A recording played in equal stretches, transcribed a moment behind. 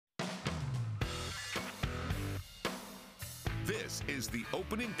This is the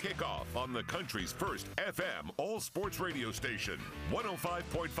opening kickoff on the country's first FM all-sports radio station,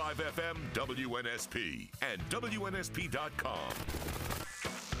 105.5 FM WNSP and WNSP.com.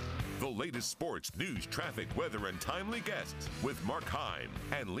 The latest sports, news, traffic, weather, and timely guests with Mark Heim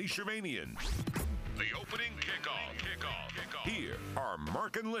and Lee Shermanian. The opening kickoff. Here are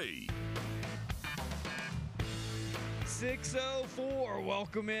Mark and Lee. 6:04.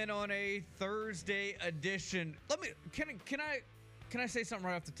 Welcome in on a Thursday edition. Can I say something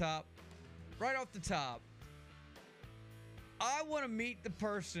right off the top? Right off the top. I want to meet the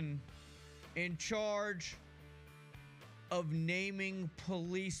person in charge of naming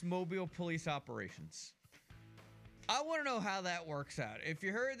mobile police operations. I want to know how that works out. If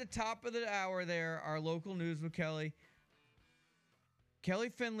you heard the top of the hour there, our local news with Kelly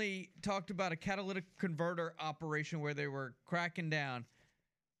Finley talked about a catalytic converter operation where they were cracking down.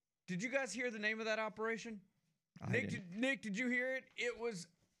 Did you guys hear the name of that operation? Nick, did you hear it? It was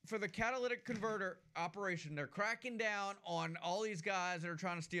for the catalytic converter operation. They're cracking down on all these guys that are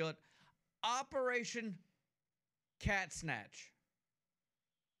trying to steal it. Operation Cat Snatch.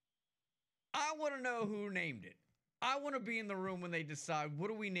 I want to know who named it. I want to be in the room when they decide, what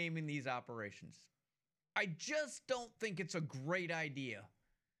are we naming these operations? I just don't think it's a great idea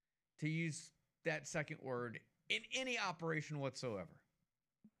to use that second word in any operation whatsoever.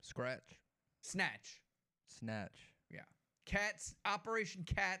 Snatch. Yeah. Operation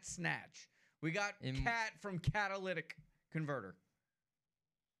Cat Snatch. We got cat from catalytic converter.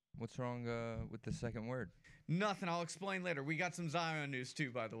 What's wrong with the second word? Nothing. I'll explain later. We got some Zion news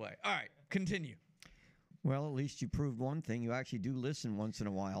too, by the way. All right, continue. Well, at least you proved one thing. You actually do listen once in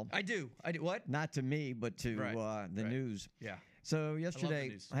a while. I do. What? Not to me, but to the news. Yeah. So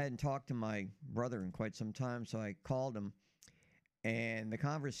yesterday, I hadn't talked to my brother in quite some time, so I called him, and the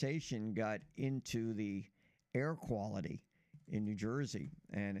conversation got into the air quality in New Jersey,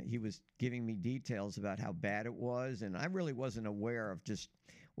 and he was giving me details about how bad it was, and I really wasn't aware of just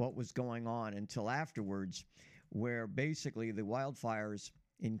what was going on until afterwards, where basically the wildfires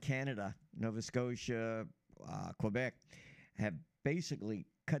in Canada, Nova Scotia, Quebec, have basically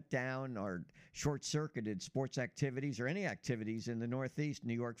cut down or short-circuited sports activities or any activities in the Northeast,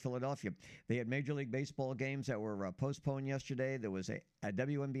 New York, Philadelphia. They had Major League Baseball games that were postponed yesterday. There was a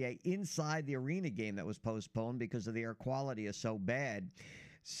WNBA inside the arena game that was postponed because of the air quality is so bad.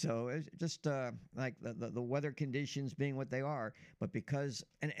 So it's just like the weather conditions being what they are, but because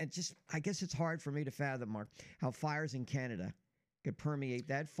and just I guess it's hard for me to fathom, Mark, how fires in Canada could permeate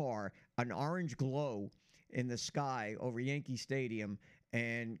that far, an orange glow in the sky over Yankee Stadium,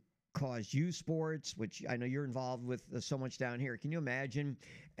 and cause U Sports, which I know you're involved with so much down here. Can you imagine?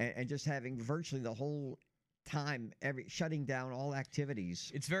 And just having virtually the whole time shutting down all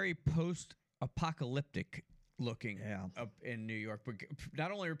activities. It's very post-apocalyptic looking up in New York. But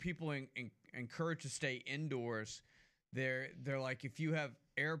not only are people encouraged to stay indoors, they're like, if you have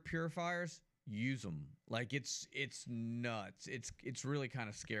air purifiers, use them. Like it's nuts. It's really kind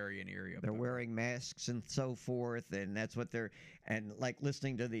of scary and eerie. They're wearing masks and so forth, and that's what they're. And like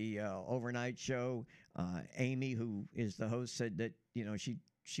listening to the overnight show, Amy, who is the host, said that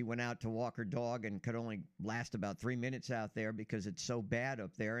she went out to walk her dog and could only last about 3 minutes out there because it's so bad up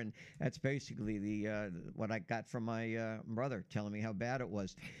there. And that's basically what I got from my brother telling me how bad it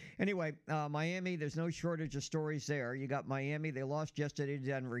was. Anyway, Miami, there's no shortage of stories there. You got Miami. They lost yesterday to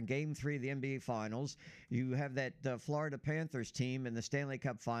Denver in Game 3 of the NBA Finals. You have that Florida Panthers team in the Stanley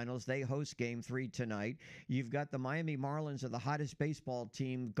Cup Finals. They host Game 3 tonight. You've got the Miami Marlins, are the hottest baseball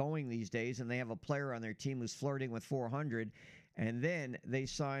team going these days, and they have a player on their team who's flirting with 400. And then they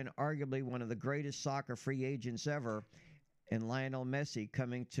sign arguably one of the greatest soccer free agents ever in Lionel Messi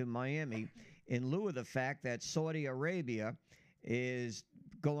coming to Miami in lieu of the fact that Saudi Arabia is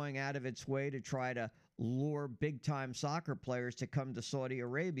going out of its way to try to lure big-time soccer players to come to Saudi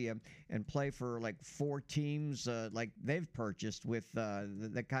Arabia and play for like 4 teams like they've purchased with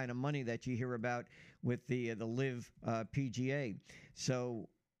the kind of money that you hear about with the Live PGA. So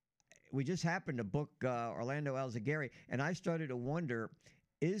we just happened to book Orlando Alzagari, and I started to wonder,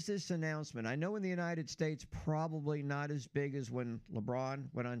 is this announcement, I know in the United States probably not as big as when LeBron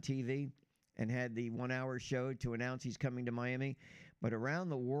went on TV and had the 1-hour show to announce he's coming to Miami, but around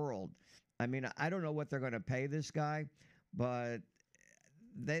the world, I mean, I don't know what they're going to pay this guy, but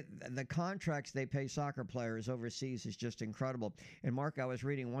the contracts they pay soccer players overseas is just incredible. And Mark, I was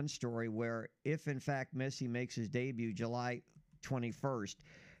reading one story where if in fact Messi makes his debut July 21st,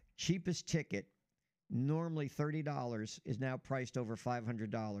 cheapest ticket, normally $30, is now priced over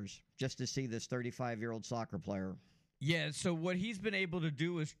 $500 just to see this 35-year-old soccer player. Yeah, so what he's been able to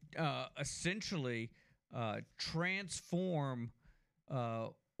do is essentially transform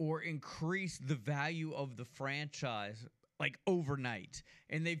or increase the value of the franchise like overnight.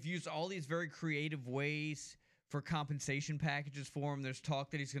 And they've used all these very creative ways for compensation packages for him. There's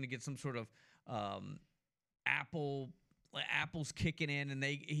talk that he's going to get some sort of Apple's kicking in, and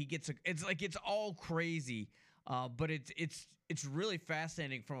he gets it's all crazy, but it's really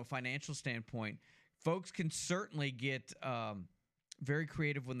fascinating from a financial standpoint. Folks can certainly get very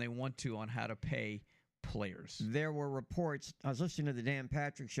creative when they want to on how to pay players. There were reports. I was listening to the Dan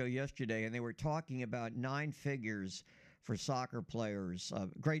Patrick Show yesterday, and they were talking about 9 figures for soccer players,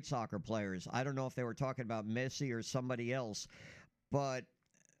 great soccer players. I don't know if they were talking about Messi or somebody else, but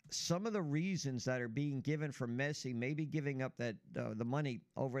some of the reasons that are being given for Messi, maybe giving up that the money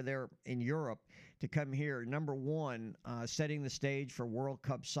over there in Europe to come here. Number one, setting the stage for World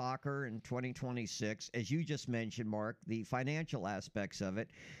Cup soccer in 2026, as you just mentioned, Mark, the financial aspects of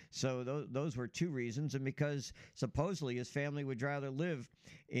it. So those were 2 reasons, and because supposedly his family would rather live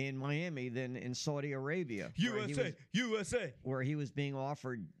in Miami than in Saudi Arabia, USA, where he was being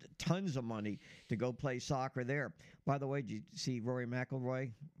offered tons of money to go play soccer there. By the way, did you see Rory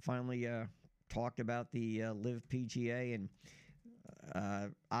McIlroy finally talked about the Live PGA, and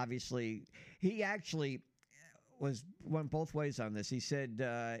obviously he actually went both ways on this. He said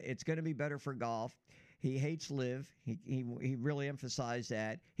it's going to be better for golf. He hates Live. He really emphasized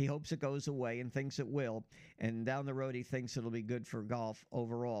that. He hopes it goes away and thinks it will. And down the road, he thinks it'll be good for golf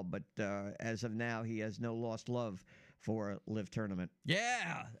overall. But as of now, he has no lost love for a Live tournament.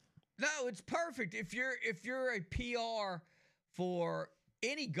 Yeah. No, it's perfect. If you're a PR for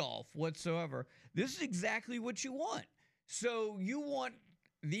any golf whatsoever, this is exactly what you want. So you want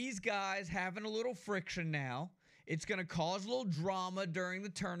these guys having a little friction now. It's going to cause a little drama during the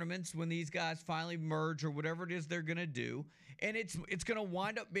tournaments when these guys finally merge or whatever it is they're going to do. And it's going to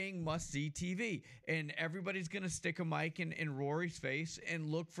wind up being must-see TV. And everybody's going to stick a mic in Rory's face and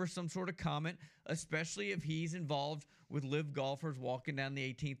look for some sort of comment, especially if he's involved with Live golfers walking down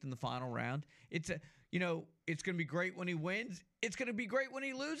the 18th in the final round. It's going to be great when he wins. It's going to be great when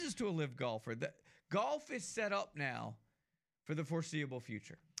he loses to a Live golfer. Golf is set up now for the foreseeable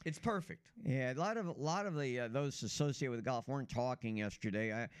future. It's perfect. Yeah, a lot of the those associated with golf weren't talking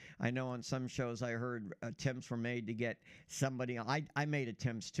yesterday. I know on some shows I heard attempts were made to get somebody. I made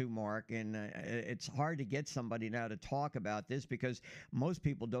attempts too, Mark, and it's hard to get somebody now to talk about this because most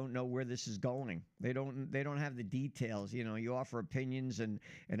people don't know where this is going. They don't have the details. You know, you offer opinions, and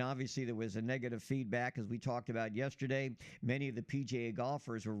obviously there was a negative feedback as we talked about yesterday. Many of the PGA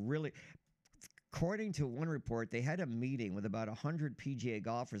golfers were really. According to one report, they had a meeting with about 100 PGA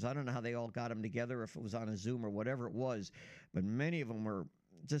golfers. I don't know how they all got them together, if it was on a Zoom or whatever it was, but many of them were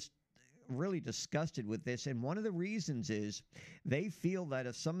just really disgusted with this. And one of the reasons is they feel that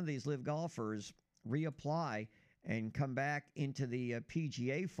if some of these Live golfers reapply and come back into the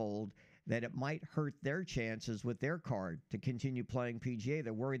PGA fold, that it might hurt their chances with their card to continue playing PGA.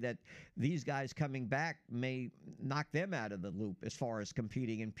 They're worried that these guys coming back may knock them out of the loop as far as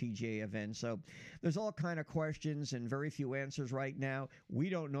competing in PGA events. So there's all kind of questions and very few answers right now. We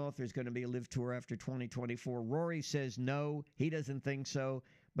don't know if there's going to be a Live Tour after 2024. Rory says no, he doesn't think so,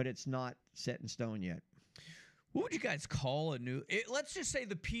 but it's not set in stone yet. What would you guys call a new... let's just say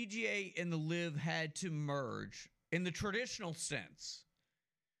the PGA and the Live had to merge in the traditional sense.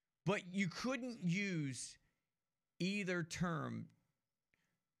 But you couldn't use either term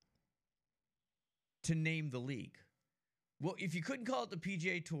to name the league. Well, if you couldn't call it the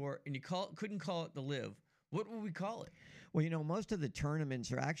PGA Tour and you couldn't call it the Live, what would we call it? Well, you know, most of the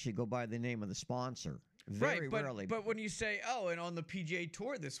tournaments actually go by the name of the sponsor. Very rarely. But when you say, and on the PGA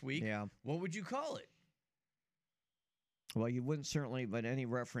Tour this week, what would you call it? Well, you wouldn't certainly, but any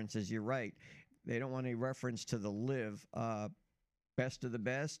references, you're right. They don't want any reference to the Live. Best of the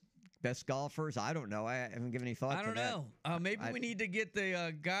best golfers. I don't know. I haven't given any thought to that. I don't know. Maybe we need to get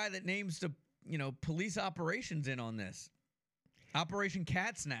the guy that names the police operations in on this. Operation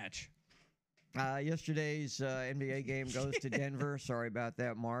Cat Snatch. Yesterday's NBA game goes to Denver. Sorry about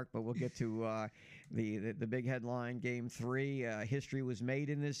that, Mark, but we'll get to the big headline, Game 3. History was made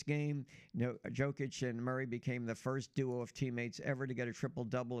in this game. Jokic and Murray became the first duo of teammates ever to get a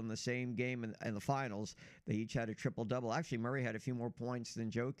triple-double in the same game in the finals. They each had a triple-double. Actually, Murray had a few more points than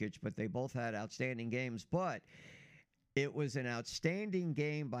Jokic, but they both had outstanding games. But it was an outstanding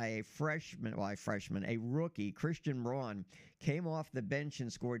game by a rookie, Christian Braun, came off the bench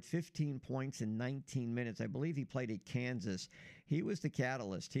and scored 15 points in 19 minutes. I believe he played at Kansas. He was the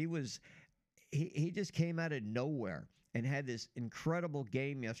catalyst. He just came out of nowhere and had this incredible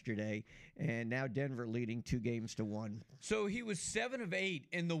game yesterday, and now Denver leading 2-1. So he was 7 of 8,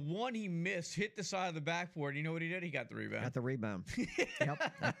 and the one he missed hit the side of the backboard. You know what he did? He got the rebound. Got the rebound.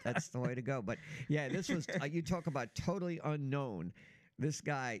 Yep, that's the way to go. But yeah, this was you talk about totally unknown. This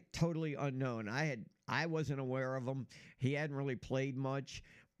guy, totally unknown. I wasn't aware of him. He hadn't really played much.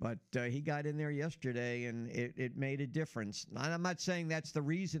 But he got in there yesterday, and it made a difference. And I'm not saying that's the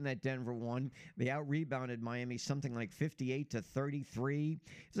reason that Denver won. They out-rebounded Miami something like 58-33. It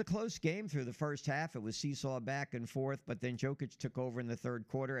was a close game through the first half. It was seesaw back and forth, but then Jokic took over in the third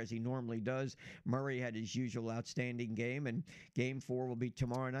quarter, as he normally does. Murray had his usual outstanding game, and Game 4 will be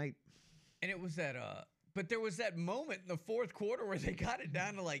tomorrow night. And it was that but there was that moment in the fourth quarter where they got it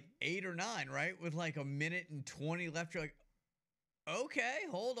down to like 8 or 9, right? With like a minute and 20 left. You're like, okay,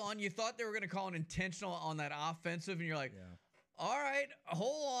 hold on. You thought they were going to call an intentional on that offensive, and you're like, all right,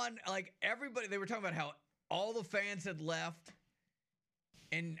 hold on. Like, everybody, they were talking about how all the fans had left,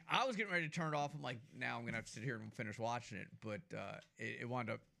 and I was getting ready to turn it off. I'm like, now I'm going to have to sit here and finish watching it. But it wound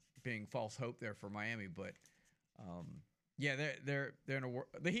up being false hope there for Miami. But, yeah, they're in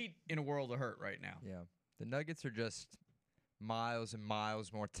the Heat in a world of hurt right now. Yeah. The Nuggets are just miles and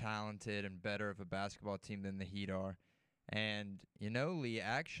miles more talented and better of a basketball team than the Heat are. And, you know, Lee,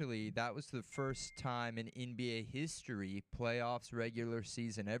 actually, that was the first time in NBA history, playoffs, regular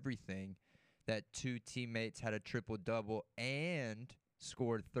season, everything, that two teammates had a triple-double and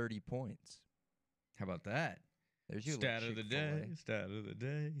scored 30 points. How about that? There's your stat of the day. Chick-fil-A. Stat of the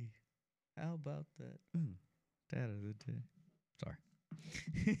day. How about that? Stat of the day. Sorry.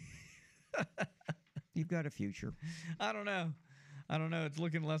 You've got a future. I don't know. It's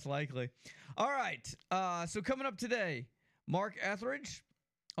looking less likely. All right. So coming up today, Mark Etheridge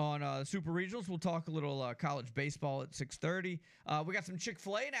on Super Regionals. We'll talk a little college baseball at 6:30. We got some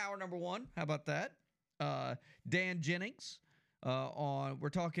Chick-fil-A in hour number 1. How about that? Dan Jennings we're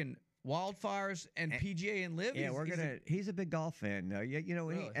talking wildfires and PGA and Live. Yeah, he's a big golf fan. You know,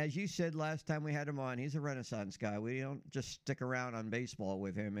 Really? as you said last time we had him on, he's a Renaissance guy. We don't just stick around on baseball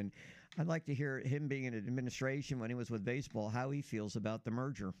with him. And I'd like to hear him being in administration when he was with baseball, how he feels about the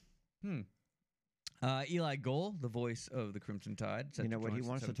merger. Eli Gold, the voice of the Crimson Tide. You know what he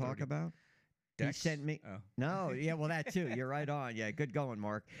wants to talk 7:30. about? Dex? He sent me. Oh. No, yeah, well, that too. You're right on. Yeah, good going,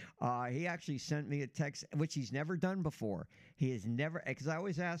 Mark. He actually sent me a text, which he's never done before. He has never, because I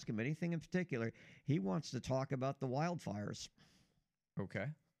always ask him anything in particular. He wants to talk about the wildfires. Okay.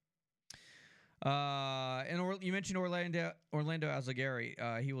 And you mentioned Orlando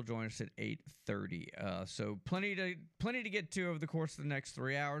Alzagari. He will join us at 8:30. So plenty to get to over the course of the next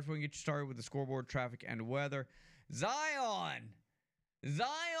 3 hours. We're gonna get you started with the scoreboard, traffic, and weather. Zion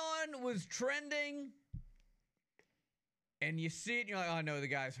was trending, and you see it, and you're like, oh no, the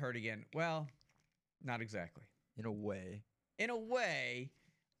guy's hurt again. Well, not exactly. In a way.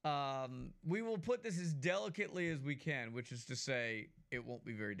 We will put this as delicately as we can, which is to say, it won't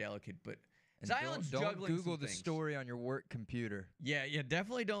be very delicate, but. And Zion's don't juggling Google some the things. story on your work computer. Yeah,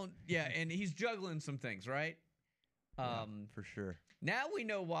 definitely don't. Yeah, and he's juggling some things, right? Yeah, for sure. Now we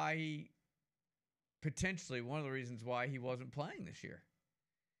know why potentially one of the reasons why he wasn't playing this year.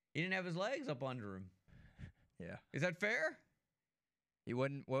 He didn't have his legs up under him. Yeah. Is that fair? He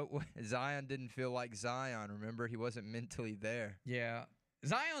wasn't. Zion didn't feel like Zion. Remember, he wasn't mentally there. Yeah.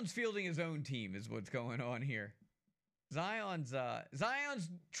 Zion's fielding his own team is what's going on here. Zion's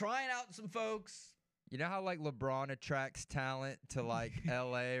trying out some folks. You know how like LeBron attracts talent to like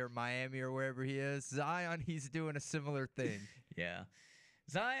LA or Miami or wherever he is? Zion, he's doing a similar thing. Yeah.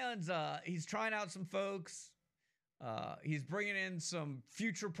 Zion's he's trying out some folks. He's bringing in some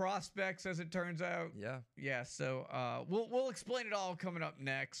future prospects, as it turns out. Yeah. Yeah, so we'll explain it all coming up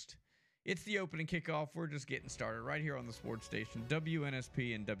next. It's the opening kickoff. We're just getting started right here on the sports station,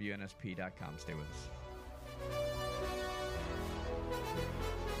 WNSP and WNSP.com. Stay with us.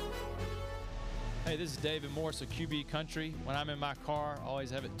 Hey, this is David Morris of QB Country. When I'm in my car, I always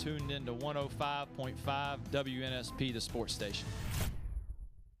have it tuned into 105.5 WNSP, the sports station.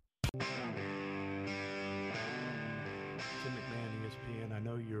 Tim McMahon, ESPN. I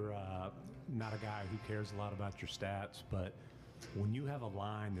know you're not a guy who cares a lot about your stats, but when you have a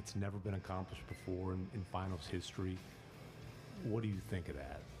line that's never been accomplished before in finals history, what do you think of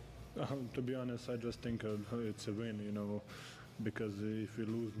that? To be honest, I just think it's a win, because if we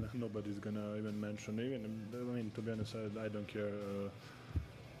lose, nobody's gonna even mention. To be honest, I don't care.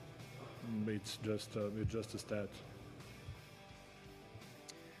 It's just a stat.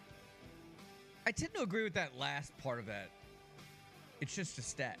 I tend to agree with that last part of that. It's just a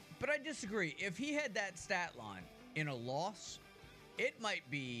stat. But I disagree. If he had that stat line in a loss, it might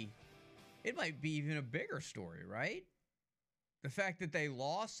be even a bigger story, right? the fact that they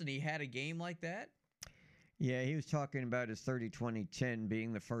lost and he had a game like that? Yeah, he was talking about his 30-20-10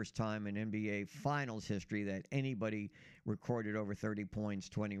 being the first time in NBA Finals history that anybody recorded over 30 points,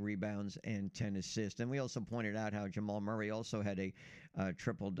 20 rebounds, and 10 assists. And we also pointed out how Jamal Murray also had a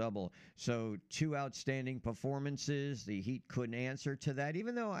triple-double. So 2 outstanding performances. The Heat couldn't answer to that,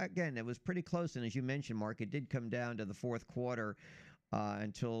 even though, again, it was pretty close. And as you mentioned, Mark, it did come down to the fourth quarter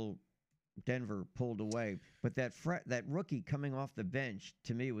until Denver pulled away. But that rookie coming off the bench,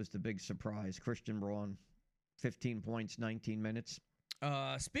 to me, was the big surprise. Christian Braun. 15 points, 19 minutes.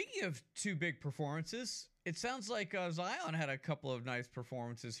 Speaking of 2 big performances, it sounds like Zion had a couple of nice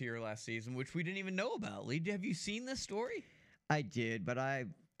performances here last season, which we didn't even know about. Lee, have you seen this story? I did, but I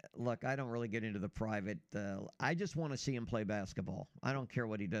don't really get into the private. I just want to see him play basketball. I don't care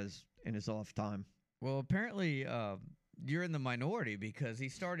what he does in his off time. Well, apparently you're in the minority because he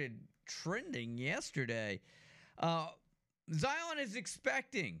started trending yesterday. Zion is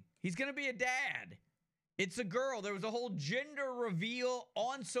expecting. He's going to be a dad. It's a girl. There was a whole gender reveal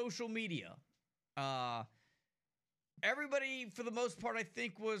on social media. Everybody, for the most part, I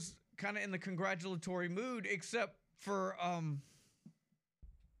think, was kind of in the congratulatory mood, except for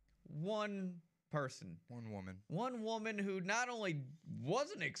one person. One woman. One woman who not only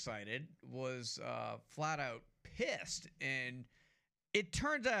wasn't excited, was flat out pissed. And it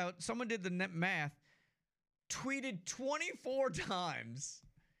turns out, someone did the math, tweeted 24 times.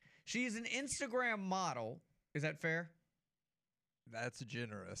 She's an Instagram model. Is that fair? That's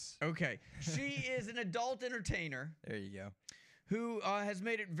generous. Okay. She is an adult entertainer. There you go. Who has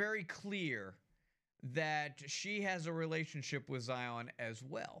made it very clear that she has a relationship with Zion as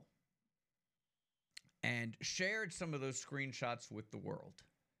well. And shared some of those screenshots with the world.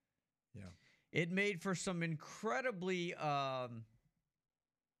 Yeah. It made for some incredibly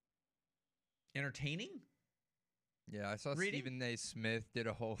entertaining. Yeah, I saw reading? Stephen A. Smith did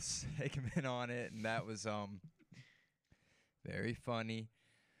a whole segment on it, and that was very funny.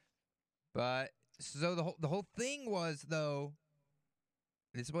 But so the whole thing was, though,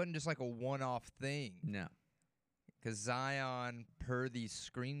 this wasn't just like a one-off thing. No. Because Zion, per these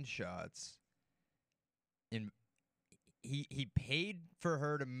screenshots, he paid for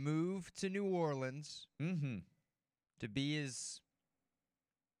her to move to New Orleans to be his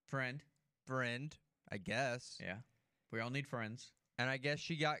friend, I guess. Yeah. We all need friends. And I guess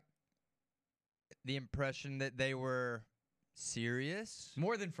she got the impression that they were serious.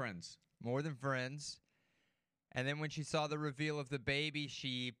 More than friends. And then when she saw the reveal of the baby,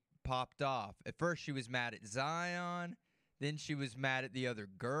 she popped off. At first, she was mad at Zion. Then she was mad at the other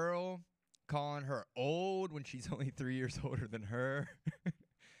girl, calling her old when she's only 3 years older than her.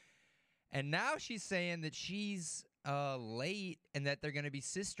 And now she's saying that she's late and that they're going to be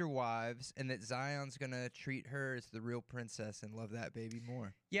sister wives and that Zion's going to treat her as the real princess and love that baby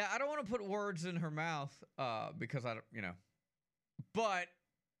more. Yeah, I don't want to put words in her mouth because I don't, But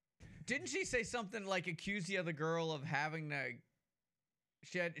didn't she say something like accuse the other girl of having to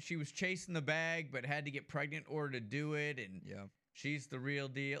she was chasing the bag but had to get pregnant in order to do it, and she's the real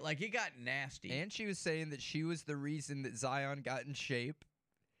deal. Like, it got nasty. And she was saying that she was the reason that Zion got in shape.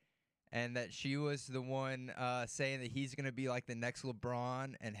 And that she was the one saying that he's going to be like the next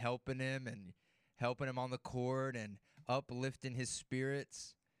LeBron and helping him on the court and uplifting his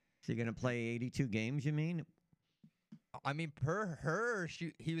spirits. Is he going to play 82 games, you mean? I mean, per her,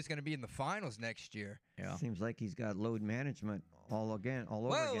 he was going to be in the finals next year. Yeah. Seems like he's got load management all over again.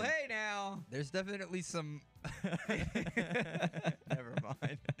 Whoa, hey now. There's definitely some... Never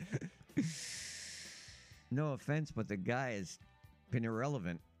mind. No offense, but the guy has been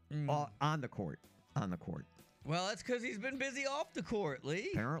irrelevant. On the court. Well, that's because he's been busy off the court, Lee.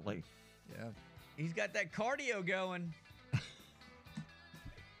 Apparently. Yeah. He's got that cardio going.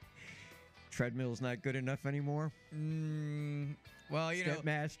 Treadmill's not good enough anymore. Well,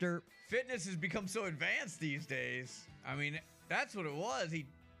 Stepmaster. Fitness has become so advanced these days. I mean, that's what it was.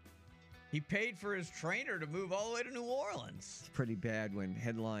 He paid for his trainer to move all the way to New Orleans. It's pretty bad when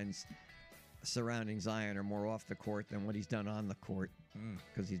headlines surrounding Zion are more off the court than what he's done on the court.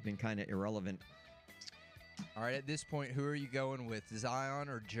 Because he's been kind of irrelevant. All right, at this point, who are you going with, Zion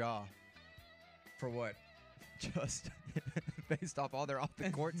or Ja? For what? Just based off all their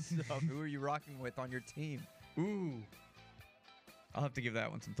off-the-court stuff, who are you rocking with on your team? Ooh. I'll have to give that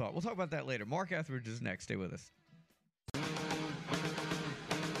one some thought. We'll talk about that later. Mark Etheridge is next. Stay with us.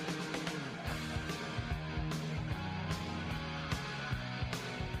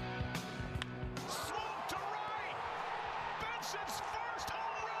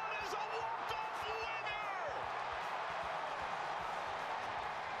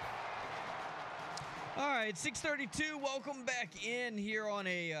 All right, 6:32. Welcome back in here on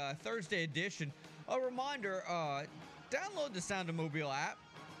a Thursday edition. A reminder: download the Sound of Mobile app.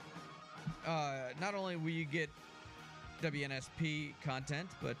 Not only will you get WNSP content,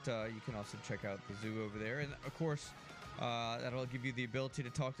 but you can also check out the zoo over there, and of course, that'll give you the ability to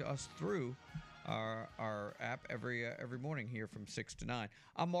talk to us through our app every morning here from 6 to 9.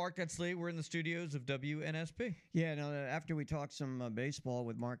 I'm Mark. That's Lee. We're in the studios of WNSP. Yeah, no, after we talk some baseball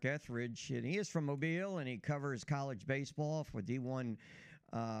with Mark Etheridge, and he is from Mobile, and he covers college baseball for D1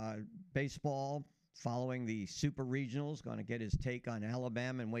 baseball following the Super Regionals. Going to get his take on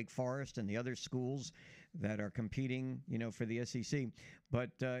Alabama and Wake Forest and the other schools that are competing, for the SEC.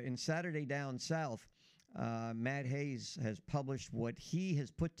 But in Saturday Down South, Matt Hayes has published what he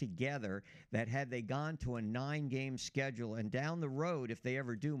has put together that had they gone to a 9-game schedule, and down the road, if they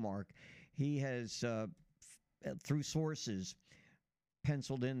ever do, Mark, he has, through sources,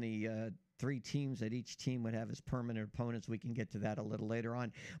 penciled in the 3 teams that each team would have as permanent opponents. We can get to that a little later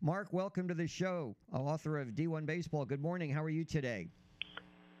on. Mark, welcome to the show, author of D1 Baseball. Good morning. How are you today?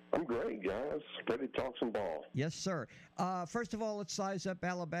 I'm great, guys. Ready to talk some ball. Yes, sir. First of all, let's size up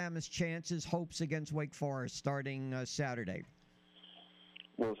Alabama's chances, hopes against Wake Forest starting Saturday.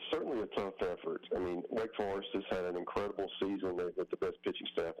 Well, it's certainly a tough effort. I mean, Wake Forest has had an incredible season. They've got the best pitching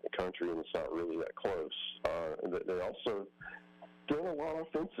staff in the country, and it's not really that close. And they also done a lot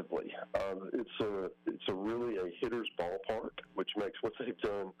offensively. It's a really a hitter's ballpark, which makes what they've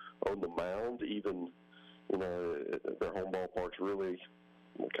done on the mound, even, their home ballpark's really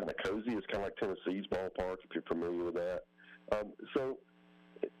kind of cozy. It's kind of like Tennessee's ballpark, if you're familiar with that. So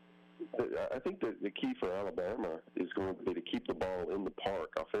I think that the key for Alabama is going to be to keep the ball in the park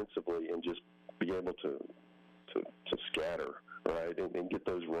offensively and just be able to scatter, right, and get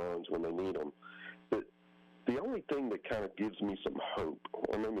those runs when they need them. But the only thing that kind of gives me some hope,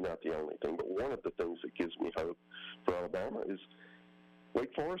 or maybe not the only thing, but one of the things that gives me hope for Alabama is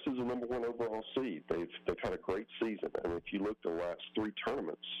Wake Forest is the number 1 overall seed. They've had a great season. And if you look at the last 3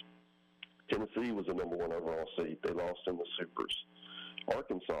 tournaments, Tennessee was the number 1 overall seed. They lost in the Supers.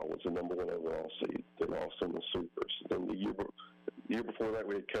 Arkansas was the number 1 overall seed. They lost in the Supers. Then the year before that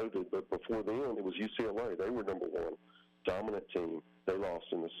we had COVID, but before then it was UCLA. They were number 1 dominant team. They lost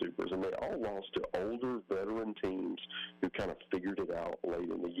in the Supers, and they all lost to older veteran teams who kind of figured it out late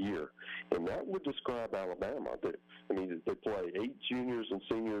in the year. And that would describe Alabama. They play 8 juniors and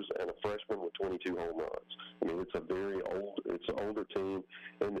seniors and a freshman with 22 home runs. It's an older team,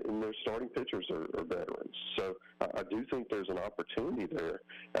 and their starting pitchers are veterans. So I do think there's an opportunity there.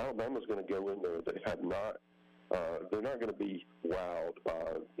 Alabama's going to go in there. They're not going to be wowed by,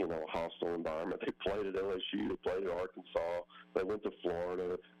 a hostile environment. They played at LSU. They played at Arkansas. They went to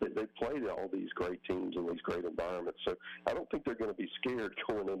Florida. They played all these great teams in these great environments. So I don't think they're going to be scared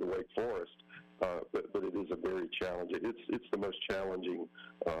going into Wake Forest, but it is a very challenging. It's the most challenging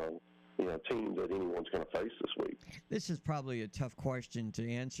team that anyone's going to face this week. This is probably a tough question to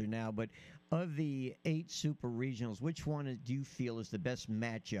answer now, but of the 8 Super Regionals, which one do you feel is the best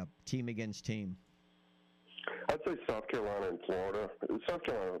matchup, team against team? I'd say South Carolina and Florida. South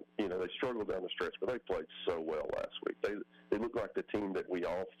Carolina, they struggled down the stretch, but they played so well last week. They looked like the team that we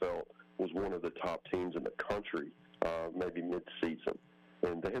all felt was one of the top teams in the country, maybe mid-season.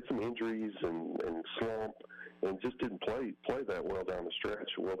 And they had some injuries and slump and just didn't play that well down the stretch.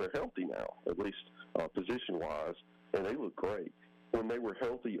 Well, they're healthy now, at least position-wise, and they look great. When they were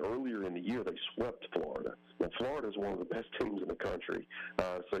healthy earlier in the year, they swept Florida. Now, Florida is one of the best teams in the country.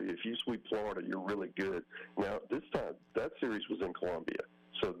 So if you sweep Florida, you're really good. Now, this time, that series was in Columbia.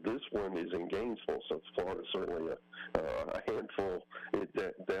 So this one is in Gainesville. So Florida's certainly a handful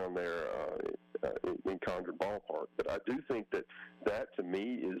down there in Condren Ballpark. But I do think that to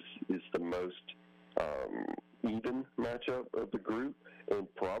me, is the most even matchup of the group,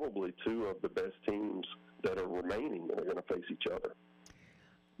 and probably 2 of the best teams that are remaining that are going to face each other.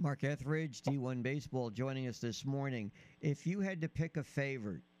 Mark Etheridge, D1 Baseball, joining us this morning. If you had to pick a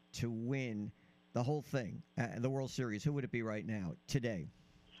favorite to win the whole thing, the World Series, who would it be right now, today?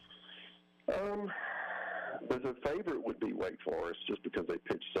 The favorite would be Wake Forest, just because they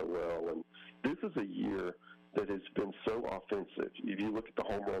pitch so well. And this is a year that has been so offensive. If you look at the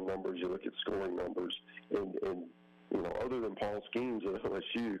home run numbers, you look at scoring numbers, and other than Paul Skeens at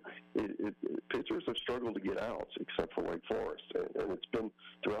LSU, pitchers have struggled to get outs, except for Wake Forest, and it's been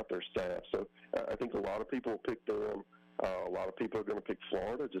throughout their staff. So I think a lot of people pick them. A lot of people are going to pick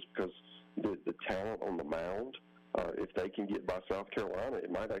Florida just because the talent on the mound. If they can get by South Carolina,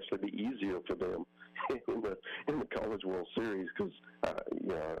 it might actually be easier for them in the College World Series, because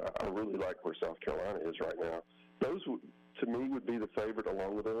I really like where South Carolina is right now. Those, to me, would be the favorite,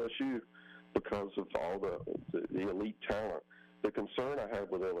 along with LSU. because of all the elite talent. The concern I have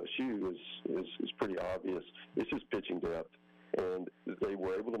with LSU is pretty obvious. It's just pitching depth. And they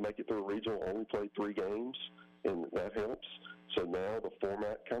were able to make it through a regional, only played 3 games, and that helps. So now the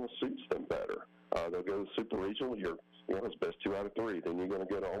format kind of suits them better. They'll go to the Super Regional. It's best 2 out of 3. Then you're going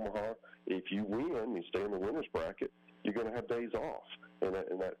to go to Omaha. If you win, you stay in the winner's bracket, you're going to have days off, and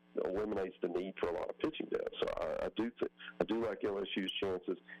that eliminates the need for a lot of pitching depth. So I do like LSU's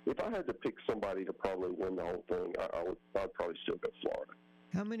chances. If I had to pick somebody to probably win the whole thing, I'd probably still go Florida.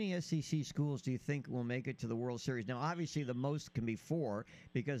 How many SEC schools do you think will make it to the World Series? Now, obviously, the most can be 4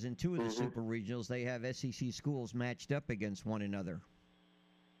 because in 2 of the Super Regionals, they have SEC schools matched up against one another.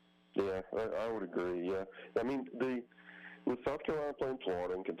 Yeah, I would agree, yeah. I mean, with South Carolina playing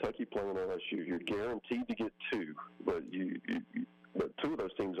Florida and Kentucky playing LSU, you're guaranteed to get 2, but but 2 of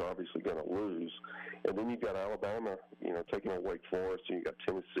those teams are obviously going to lose. And then you've got Alabama, taking on Wake Forest, and you've got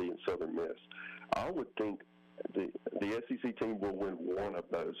Tennessee and Southern Miss. I would think the SEC team will win one of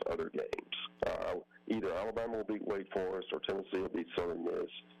those other games. Either Alabama will beat Wake Forest or Tennessee will beat Southern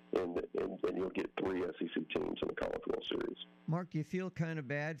Miss, and you'll get 3 SEC teams in the College World Series. Mark, do you feel kind of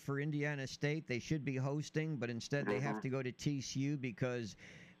bad for Indiana State? They should be hosting, but instead they have to go to TCU because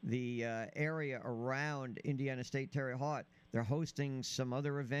the area around Indiana State Terre Haute, they're hosting some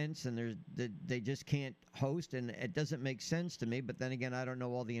other events, and they just can't host, and it doesn't make sense to me. But then again, I don't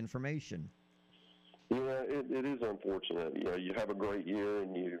know all the information. Yeah, it is unfortunate. You have a great year,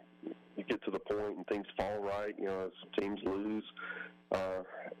 and you get to the point and things fall right. Some teams lose,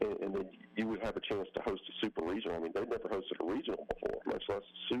 and then you would have a chance to host a super regional. I mean, they've never hosted a regional before, much less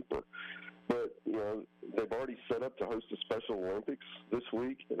a super. But they've already set up to host a Special Olympics this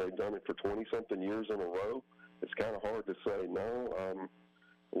week, and they've done it for 20-something years in a row. It's kind of hard to say no.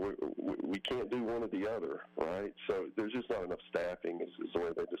 We can't do one or the other, right? So there's just not enough staffing, is the way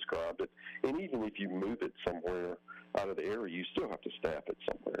they described it. And even if you move it somewhere out of the area, you still have to staff it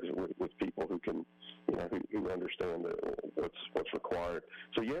somewhere with people who can, who understand what's required.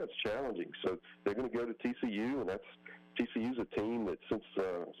 So yeah, it's challenging. So they're going to go to TCU, and TCU's a team that since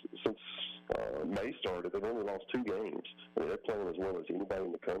May started, they've only lost 2 games. I mean, they're playing as well as anybody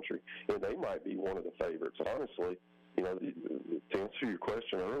in the country, and they might be one of the favorites, honestly. To answer your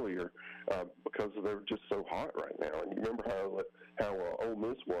question earlier, because they're just so hot right now. And you remember how Ole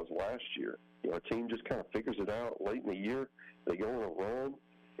Miss was last year. A team just kind of figures it out late in the year. They go on a run,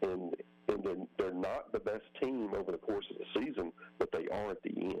 and then they're not the best team over the course of the season, but they are at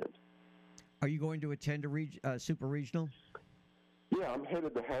the end. Are you going to attend a super regional? Yeah, I'm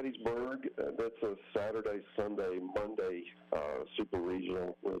headed to Hattiesburg. That's a Saturday, Sunday, Monday super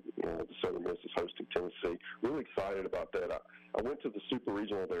regional. The Southern Miss is hosting Tennessee. Really excited about that. I went to the super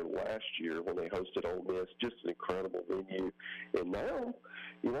regional there last year when they hosted Ole Miss. Just an incredible venue. And now,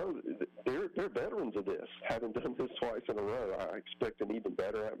 they're veterans of this, having done this twice in a row. I expect an even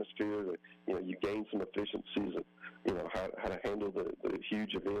better atmosphere. You gain some efficiencies of, how to handle the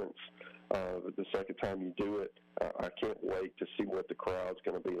huge events. The second time you do it, I can't wait to see what the crowd's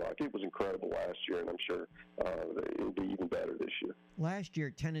going to be like. It was incredible last year, and I'm sure it'll be even better this year. Last year,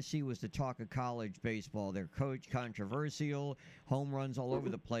 Tennessee was the talk of college baseball. Their coach, controversial, home runs all over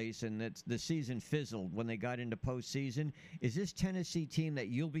the place, and the season fizzled when they got into postseason. Is this Tennessee team that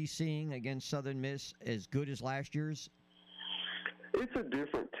you'll be seeing against Southern Miss as good as last year's? It's a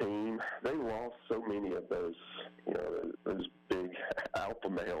different team. They lost so many of those big alpha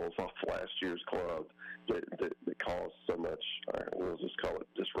males off last year's club that caused so much, we'll just call it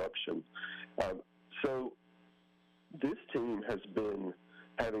disruption. So this team has been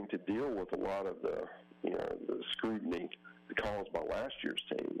having to deal with a lot of the scrutiny caused by last year's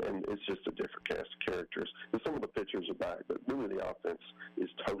team, and it's just a different cast of characters. And some of the pitchers are back, but really the offense is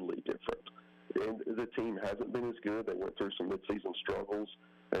totally different. And the team hasn't been as good. They went through some midseason struggles.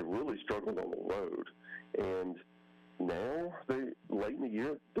 They really struggled on the road. And now, late in the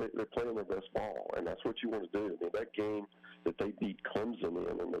year, they're playing their best ball, and that's what you want to do. I mean, that game that they beat Clemson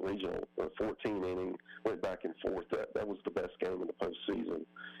in the regional, 14 inning, went back and forth. That was the best game in the postseason.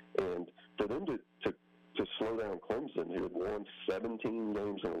 And for them to slow down Clemson, who had won 17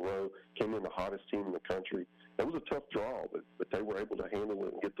 games in a row, came in the hottest team in the country, that was a tough draw, but they were able to handle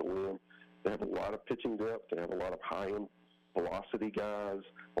it and get the win. They have a lot of pitching depth. They have a lot of high-end velocity guys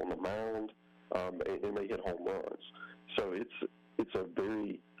on the mound, and they hit home runs. So it's a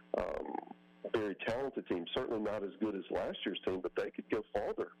very very talented team. Certainly not as good as last year's team, but they could go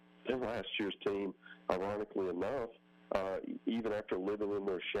farther than last year's team, ironically enough, even after living in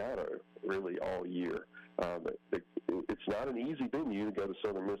their shadow really all year. It's not an easy venue to go to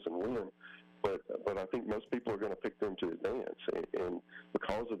Southern Miss and win, but I think most people are going to pick them to advance. And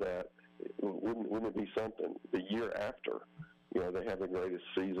because of that, wouldn't it be something? The year after, they have the greatest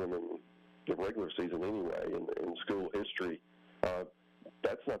season in the regular season anyway in school history.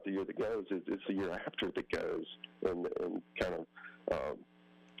 That's not the year that goes. It's the year after that goes, and kind of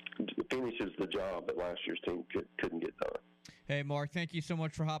finishes the job that last year's team couldn't get done. Hey, Mark, thank you so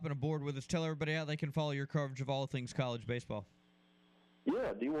much for hopping aboard with us. Tell everybody how they can follow your coverage of all things college baseball.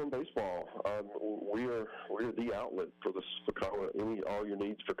 Yeah, D1 baseball. We're the outlet for college, all your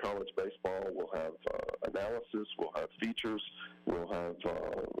needs for college baseball. We'll have analysis. We'll have features. We'll have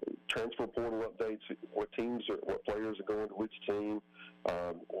transfer portal updates. What players are going to which team.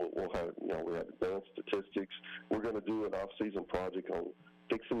 We'll have we have advanced statistics. We're going to do an off-season project on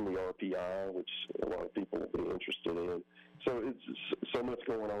fixing the RPI, which a lot of people will be interested in. So it's so much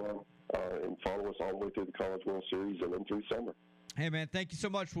going on, and follow us all the way through the College World Series and then through summer. Hey, man, thank you so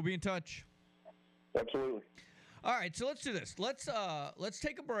much. We'll be in touch. Absolutely. All right, so let's do this. Let's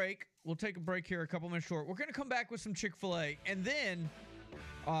take a break. We'll take a break here, a couple minutes short. We're going to come back with some Chick-fil-A, and then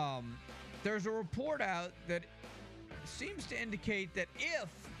there's a report out that seems to indicate that if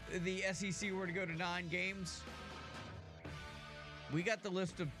the SEC were to go to 9 games, we got the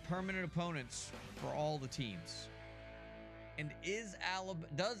list of permanent opponents for all the teams. And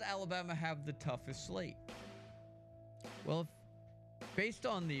does Alabama have the toughest slate? Well, based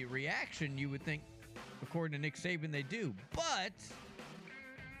on the reaction, you would think, according to Nick Saban, they do. But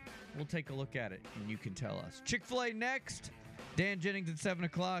we'll take a look at it, and you can tell us. Chick-fil-A next. Dan Jennings at 7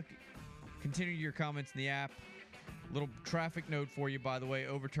 o'clock. Continue your comments in the app. Little traffic note for you, by the way.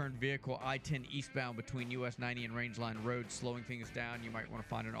 Overturned vehicle I-10 eastbound between US 90 and Rangeline Road, slowing things down. You might want to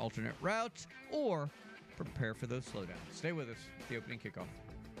find an alternate route or prepare for those slowdowns. Stay with us at the opening kickoff.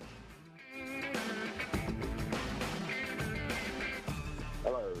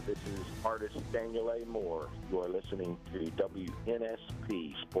 Hello, this is artist Daniel A. Moore. You are listening to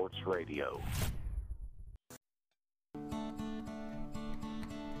WNSP Sports Radio.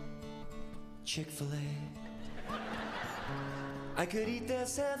 Chick-fil-A, I could eat there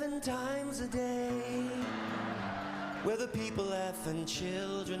 7 times a day, where the people laugh and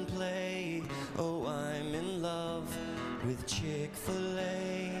children play. Oh, I'm in love with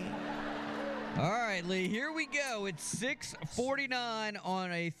Chick-fil-A. All right, Lee, here we go. It's 6:49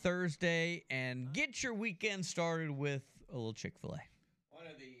 on a Thursday, and get your weekend started with a little Chick-fil-A.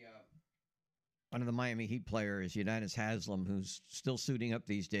 One of the Miami Heat players, Unitas Haslam, who's still suiting up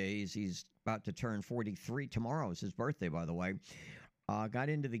these days. He's about to turn 43. Tomorrow is his birthday, by the way. Got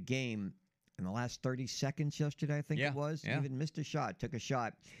into the game in the last 30 seconds yesterday, I think it was. Yeah. Even missed a shot, took a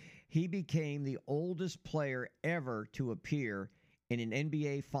shot. He became the oldest player ever to appear in an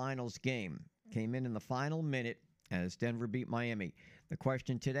NBA Finals game. Came in the final minute as Denver beat Miami. The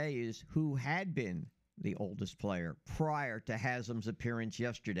question today is, who had been the oldest player prior to Haslam's appearance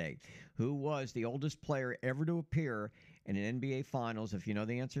yesterday? Who was the oldest player ever to appear in an NBA Finals? If you know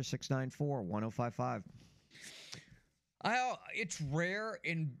the answer, 694-1055. It's rare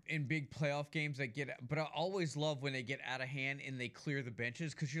in big playoff games but I always love when they get out of hand and they clear the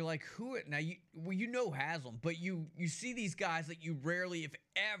benches, because you're like, you know Haslam, but you see these guys that you rarely, if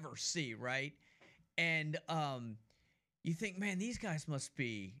ever, see, right? And you think, man, these guys must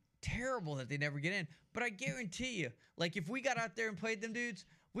be terrible that they never get in. But I guarantee you, like, if we got out there and played them dudes,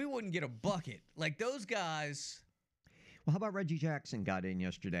 we wouldn't get a bucket. Like, those guys. Well, how about Reggie Jackson got in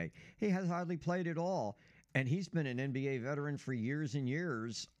yesterday? He has hardly played at all, and he's been an NBA veteran for years and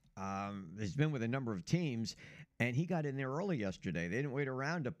years. He's been with a number of teams, and he got in there early yesterday. They didn't wait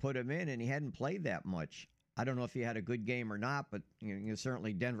around to put him in, and he hadn't played that much. I don't know if he had a good game or not, but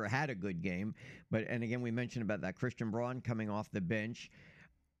certainly Denver had a good game. And again, we mentioned about that Christian Braun coming off the bench.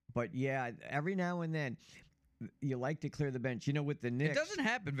 But, yeah, every now and then you like to clear the bench. With the Knicks. It doesn't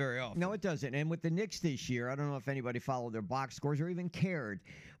happen very often. No, it doesn't. And with the Knicks this year, I don't know if anybody followed their box scores or even cared,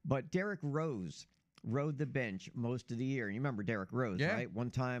 but Derrick Rose rode the bench most of the year. And you remember Derrick Rose, right? One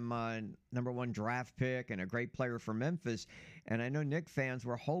time number 1 draft pick and a great player for Memphis. And I know Knicks fans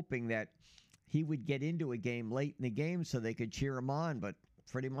were hoping that he would get into a game late in the game so they could cheer him on, but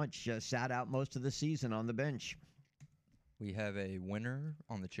pretty much sat out most of the season on the bench. We have a winner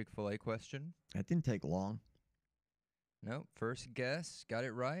on the Chick-fil-A question. That didn't take long. Nope. First guess. Got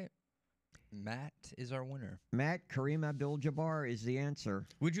it right. Matt is our winner. Matt, Kareem Abdul-Jabbar is the answer.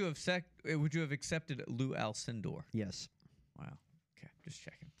 Would you have accepted Lou Alcindor? Yes. Wow. Okay, just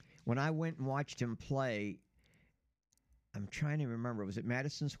checking. When I went and watched him play, I'm trying to remember. Was it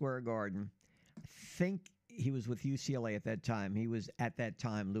Madison Square Garden? I think he was with UCLA at that time. He was, at that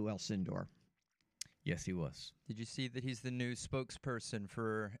time, Lou Alcindor. Yes, he was. Did you see that he's the new spokesperson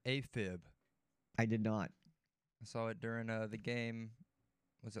for AFib? I did not. I saw it during the game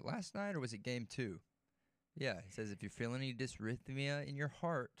Was it last night or was it game 2? Yeah, it says if you're feeling any dysrhythmia in your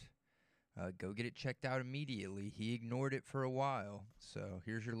heart, go get it checked out immediately. He ignored it for a while. So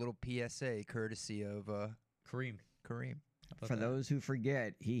here's your little PSA courtesy of Kareem. For those who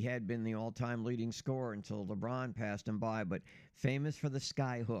forget, he had been the all-time leading scorer until LeBron passed him by, but famous for the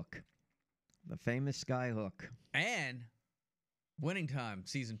sky hook. The famous sky hook. And Winning Time,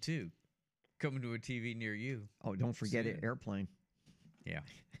 Season 2, coming to a TV near you. Oh, don't forget Soon. it, Airplane. Yeah.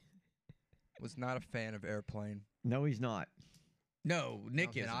 Was not a fan of Airplane. No, he's not. No,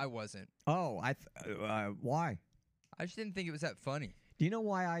 Nick And isn't. I wasn't. Oh, why? I just didn't think it was that funny. Do you know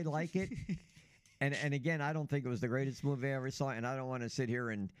why I like it? And again, I don't think it was the greatest movie I ever saw, and I don't want to sit here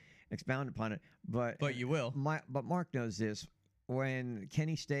and expound upon it. But you will. But Mark knows this. When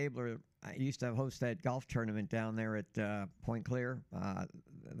Kenny Stabler used to host that golf tournament down there at Point Clear,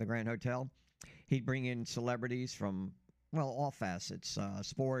 the Grand Hotel, he'd bring in celebrities from, well, all facets,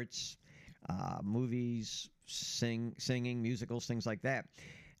 sports, movies, singing, musicals, things like that.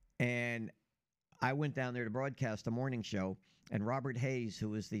 And I went down there to broadcast the morning show, and Robert Hayes, who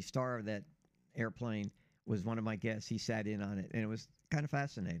was the star of that Airplane, was one of my guests. He sat in on it, and it was kind of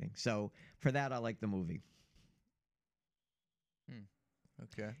fascinating. So for that, I like the movie.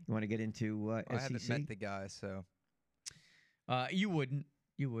 Okay. You want to get into SEC? I haven't met the guy, so. You wouldn't.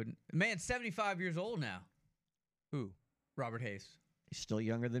 Man, 75 years old now. Who? Robert Hayes. He's still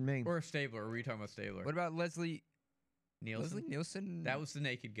younger than me. Or Stabler. Or were you talking about Stabler? What about Leslie Nielsen? Leslie Nielsen? That was the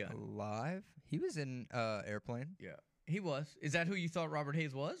Naked Gun. Alive? He was in Airplane. Yeah. He was. Is that who you thought Robert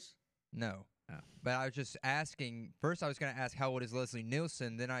Hayes was? No. Oh. But I was just asking. First, I was going to ask how old is Leslie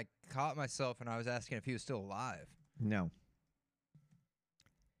Nielsen. Then I caught myself and I was asking if he was still alive. No.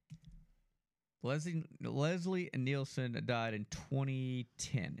 Leslie Nielsen died in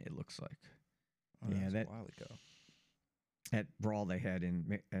 2010, it looks like. Oh, Yeah, that was that- a while ago. That brawl they had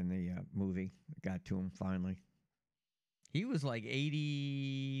in the movie got to him finally. He was like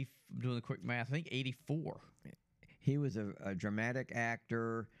 80, I'm doing the quick math, I think 84. He was a dramatic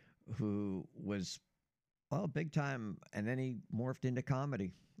actor who was, well, big time, and then he morphed into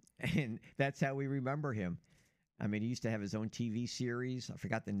comedy. And that's how we remember him. I mean, he used to have his own TV series. I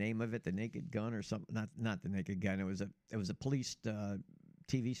forgot the name of it, The Naked Gun or something. Not The Naked Gun. It was a police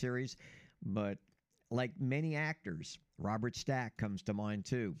TV series. But like many actors, Robert Stack comes to mind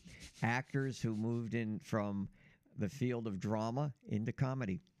too. Actors who moved in from the field of drama into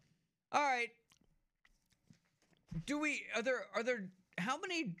comedy. All right. Are there how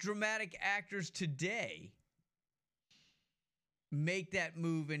many dramatic actors today make that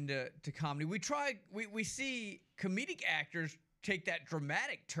move into comedy? We see comedic actors take that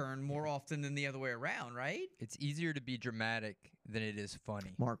dramatic turn more often than the other way around, right? It's easier to be dramatic than it is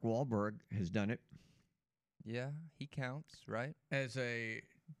funny. Mark Wahlberg has done it. Yeah, he counts, right? As a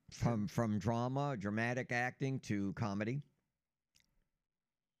From drama, dramatic acting to comedy.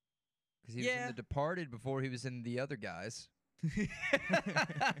 Because he was in The Departed before he was in the other guys.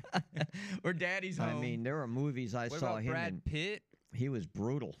 or Daddy's Home. I mean, there are movies I What saw about him Brad in. Pitt? He was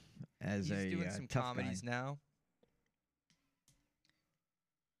brutal as He's doing some tough comedies guy. now.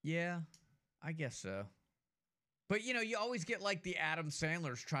 Yeah, I guess so. But, you always get like the Adam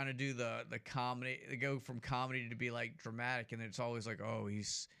Sandlers trying to do the comedy, they go from comedy to be like dramatic, and it's always like, oh,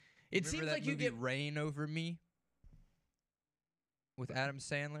 he's. It Remember seems that like you movie get. Rain Over Me with Adam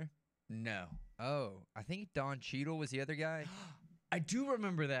Sandler. No. Oh, I think Don Cheadle was the other guy. I do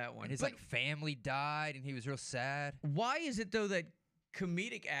remember that one. And his but family died, and he was real sad. why is it, though, that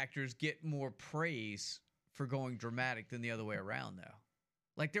comedic actors get more praise for going dramatic than the other way around, though?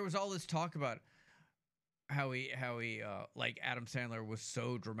 Like, there was all this talk about how he like Adam Sandler was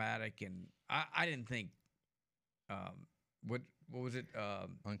so dramatic, and I didn't think what was it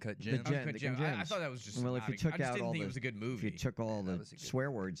Uncut The Gems. Uncut the Gems. Gems. I thought that was just Well, if you took I just out didn't all think the, it was a good if movie. you took all that the was a good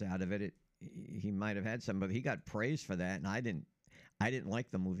swear words out of it, he might have had some, but he got praised for that, and I didn't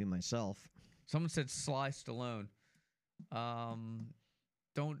like the movie myself. Someone said Sly Stallone.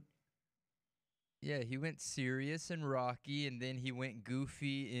 Don't. Yeah, he went serious in Rocky, and then he went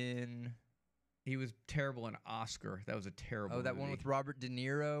goofy in. He was terrible in Oscar. That was a terrible. Oh, that one movie. with Robert De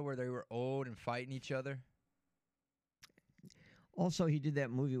Niro where they were old and fighting each other. Also, he did that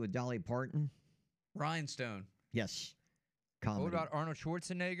movie with Dolly Parton. Rhinestone. Yes, comedy. What about Arnold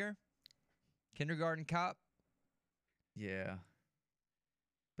Schwarzenegger? Kindergarten Cop? Yeah.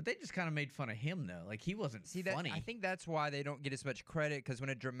 But they just kind of made fun of him, though. Like, he wasn't funny. I think that's why they don't get as much credit, because when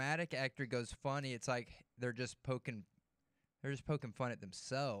a dramatic actor goes funny, it's like they're just poking fun at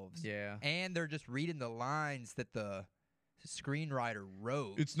themselves. Yeah. And they're just reading the lines that the screenwriter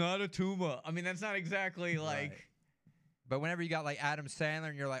wrote. It's not a tumor. I mean, that's not exactly like. Right. But whenever you got like Adam Sandler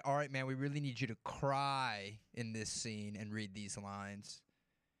and you're like, all right, man, we really need you to cry in this scene and read these lines,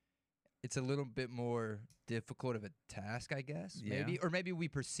 it's a little bit more difficult of a task, I guess. Yeah. Maybe, or maybe we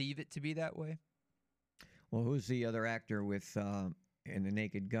perceive it to be that way. Well, who's the other actor with in The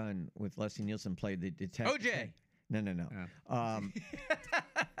Naked Gun with Leslie Nielsen played the detective? OJ. No.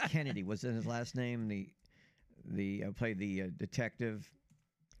 Kennedy was in his last name. The played the detective.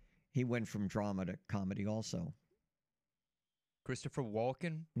 He went from drama to comedy also. Christopher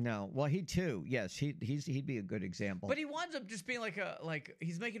Walken. No, well, he too. Yes, he'd be a good example. But he winds up just being like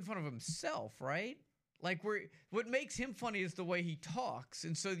he's making fun of himself, right? Like what makes him funny is the way he talks,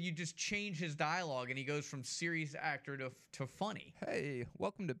 and so you just change his dialogue, and he goes from serious actor to funny. Hey,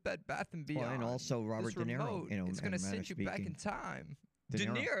 welcome to Bed Bath and Beyond. Well, and also Robert This De Niro. remote, it's going to send you back in time. De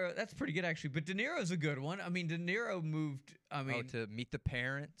Niro, that's pretty good actually. But De Niro's a good one. I mean, De Niro moved. I mean, to Meet the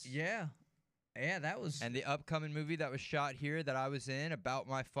Parents. Yeah, that was. And the upcoming movie that was shot here that I was in about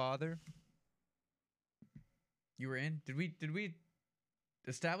my father. You were in? Did we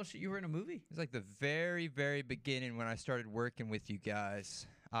establish that you were in a movie? It was like the very, very beginning when I started working with you guys.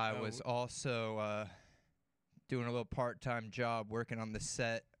 I was also doing a little part-time job working on the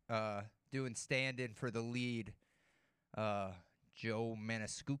set, doing stand-in for the lead, Joe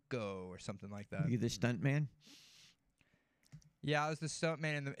Maniscucco or something like that. You the stunt man? Yeah, I was the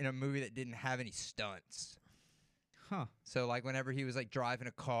stuntman in a movie that didn't have any stunts. Huh. So, like, whenever he was, like, driving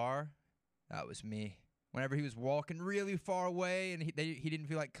a car, that was me. Whenever he was walking really far away and he didn't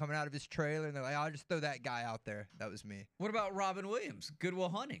feel like coming out of his trailer, and they're like, I'll just throw that guy out there. That was me. What about Robin Williams, Good Will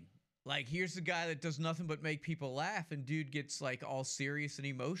Hunting? Like, here's the guy that does nothing but make people laugh, and dude gets, like, all serious and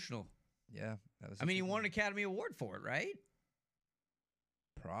emotional. Yeah. That was. I mean, he won an Academy Award for it, right?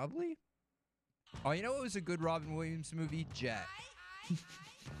 Probably. Oh, you know what was a good Robin Williams movie? Jack.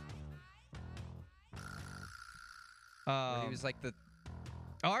 Where he was like the...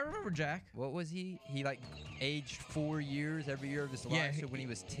 Oh, I remember Jack. What was he? He like aged 4 years every year of his life. So when he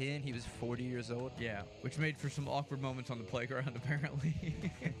was 10, he was 40 years old. Yeah, which made for some awkward moments on the playground, apparently.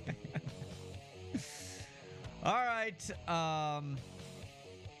 All right.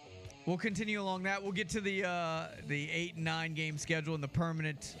 We'll continue along that. We'll get to the 8 and 9 game schedule and the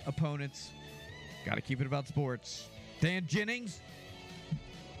permanent opponents. Got to keep it about sports. Dan Jennings,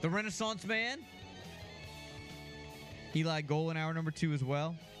 the Renaissance Man. Eli Golan, hour number 2 as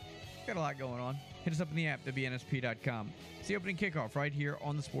well. Got a lot going on. Hit us up in the app, WNSP.com. It's the opening kickoff right here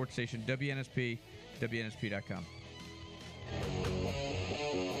on the sports station, WNSP, WNSP.com.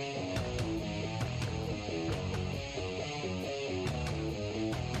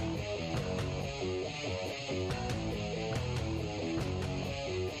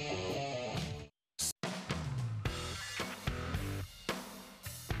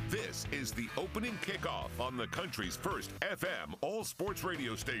 This is the opening kickoff on the country's first FM all-sports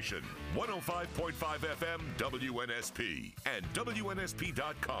radio station, 105.5 FM WNSP and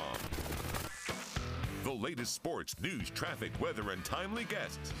WNSP.com. The latest sports, news, traffic, weather, and timely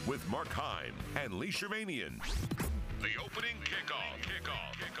guests with Mark Heim and Lee Shervanian. The opening kickoff.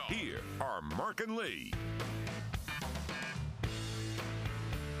 Here are Mark and Lee.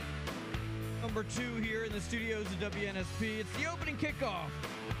 Number 2 here in the studios of WNSP. It's the opening kickoff.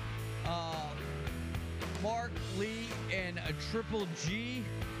 Mark, Lee, and a Triple G.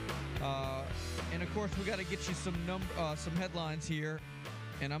 And of course, we got to get you some headlines here.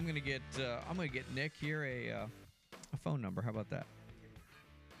 And I'm gonna get Nick here a phone number. How about that?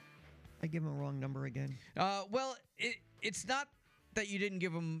 I give him a wrong number again. Well, it's not that you didn't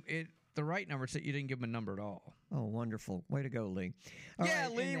give him the right number. It's that you didn't give him a number at all. Oh, wonderful. Way to go, Lee. All yeah,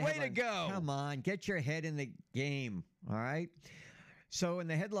 right, Lee, way to go. Come on, get your head in the game, all right? So in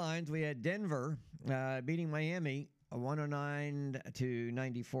the headlines, we had Denver beating Miami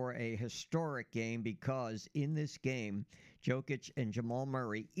 109-94, a historic game because in this game, Jokic and Jamal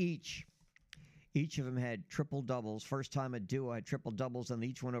Murray, each of them had triple-doubles. First time a duo had triple-doubles, and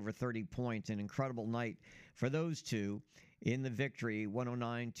each one over 30 points. An incredible night for those two in the victory,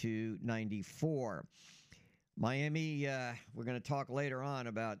 109-94. Miami, we're going to talk later on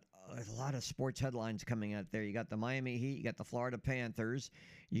about a lot of sports headlines coming out there. You got the Miami Heat, you got the Florida Panthers,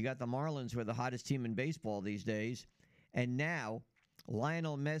 you got the Marlins, who are the hottest team in baseball these days. And now,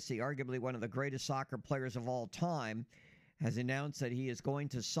 Lionel Messi, arguably one of the greatest soccer players of all time, has announced that he is going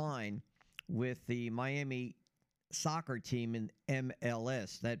to sign with the Miami soccer team in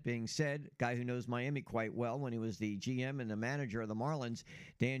MLS. That being said, guy who knows Miami quite well when he was the GM and the manager of the Marlins,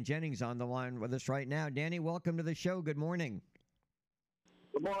 Dan Jennings, on the line with us right now. Danny, welcome to the show. Good morning.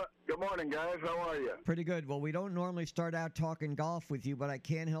 Good morning, guys. How are you? Pretty good. Well, we don't normally start out talking golf with you, but I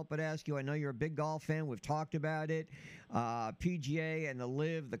can't help but ask you. I know you're a big golf fan. We've talked about it. PGA and the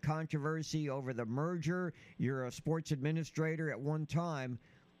LIV, the controversy over the merger. You're a sports administrator at one time.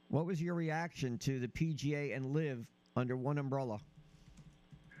 What was your reaction to the PGA and LIV under one umbrella?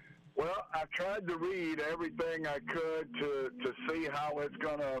 Well, I've tried to read everything I could to see how it's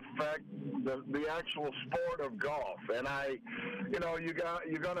going to affect the actual sport of golf. And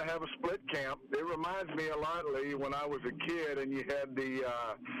you're going to have a split camp. It reminds me a lot, Lee, when I was a kid and you had the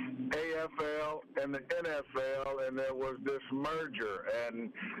AFL and the NFL, and there was this merger.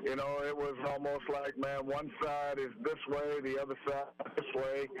 And, it was almost like, man, one side is this way, the other side this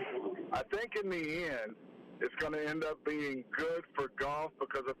way. I think in the end, it's going to end up being good for golf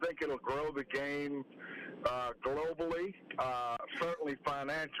because I think it'll grow the game globally, certainly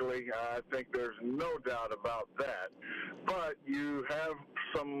financially. I think there's no doubt about that. But you have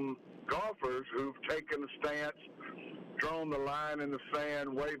some golfers who've taken a stance, drawn the line in the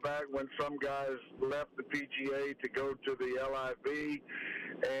sand way back when some guys left the PGA to go to the LIV.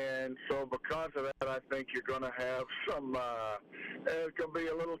 And so because of that, I think you're going to have some, it's going to be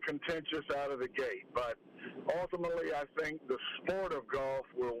a little contentious out of the gate. But ultimately, I think the sport of golf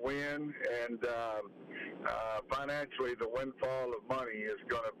will win, and financially, the windfall of money is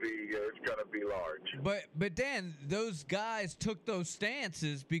going to be large. But Dan, those guys took those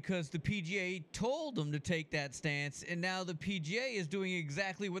stances because the PGA told them to take that stance, and now the PGA is doing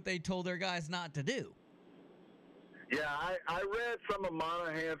exactly what they told their guys not to do. Yeah, I read some of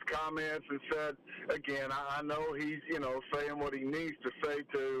Monahan's comments and said, again, I know he's, saying what he needs to say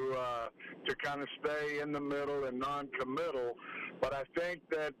to kind of stay in the middle and non-committal. But I think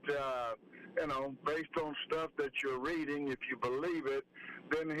that, based on stuff that you're reading, if you believe it,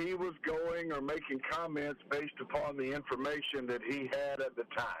 then he was going or making comments based upon the information that he had at the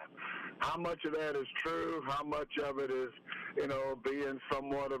time. How much of that is true? How much of it is, being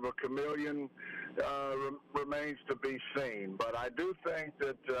somewhat of a chameleon remains to be seen. But I do think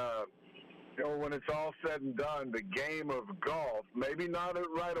that, when it's all said and done, the game of golf, maybe not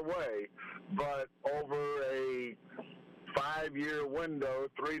right away, but over a 5-year window,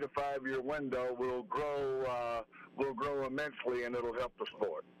 3 to 5 year window, will grow immensely, and it'll help the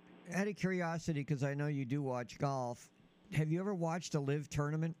sport. Out of curiosity, because I know you do watch golf, have you ever watched a LIV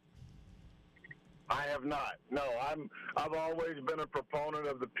tournament? I have not. No, I've always been a proponent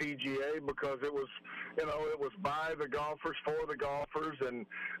of the PGA because it was, it was by the golfers for the golfers, and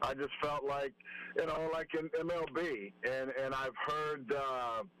I just felt like, like in MLB, and I've heard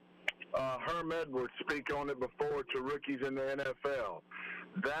Herm Edwards speak on it before to rookies in the NFL.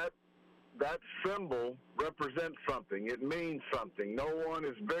 That symbol represents something. It means something. No one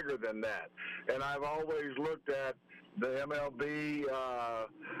is bigger than that. And I've always looked at the MLB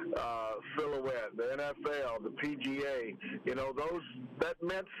silhouette, the NFL, the PGA, that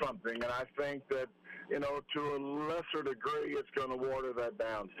meant something. And I think that, to a lesser degree, it's going to water that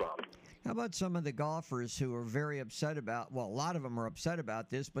down some. How about some of the golfers who are very upset about, well, a lot of them are upset about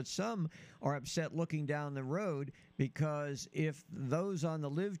this, but some are upset looking down the road because if those on the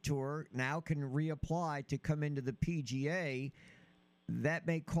LIV Tour now can reapply to come into the PGA, that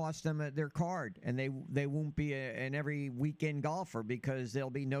may cost them their card, and they won't be an every weekend golfer because they'll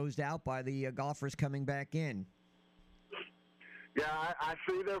be nosed out by the golfers coming back in. Yeah, I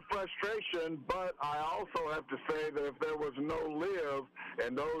see their frustration, but I also have to say that if there was no LIV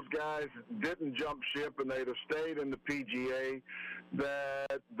and those guys didn't jump ship and they'd have stayed in the PGA,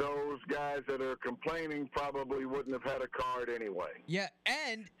 that those guys that are complaining probably wouldn't have had a card anyway. Yeah,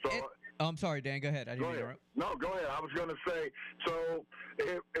 and I'm sorry, Dan. Go ahead. I didn't interrupt. No, go ahead. I was going to say, so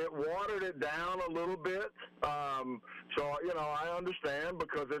it watered it down a little bit. So, I understand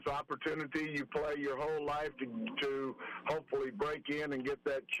because it's opportunity. You play your whole life to hopefully break in and get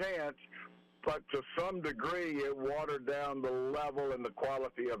that chance. But to some degree, it watered down the level and the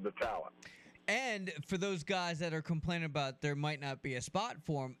quality of the talent. And for those guys that are complaining about there might not be a spot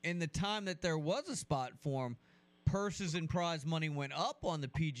for them, in the time that there was a spot for them, purses and prize money went up on the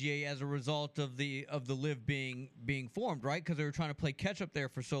PGA as a result of the LIV being formed, right? Because they were trying to play catch up there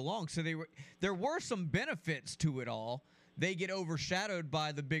for so long. So there were some benefits to it all. They get overshadowed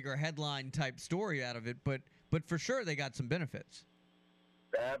by the bigger headline type story out of it, but for sure they got some benefits.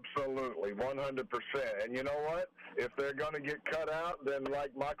 Absolutely, 100%. And you know what? If they're going to get cut out, then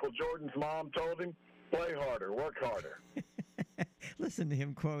like Michael Jordan's mom told him, play harder, work harder. Listen to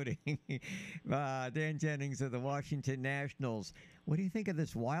him quoting Dan Jennings of the Washington Nationals. What do you think of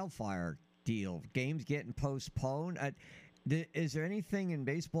this wildfire deal? Games getting postponed? Is there anything in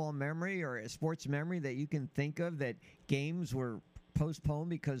baseball memory or sports memory that you can think of that games were postponed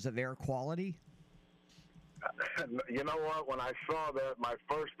because of air quality? You know what? When I saw that, my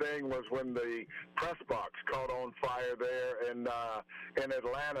first thing was when the press box caught on fire there in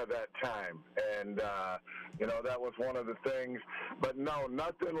Atlanta that time, and that was one of the things. But no,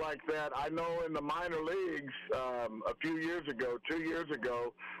 nothing like that. I know in the minor leagues a few years ago, 2 years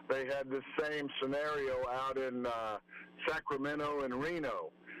ago, they had this same scenario out in Sacramento and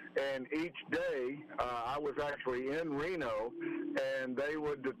Reno. And each day, I was actually in Reno, and they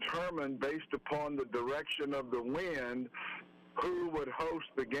would determine, based upon the direction of the wind, who would host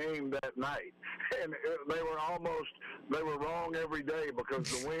the game that night. And they were wrong every day because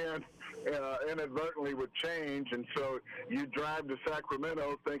the wind inadvertently would change. And so you drive to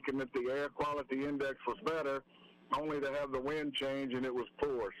Sacramento thinking that the air quality index was better, only to have the wind change, and it was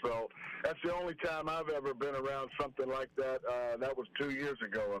poor. So that's the only time I've ever been around something like that. That was 2 years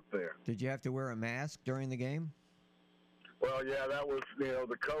ago up there. Did you have to wear a mask during the game? Well, yeah, that was,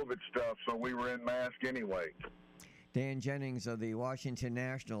 the COVID stuff, so we were in mask anyway. Dan Jennings of the Washington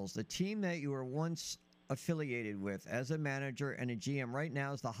Nationals, the team that you were once affiliated with as a manager and a GM, right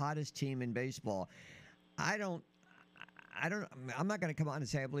now is the hottest team in baseball. I'm not going to come on and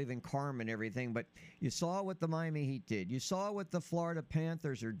say I believe in karma and everything, but you saw what the Miami Heat did. You saw what the Florida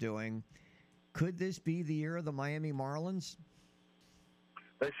Panthers are doing. Could this be the year of the Miami Marlins?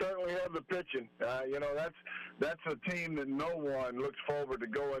 They certainly have the pitching. That's a team that no one looks forward to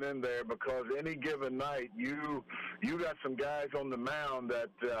going in there, because any given night you got some guys on the mound that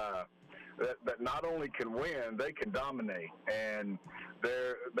not only can win, they can dominate. And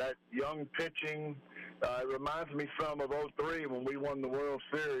that young pitching, it reminds me some of '03 when we won the World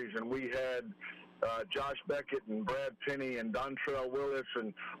Series and we had Josh Beckett and Brad Penny and Dontrell Willis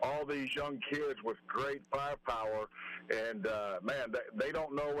and all these young kids with great firepower. And, man, they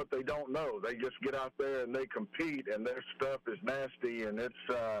don't know what they don't know. They just get out there and they compete, and their stuff is nasty. And it's,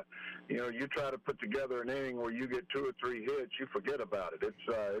 you try to put together an inning where you get 2 or 3 hits, you forget about it.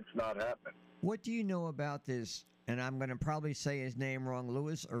 It's not happening. What do you know about this? And I'm going to probably say his name wrong,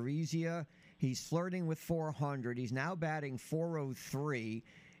 Luis Arizia. He's flirting with 400. He's now batting 403.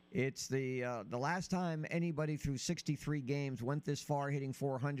 It's the last time anybody through 63 games went this far hitting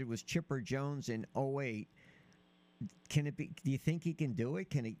 400 was Chipper Jones in 08. Can it be? Do you think he can do it?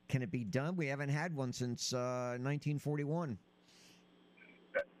 Can it be done? We haven't had one since 1941.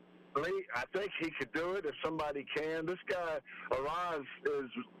 Lee, I think he could do it if somebody can. This guy, Araz,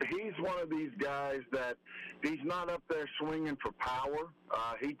 he's one of these guys that he's not up there swinging for power.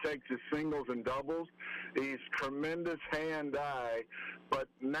 He takes his singles and doubles. He's tremendous hand-eye. But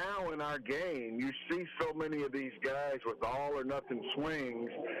now in our game, you see so many of these guys with all or nothing swings,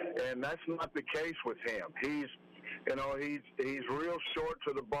 and that's not the case with him. He's real short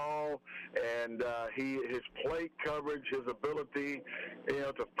to the ball, and his plate coverage, his ability,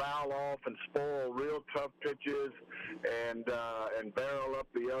 to foul off and spoil real tough pitches and barrel up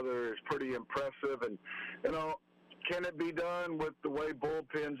the other is pretty impressive. And can it be done with the way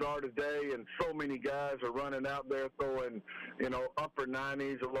bullpens are today, and so many guys are running out there throwing, upper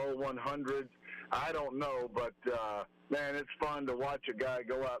 90s or low 100s? I don't know, but man, it's fun to watch a guy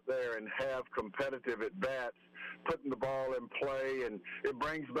go out there and have competitive at-bats, putting the ball in play, and it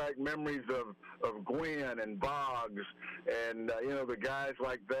brings back memories of Gwynn and Boggs and the guys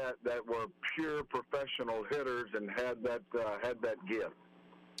like that were pure professional hitters and had that gift.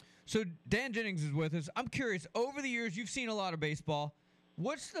 So Dan Jennings is with us. I'm curious, over the years you've seen a lot of baseball.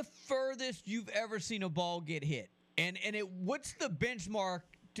 What's the furthest you've ever seen a ball get hit? And what's the benchmark?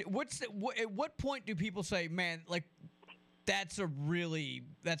 At what point do people say, man, like that's a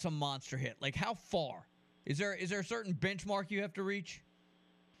monster hit? Like how far? Is there a certain benchmark you have to reach?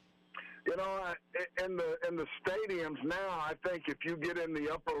 In the stadiums now, I think if you get in the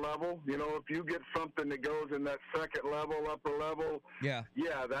upper level, if you get something that goes in that second level, upper level,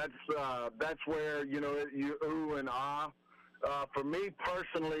 that's where you ooh and ah. For me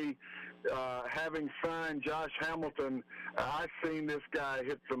personally, having signed Josh Hamilton, I've seen this guy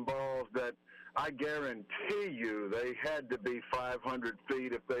hit some balls that I guarantee you they had to be 500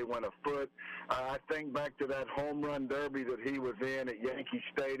 feet if they went a foot. I think back to that home run derby that he was in at Yankee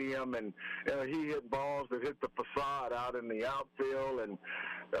Stadium, and he hit balls that hit the facade out in the outfield. And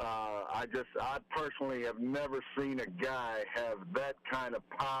I personally have never seen a guy have that kind of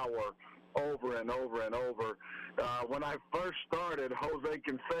power over and over and over. When I first started, Jose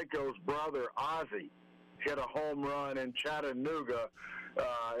Canseco's brother, Ozzie, hit a home run in Chattanooga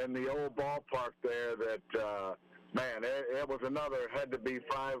in the old ballpark there that man, it was had to be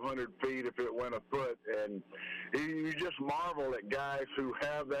 500 feet if it went a foot. And you just marvel at guys who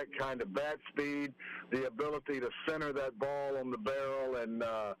have that kind of bat speed, the ability to center that ball on the barrel and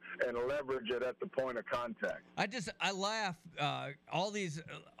leverage it at the point of contact. I laugh, all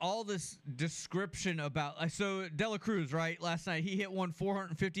this description about, so Dela Cruz, right? Last night he hit one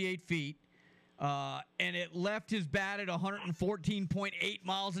 458 feet. And it left his bat at 114.8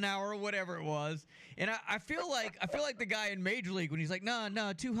 miles an hour or whatever it was. And I feel like the guy in Major League when he's like,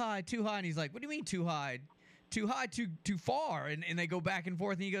 no, too high. And he's like, what do you mean too high? Too high, too far. And they go back and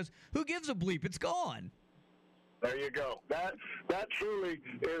forth and he goes, who gives a bleep? It's gone. There you go. That truly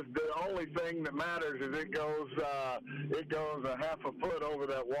is the only thing that matters. Is it goes a half a foot over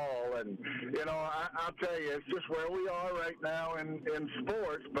that wall, and I'll tell you, it's just where we are right now in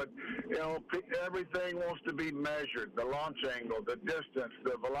sports. But everything wants to be measured: the launch angle, the distance,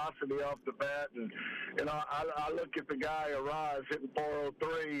 the velocity off the bat, and I look at the guy Araz hitting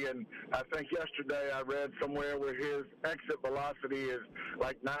 403, and I think yesterday I read somewhere where his exit velocity is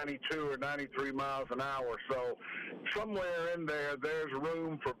like 92 or 93 miles an hour. So somewhere in there's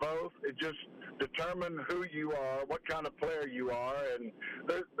room for both. It just determine who you are, what kind of player you are, and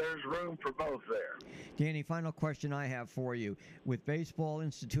there's room for both there. Danny, final question I have for you. With baseball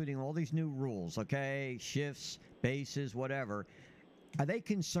instituting all these new rules, okay, shifts, bases, whatever, are they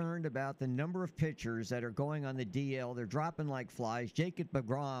concerned about the number of pitchers that are going on the DL? They're dropping like flies. Jacob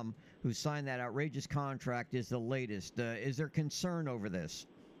deGrom, who signed that outrageous contract, is the latest. Is there concern over this?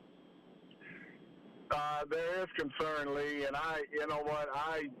 There is concern, Lee, and I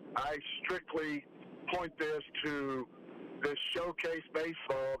strictly point this to this showcase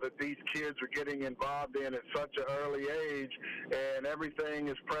baseball that these kids are getting involved in at such an early age, and everything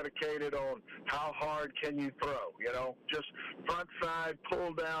is predicated on how hard can you throw. Just front side,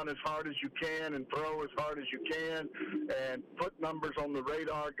 pull down as hard as you can and throw as hard as you can and put numbers on the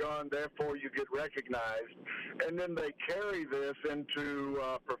radar gun, therefore you get recognized. And then they carry this into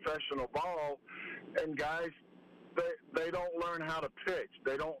professional ball, and guys, they don't learn how to pitch.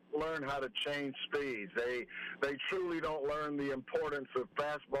 They don't learn how to change speeds. They truly don't learn the importance of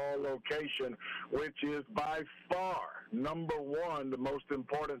fastball location, which is by far number one, the most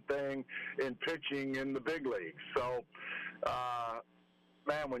important thing in pitching in the big leagues. So,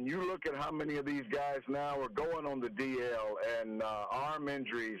 man, when you look at how many of these guys now are going on the DL and arm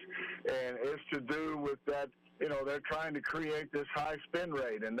injuries, and it's to do with that, they're trying to create this high spin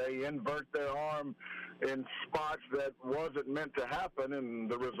rate, and they invert their arm in spots that wasn't meant to happen, and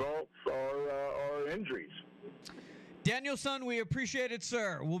the results are injuries. Danielson, we appreciate it,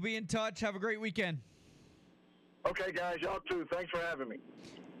 sir. We'll be in touch. Have a great weekend. Okay, guys. Y'all too. Thanks for having me.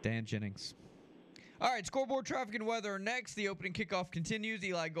 Dan Jennings. All right, scoreboard, traffic, and weather next. The opening kickoff continues.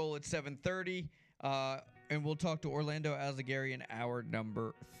 Eli goal at 7:30. And we'll talk to Orlando Alzagari in hour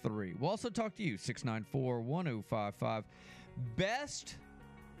number 3. We'll also talk to you, 694-1055. Best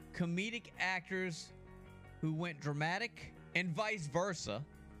comedic actors who went dramatic and vice versa.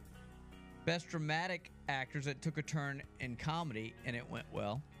 Best dramatic actors that took a turn in comedy and it went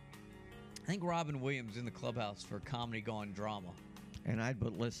well. I think Robin Williams in the clubhouse for comedy gone drama. And I'd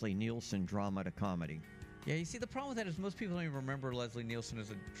put Leslie Nielsen drama to comedy. Yeah, you see, the problem with that is most people don't even remember Leslie Nielsen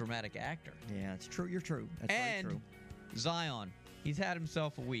as a dramatic actor. Yeah, it's true. You're true. That's and very true. Zion, he's had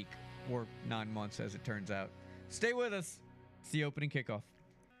himself a week or 9 months, as it turns out. Stay with us. It's the opening kickoff.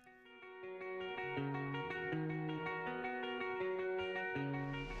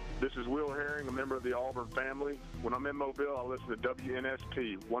 This is Will Herring, a member of the Auburn family. When I'm in Mobile, I listen to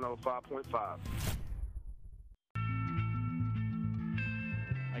WNSP 105.5.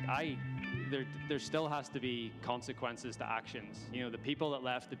 There still has to be consequences to actions. The people that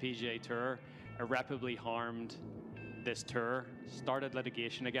left the PGA Tour irreparably harmed this tour, started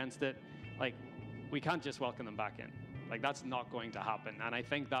litigation against it. We can't just welcome them back in. That's not going to happen. And I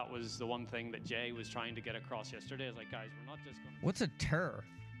think that was the one thing that Jay was trying to get across yesterday. Is guys, we're not just going to... What's a tour?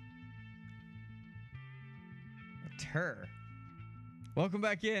 A tour. Welcome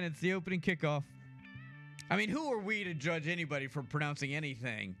back in. It's the opening kickoff. I mean, who are we to judge anybody for pronouncing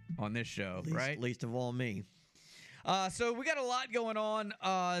anything on this show, right? Least of all me. So we got a lot going on.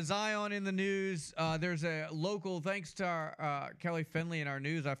 Zion in the news. There's a local, thanks to our Kelly Finley in our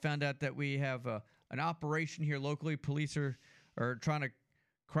news, I found out that we have an operation here locally. Police are trying to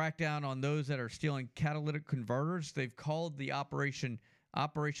crack down on those that are stealing catalytic converters. They've called the Operation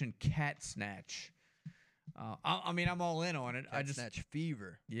Cat Snatch. I'm all in on it. Snatch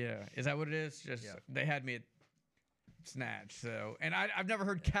fever. Yeah, is that what it is? They had me at Snatch. So, and I've never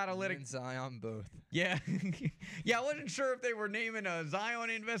heard catalytic. And Zion both. Yeah, yeah. I wasn't sure if they were naming a Zion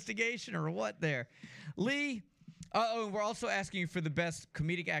investigation or what. There, Lee. We're also asking for the best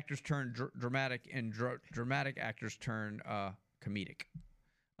comedic actors turn dramatic and dramatic actors turn comedic.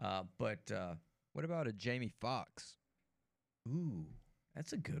 What about a Jamie Foxx? Ooh,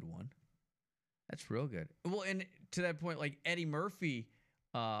 that's a good one. That's real good. Well, and to that point, like Eddie Murphy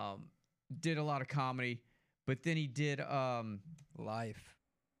did a lot of comedy, but then he did Life.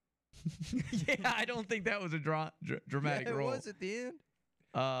 yeah, I don't think that was a dramatic it role. was at the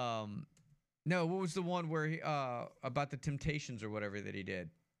end. No, what was the one where he about the Temptations or whatever that he did?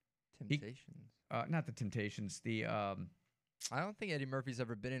 Temptations. Not the Temptations. I don't think Eddie Murphy's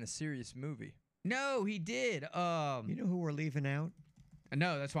ever been in a serious movie. No, he did. You know who we're leaving out?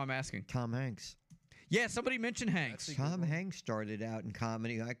 No, that's why I'm asking. Tom Hanks. Yeah, somebody mentioned Hanks. Tom Hanks started out in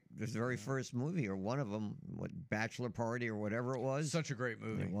comedy. His very first movie, or one of them, Bachelor Party or whatever it was. Such a great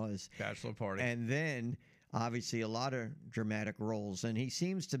movie. It was. Bachelor Party. And then, obviously, a lot of dramatic roles. And he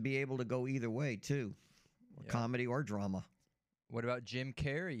seems to be able to go either way, too. Comedy or drama. What about Jim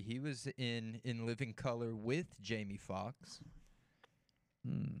Carrey? He was in Living Color with Jamie Foxx.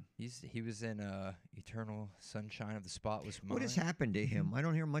 He was in Eternal Sunshine of the Spotless Mind. What has happened to him? I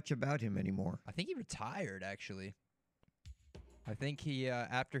don't hear much about him anymore. I think he retired, actually. I think he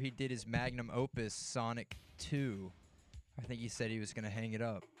after he did his magnum opus Sonic 2, I think he said he was going to hang it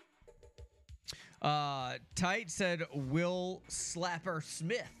up. Tight said Will Slapper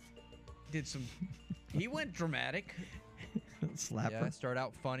Smith did some. He went dramatic. Slapper. Yeah, start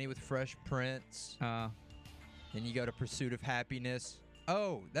out funny with Fresh Prince. Then you go to Pursuit of Happiness.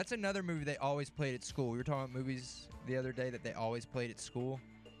 Oh, that's another movie they always played at school. We were talking about movies the other day that they always played at school.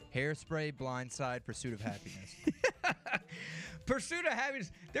 Hairspray, Blindside, Pursuit of Happiness. Pursuit of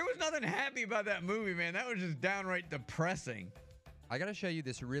Happiness. There was nothing happy about that movie, man. That was just downright depressing. I got to show you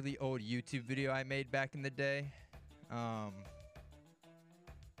this really old YouTube video I made back in the day.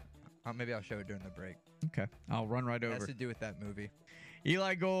 Maybe I'll show it during the break. Okay. I'll run right over. It has to do with that movie.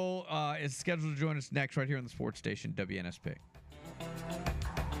 Eli Gold is scheduled to join us next right here on the sports station, WNSP.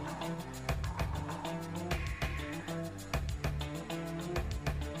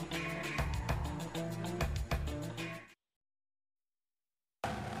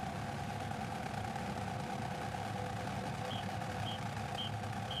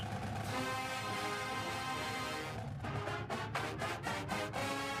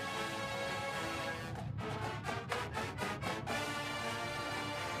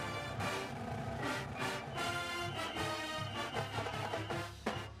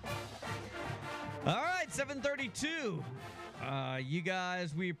 All right, 7:32. You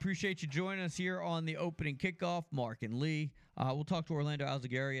guys, we appreciate you joining us here on the opening kickoff. Mark and Lee. We'll talk to Orlando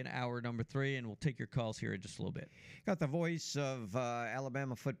Alzagari in hour number 3, and we'll take your calls here in just a little bit. Got the voice of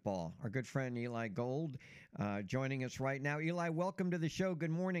Alabama football, our good friend Eli Gold, joining us right now. Eli, welcome to the show.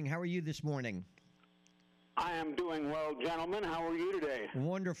 Good morning. How are you this morning? I am doing well, gentlemen. How are you today?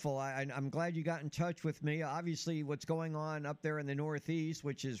 Wonderful. I'm glad you got in touch with me. Obviously, what's going on up there in the Northeast,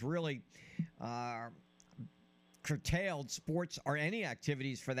 which is really curtailed sports or any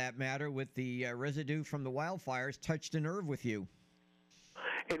activities for that matter, with the residue from the wildfires, touched a nerve with you.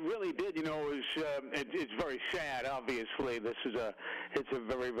 It really did. You know, it's very sad. Obviously, it's a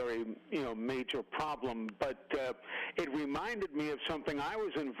very, very major problem. But it reminded me of something I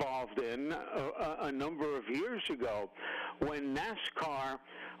was involved in a number of years ago, when NASCAR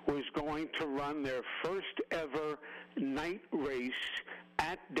was going to run their first ever night race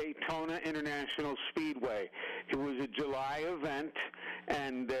at Daytona International Speedway. It was a July event,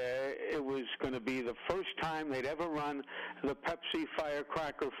 and it was going to be the first time they'd ever run the Pepsi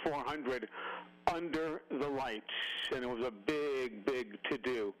Firecracker 400 under the lights, and it was a big, big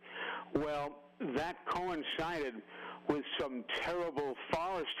to-do. Well, that coincided with some terrible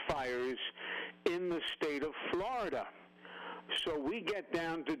forest fires in the state of Florida. So we get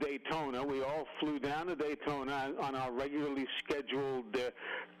down to Daytona. We all flew down to Daytona on our regularly scheduled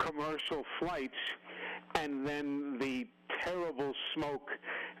commercial flights, and then the terrible smoke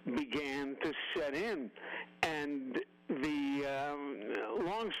began to set in. And the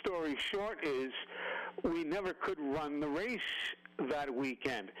long story short is we never could run the race that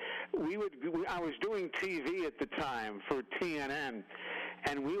weekend. I was doing TV at the time for TNN,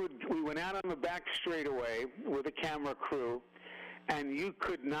 and we went out on the back straightaway with a camera crew, and you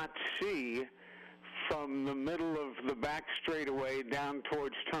could not see from the middle of the back straightaway down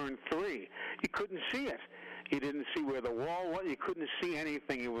towards turn 3. You couldn't see it. You didn't see where the wall was. You couldn't see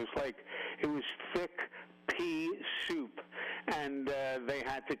anything. It was thick pea soup, and they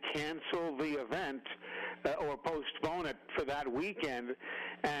had to cancel the event or postpone it for that weekend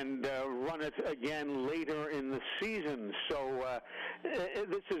and run it again later in the season. So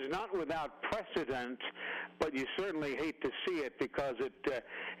this is not without precedent, but you certainly hate to see it because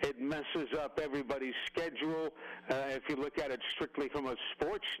it messes up everybody's schedule if you look at it strictly from a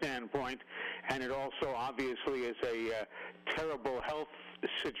sports standpoint, and it also obviously is a terrible health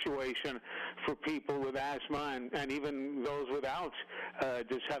situation for people with asthma and even those without,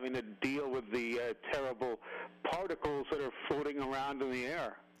 just having to deal with the terrible particles that are floating around in the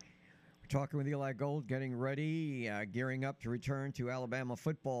air. We're talking with Eli Gold, getting ready, gearing up to return to Alabama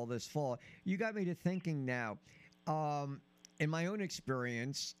football this fall. You got me to thinking now. In my own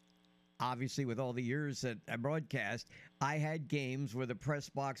experience, obviously with all the years that I broadcast, I had games where the press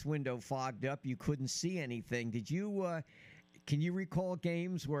box window fogged up. You couldn't see anything. Did you? Can you recall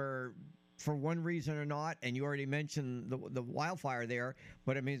games where, for one reason or not, and you already mentioned the wildfire there,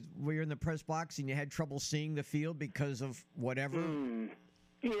 but I mean, were you in the press box and you had trouble seeing the field because of whatever?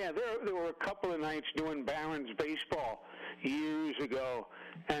 Yeah, there were a couple of nights doing Barons baseball years ago,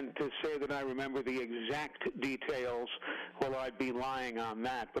 and to say that I remember the exact details, well, I'd be lying on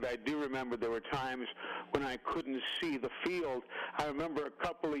that. But I do remember there were times when I couldn't see the field. I remember a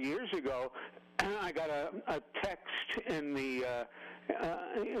couple of years ago, I got a text in the,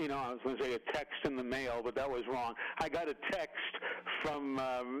 I was going to say a text in the mail, but that was wrong. I got a text from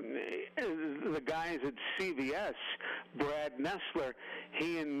the guys at CBS, Brad Nessler.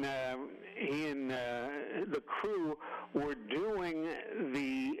 He and the crew were doing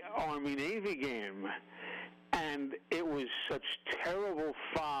the Army-Navy game, and it was such terrible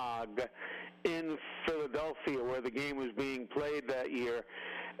fog in Philadelphia where the game was being played that year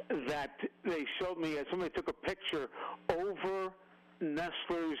that they showed me, somebody took a picture over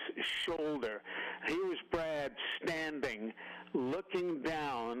Nessler's shoulder. Here's Brad standing, looking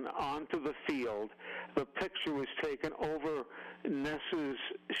down onto the field. The picture was taken over Ness's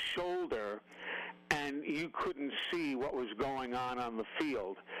shoulder, and you couldn't see what was going on the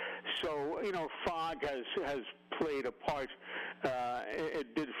field. So, fog has played a part.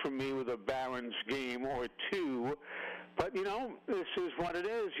 It did for me with a Barons game or two. But, this is what it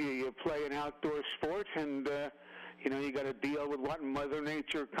is. You play an outdoor sport, and, you got to deal with what Mother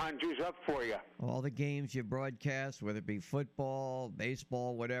Nature conjures up for you. All the games you broadcast, whether it be football,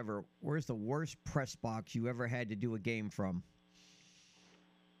 baseball, whatever, where's the worst press box you ever had to do a game from?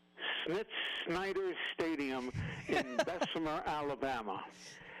 Snyder Stadium in Bessemer, Alabama.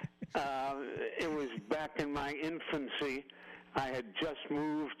 It was back in my infancy. I had just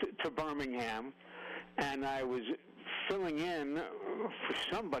moved to Birmingham, and I was filling in for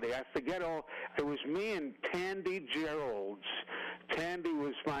somebody. I forget all. It was me and Tandy Gerolds. Tandy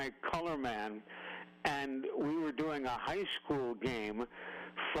was my color man, and we were doing a high school game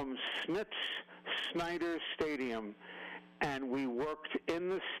from Snyder Stadium, and we worked in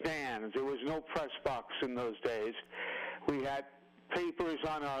the stands. There was no press box in those days. We had papers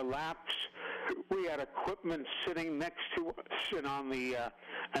on our laps. We had equipment sitting next to us and on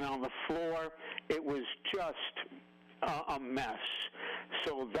the floor. It was just a mess.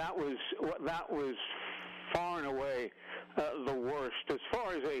 So that was far and away the worst. As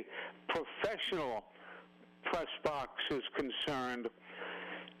far as a professional press box is concerned,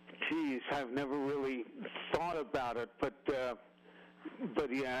 geez, I've never really thought about it. But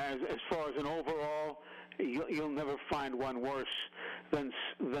yeah, as far as an overall, you'll never find one worse than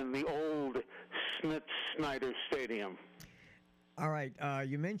the old Snyder Stadium. All right,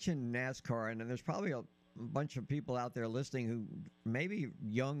 you mentioned NASCAR, and there's probably a bunch of people out there listening who maybe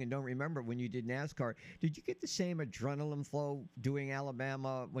young and don't remember when you did NASCAR. Did you get the same adrenaline flow doing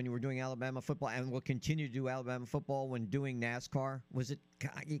Alabama when you were doing Alabama football, and will continue to do Alabama football when doing NASCAR? Was it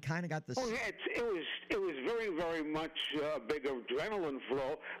you kind of got the? Oh yeah, it was very, very much a big adrenaline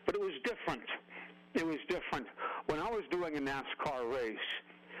flow, but it was different. It was different. When I was doing a NASCAR race,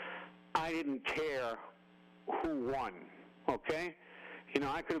 I didn't care who won. Okay.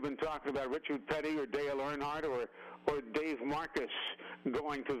 I could have been talking about Richard Petty or Dale Earnhardt or Dave Marcus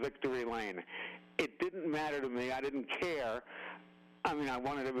going to victory lane. It didn't matter to me. I didn't care. I mean, I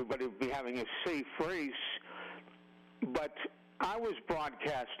wanted everybody to be having a safe race, but I was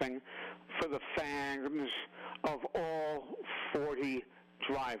broadcasting for the fans of all 40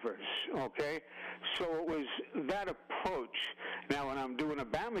 drivers, okay? So it was that approach. Now, when I'm doing a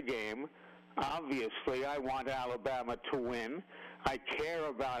Bama game, obviously I want Alabama to win. I care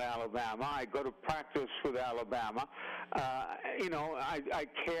about Alabama. I go to practice with Alabama. I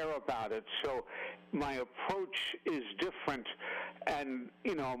care about it. So my approach is different, and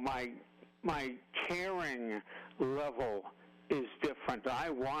my caring level is different. I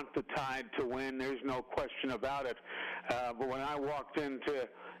want the Tide to win. There's no question about it. But when I walked into,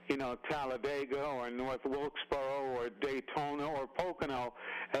 Talladega or North Wilkesboro or Daytona or Pocono,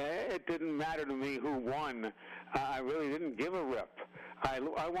 it didn't matter to me who won. I really didn't give a rip. I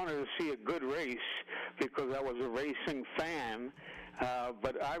wanted to see a good race because I was a racing fan,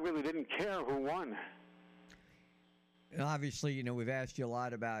 but I really didn't care who won. And obviously, we've asked you a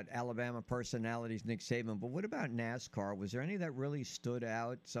lot about Alabama personalities, Nick Saban, but what about NASCAR? Was there any that really stood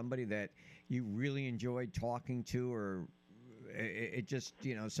out, somebody that you really enjoyed talking to, or it just,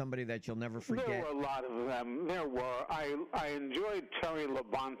 somebody that you'll never forget? There were a lot of them. There were. I enjoyed Terry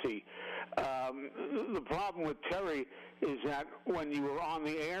Labonte. The problem with Terry is that when you were on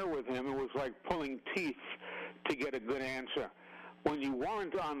the air with him, it was like pulling teeth to get a good answer. When you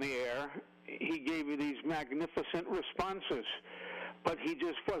weren't on the air, he gave you these magnificent responses, but he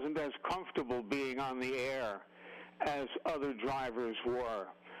just wasn't as comfortable being on the air as other drivers were.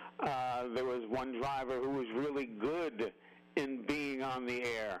 There was one driver who was really good in being on the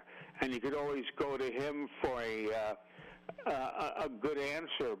air, and you could always go to him for a good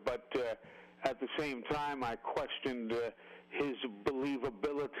answer, but at the same time, I questioned his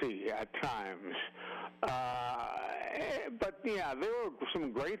believability at times. But yeah, there were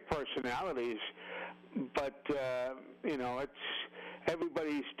some great personalities, but it's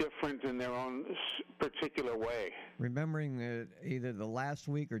everybody's different in their own particular way. Remembering either the last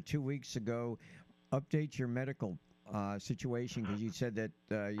week or 2 weeks ago, update your medical situation, because you said that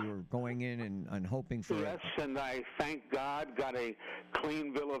you were going in and hoping for Yes, and I, thank God, got a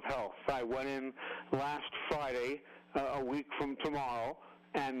clean bill of health. I went in last Friday, a week from tomorrow,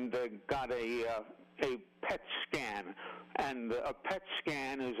 and got a PET scan. And a PET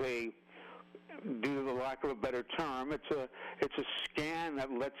scan is due to the lack of a better term, it's a scan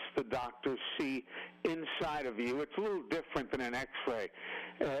that lets the doctor see inside of you. It's a little different than an X-ray.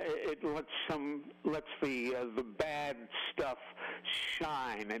 It lets the bad stuff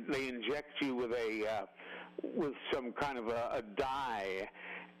shine, and they inject you with some kind of a dye,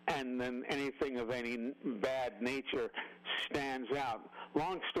 and then anything of any bad nature stands out.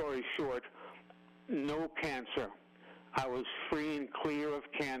 Long story short, no cancer. I was free and clear of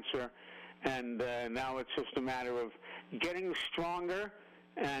cancer, and now it's just a matter of getting stronger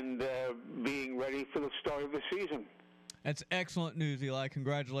and being ready for the start of the season. That's excellent news, Eli.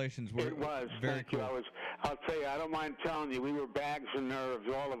 Congratulations. It was. Very cool. You. I'll tell you, I don't mind telling you, we were bags of nerves,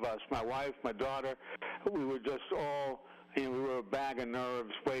 all of us. My wife, my daughter, we were just all, we were a bag of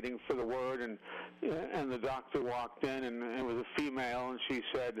nerves waiting for the word, and the doctor walked in, and it was a female, and she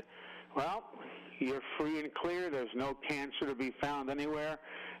said, well, you're free and clear. There's no cancer to be found anywhere.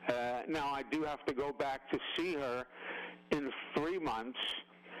 Now, I do have to go back to see her in 3 months,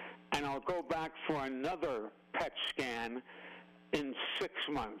 and I'll go back for another PET scan in 6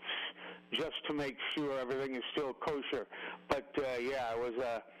 months just to make sure everything is still kosher. But, yeah, it was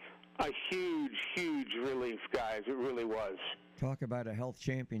a huge, huge relief, guys. It really was. Talk about a health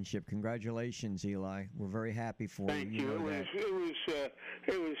championship. Congratulations, Eli. We're very happy for you. Thank you.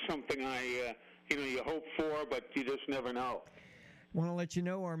 It was something you hope for, but you just never know. Want to let you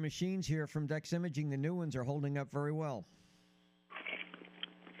know our machines here from Dex Imaging, the new ones, are holding up very well.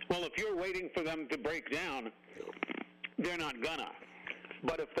 Well, if you're waiting for them to break down, they're not gonna.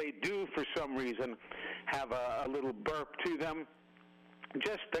 But if they do, for some reason, have a little burp to them,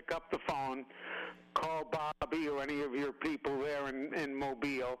 just pick up the phone, call Bobby or any of your people there in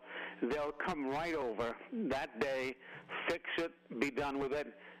Mobile. They'll come right over that day, fix it, be done with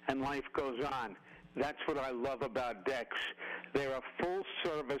it, and life goes on. That's what I love about Dex. They're a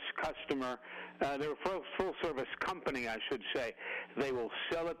full-service customer. They're a full-service company, I should say. They will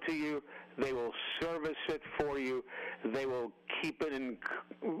sell it to you. They will service it for you. They will keep it in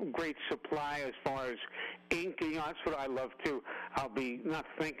great supply as far as ink. That's what I love, too. I'll be not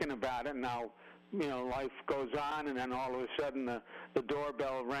thinking about it, and life goes on, and then all of a sudden the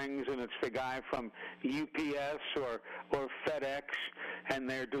doorbell rings, and it's the guy from UPS or FedEx, and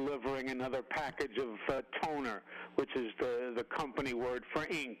they're delivering another package of toner, which is the company word for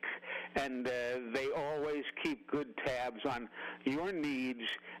ink. And they always keep good tabs on your needs,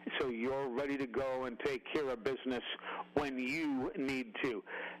 so you're ready to go and take care of business when you need to.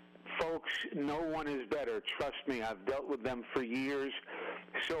 Folks, no one is better. Trust me, I've dealt with them for years.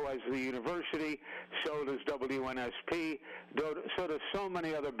 So has the university, so does WNSP, so does so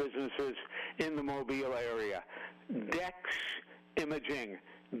many other businesses in the Mobile area. Dex Imaging,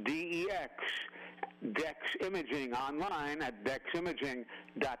 DEX, Dex Imaging, online at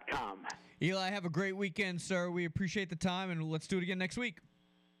deximaging.com. Eli, have a great weekend, sir. We appreciate the time, and let's do it again next week.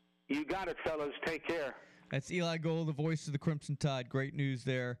 You got it, fellas. Take care. That's Eli Gold, the voice of the Crimson Tide. Great news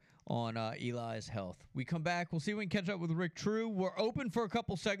there on Eli's health. We come back. We'll see if we can catch up with Rick True. We're open for a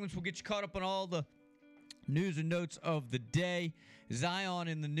couple segments. We'll get you caught up on all the news and notes of the day. Zion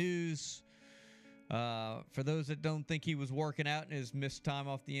in the news. For those that don't think he was working out in his missed time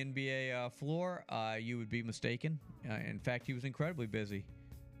off the NBA floor, you would be mistaken. In fact, he was incredibly busy.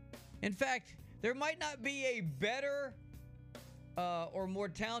 In fact, there might not be a better or more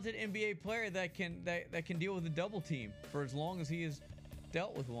talented NBA player that can deal with a double team for as long as he has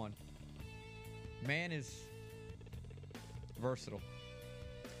dealt with one. Man is versatile.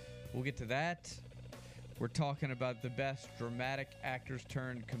 We'll get to that. We're talking about the best dramatic actors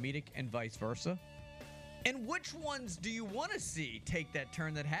turned comedic and vice versa. And which ones do you want to see take that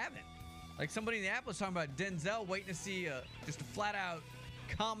turn that haven't? Like somebody in the app was talking about Denzel waiting to see just a flat-out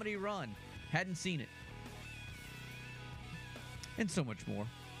comedy run. Hadn't seen it. And so much more.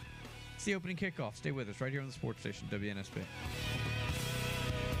 It's the opening kickoff. Stay with us right here on the sports station, WNSP.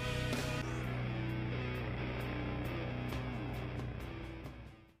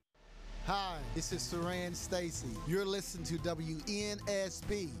 Hi, this is Saran Stacy. You're listening to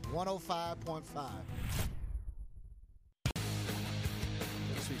WNSP 105.5.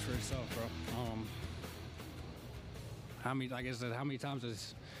 It speaks for itself, bro. How many times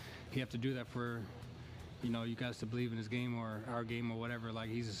does he have to do that for, you guys to believe in his game or our game or whatever? Like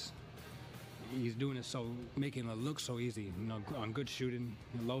he's doing it so, making it look so easy. On good shooting,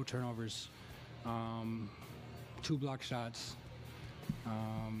 low turnovers, 2 block shots.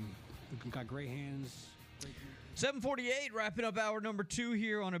 Got great hands. 7:48, wrapping up hour number 2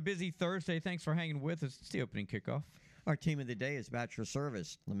 here on a busy Thursday. Thanks for hanging with us. It's the opening kickoff. Our team of the day is Bachelor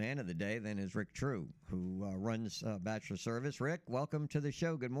Service. The man of the day then is Rick True, who runs Bachelor Service. Rick, welcome to the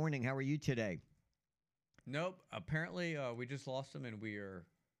show. Good morning. How are you today? Nope. Apparently, we just lost him, and we are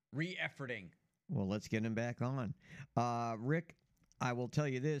re-efforting. Well, let's get him back on. Rick, I will tell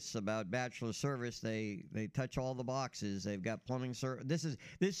you this about Bachelor Service. They touch all the boxes. They've got plumbing service.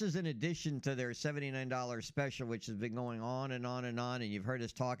 This is in addition to their $79 special, which has been going on and on and on. And you've heard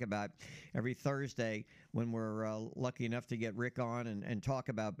us talk about every Thursday when we're lucky enough to get Rick on and talk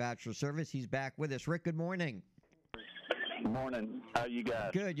about Bachelor Service. He's back with us. Rick, good morning. Good morning. How you guys?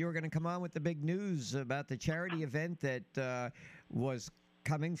 Good. You were going to come on with the big news about the charity event that was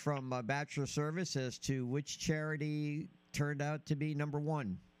coming from Bachelor Service as to which charity turned out to be number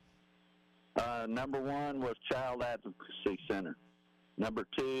one. Number 1 was Child Advocacy Center. Number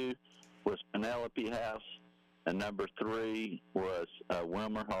 2 was Penelope House. And number 3 was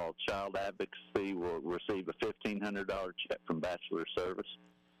Wilmer Hall. Child Advocacy will receive a $1,500 check from Bachelor Service.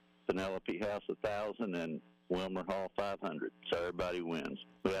 Penelope House $1,000 and Wilmer Hall $500. So everybody wins.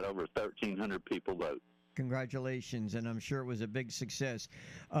 We had over 1,300 people vote. Congratulations, and I'm sure it was a big success.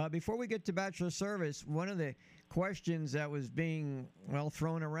 Before we get to Bachelor Service, one of the questions that was being,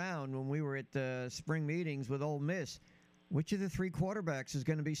 thrown around when we were at the spring meetings with Ole Miss, which of the 3 quarterbacks is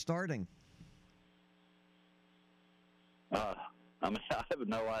going to be starting? I have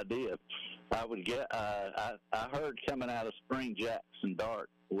no idea. I would get. I heard coming out of spring Jackson Dart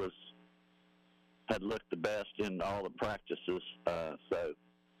had looked the best in all the practices.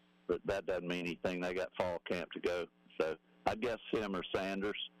 But that doesn't mean anything. They got fall camp to go. So I guess him or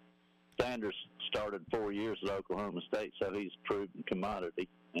Sanders. Sanders started 4 years at Oklahoma State, so he's a proven commodity.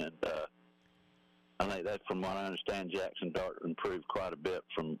 And I think that, from what I understand, Jackson Dart improved quite a bit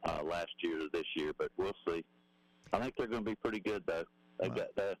from last year to this year. But we'll see. I think they're going to be pretty good, though.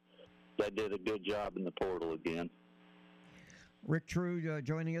 They did a good job in the portal again. Rick True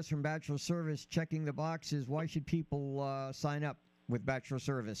joining us from Bachelor Service, checking the boxes. Why should people sign up with Bachelor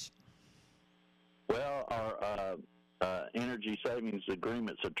Service? Well, our energy savings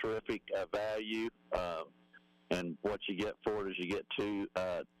agreements are terrific value, and what you get for it is you get two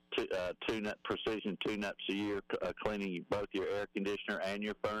precision tune-ups a year, cleaning both your air conditioner and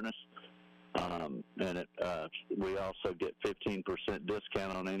your furnace. We also get 15%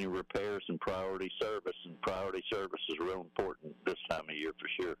 discount on any repairs and priority service. And priority service is real important this time of year for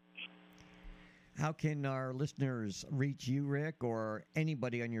sure. How can our listeners reach you, Rick, or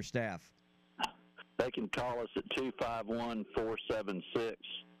anybody on your staff? They can call us at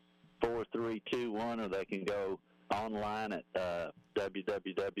 251-476-4321, or they can go online at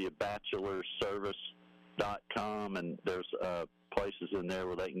www.bachelorservice.com, and there's places in there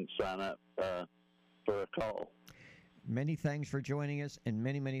where they can sign up for a call. Many thanks for joining us, and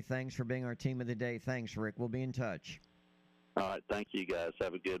many, many thanks for being our team of the day. Thanks, Rick. We'll be in touch. All right. Thank you, guys.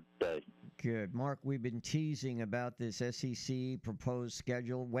 Have a good day. Good. Mark, we've been teasing about this SEC proposed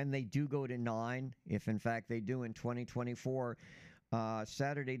schedule. When they do go to 9, if in fact they do in 2024,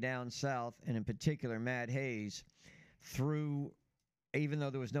 Saturday down south, and in particular Matt Hayes, threw even though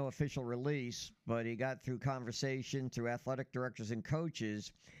there was no official release, but he got through conversation through athletic directors and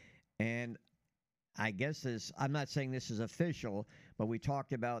coaches. And I guess I'm not saying this is official, but we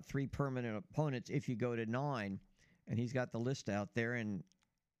talked about 3 permanent opponents if you go to 9. And he's got the list out there, and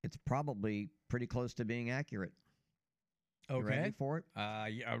it's probably pretty close to being accurate. Okay. You ready for it?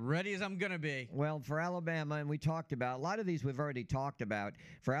 Yeah, ready as I'm going to be. Well, for Alabama, and we talked about, a lot of these we've already talked about.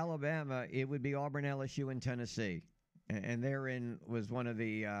 For Alabama, it would be Auburn, LSU, and Tennessee. And therein was one of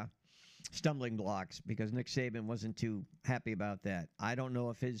the stumbling blocks because Nick Saban wasn't too happy about that. I don't know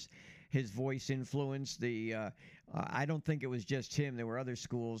if his voice influenced the I don't think it was just him. There were other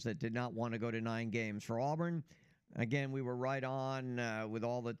schools that did not want to go to 9 games. For Auburn, again, we were right on with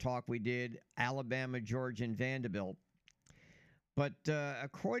all the talk we did. Alabama, Georgia, and Vanderbilt. But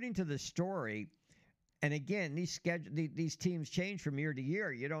according to the story, and again, these teams change from year to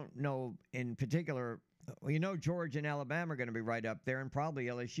year. You don't know in particular. You know Georgia and Alabama are going to be right up there, and probably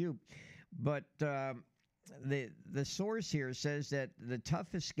LSU. But the source here says that the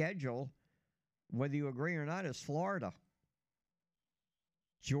toughest schedule, whether you agree or not, is Florida,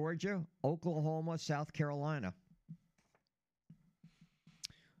 Georgia, Oklahoma, South Carolina.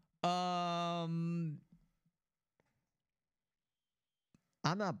 I'm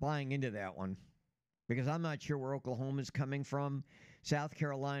not buying into that one because I'm not sure where Oklahoma's coming from. South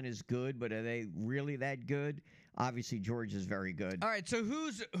Carolina is good, but are they really that good? Obviously, Georgia's very good. All right, so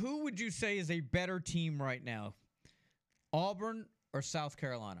who would you say is a better team right now? Auburn or South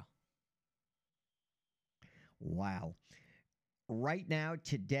Carolina? Wow. Right now,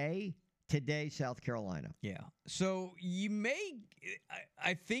 today, South Carolina. Yeah. So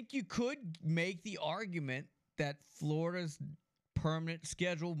I think you could make the argument that Florida's permanent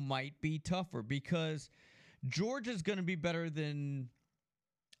schedule might be tougher because Georgia's going to be better than.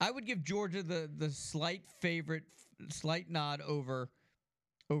 I would give Georgia the slight nod over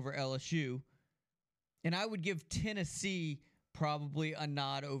LSU, and I would give Tennessee probably a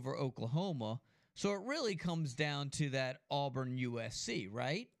nod over Oklahoma. So it really comes down to that Auburn USC,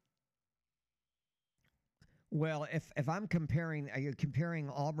 right? Well, if I'm comparing, are you comparing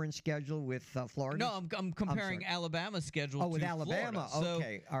Auburn's schedule with Florida? No, I'm comparing Alabama's schedule. With to Alabama, Florida.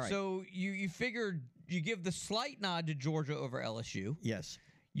 okay, all right. So you figured you give the slight nod to Georgia over LSU. Yes.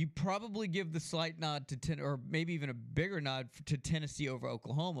 You probably give the slight nod to or maybe even a bigger nod to Tennessee over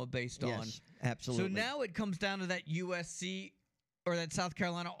Oklahoma based on. Absolutely. So now it comes down to that USC or that South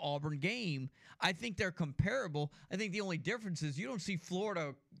Carolina Auburn game. I think they're comparable. I think the only difference is you don't see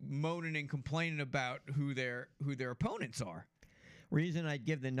Florida moaning and complaining about who their opponents are. Reason I'd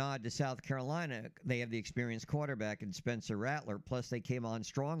give the nod to South Carolina, they have the experienced quarterback in Spencer Rattler, plus they came on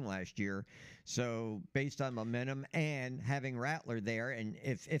strong last year. So based on momentum and having Rattler there, and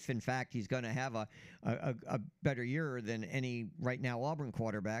if in fact he's going to have a better year than any right now Auburn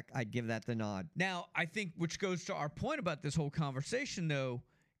quarterback, I'd give that the nod. Now, I think, which goes to our point about this whole conversation, though,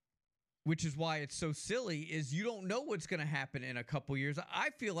 which is why it's so silly, is you don't know what's going to happen in a couple years. I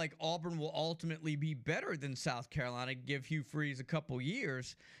feel like Auburn will ultimately be better than South Carolina, give Hugh Freeze a couple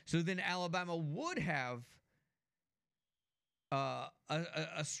years. So then Alabama would have a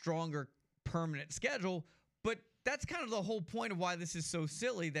stronger permanent schedule. But that's kind of the whole point of why this is so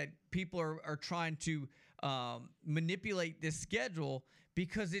silly, that people are trying to manipulate this schedule,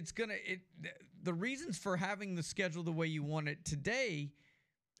 because the reasons for having the schedule the way you want it today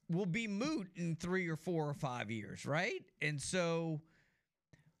will be moot in 3 or 4 or 5 years, right? And so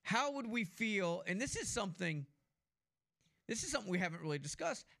how would we feel, and this is something we haven't really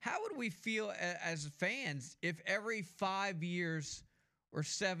discussed, how would we feel as fans if every 5 years or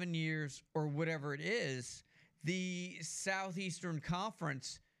 7 years or whatever it is, the Southeastern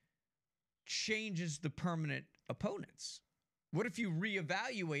Conference changes the permanent opponents? What if you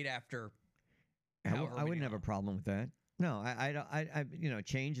reevaluate after I wouldn't have a problem with that. No, I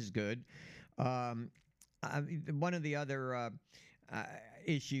change is good. One of the other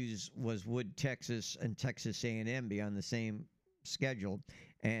issues was would Texas and Texas A&M be on the same schedule?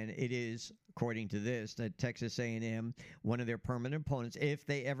 And it is, according to this, that Texas A&M, one of their permanent opponents, if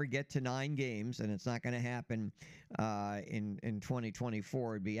they ever get to 9 games, and it's not going to happen in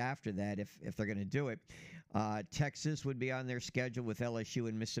 2024, it'd be after that if they're going to do it. Texas would be on their schedule with LSU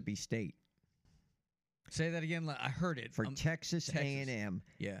and Mississippi State. Say that again. I heard it. For Texas A&M,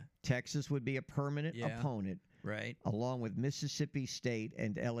 Texas would be a permanent opponent, right? Along with Mississippi State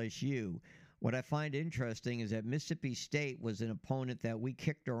and LSU. What I find interesting is that Mississippi State was an opponent that we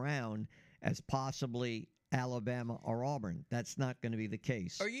kicked around as possibly Alabama or Auburn. That's not going to be the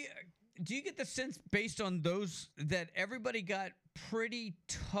case. Do you get the sense, based on those, that everybody got pretty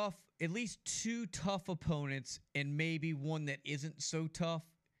tough at least two tough opponents and maybe one that isn't so tough.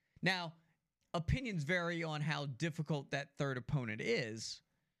 Now, opinions vary on how difficult that third opponent is.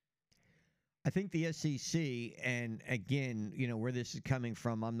 I think the SEC, and again, where this is coming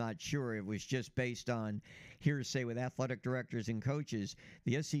from, I'm not sure. It was just based on hearsay with athletic directors and coaches.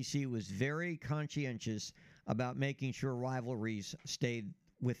 The SEC was very conscientious about making sure rivalries stayed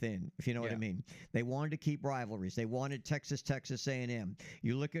within, if you know what I mean. They wanted to keep rivalries. They wanted Texas A&M.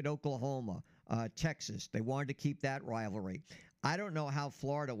 You look at Oklahoma, Texas. They wanted to keep that rivalry. I don't know how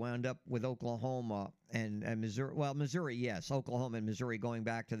Florida wound up with Oklahoma and Missouri. Well, Missouri, yes. Oklahoma and Missouri going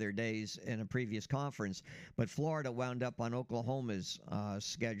back to their days in a previous conference. But Florida wound up on Oklahoma's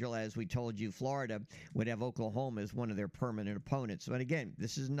schedule. As we told you, Florida would have Oklahoma as one of their permanent opponents. But again,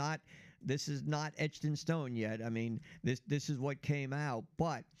 this is not etched in stone yet. I mean, this is what came out,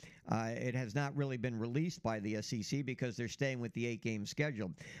 but it has not really been released by the SEC because they're staying with the 8-game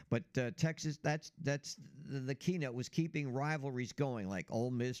schedule. But Texas, that's the keynote was keeping rivalries going, like Ole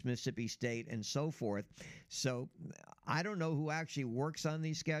Miss, Mississippi State, and so forth. So I don't know who actually works on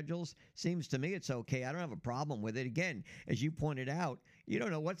these schedules. Seems to me it's okay. I don't have a problem with it. Again, as you pointed out, you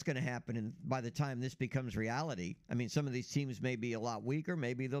don't know what's going to happen by the time this becomes reality. I mean, some of these teams may be a lot weaker.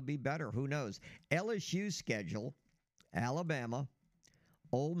 Maybe they'll be better. Who knows? LSU's schedule, Alabama,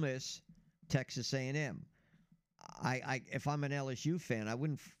 Ole Miss, Texas A&M. If I'm an LSU fan, I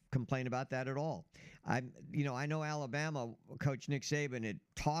wouldn't complain about that at all. I know Alabama coach Nick Saban had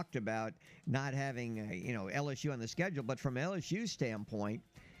talked about not having LSU on the schedule, but from LSU's standpoint,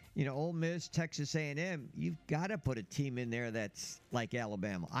 Ole Miss, Texas A&M, you've got to put a team in there that's like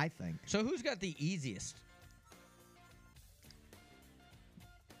Alabama, I think. So who's got the easiest?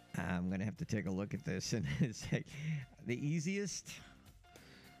 I'm going to have to take a look at this and say the easiest.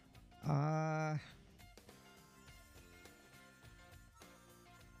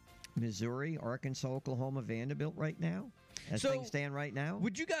 Missouri, Arkansas, Oklahoma, Vanderbilt right now, as things stand right now.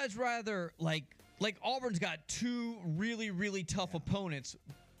 Would you guys rather, like Auburn's got two really, really tough opponents,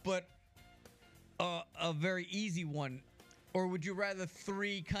 but a very easy one, or would you rather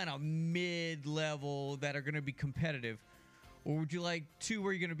three kind of mid-level that are going to be competitive, or would you like two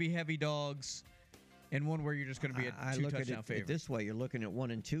where you're going to be heavy dogs and one where you're just going to be a two-touchdown favorite? This way, you're looking at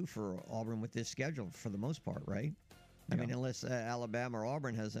 1 and 2 for Auburn with this schedule for the most part, right? I mean, unless Alabama or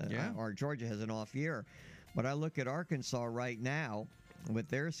Auburn or Georgia has an off year. But I look at Arkansas right now with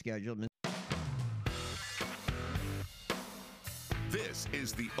their schedule. This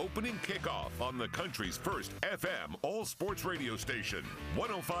is the opening kickoff on the country's first FM all-sports radio station,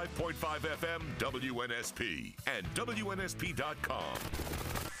 105.5 FM WNSP and WNSP.com.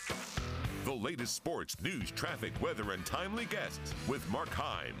 The latest sports, news, traffic, weather, and timely guests with Mark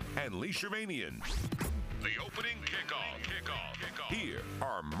Heim and Lee Shermanian. The opening kickoff. Here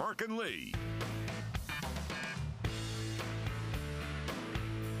are Mark and Lee.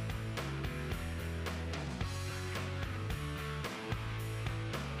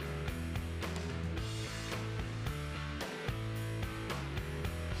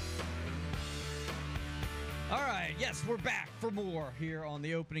 All right, yes, we're back for more here on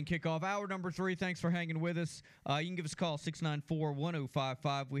the opening kickoff. Hour number 3, thanks for hanging with us. You can give us a call,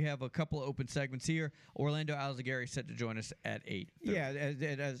 694-1055. We have a couple of open segments here. Orlando Alzagari set to join us at 8. Yeah,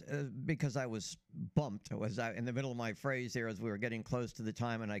 because I was bumped. Was in the middle of my phrase there as we were getting close to the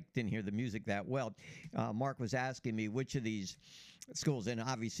time, and I didn't hear the music that well. Mark was asking me which of these schools, and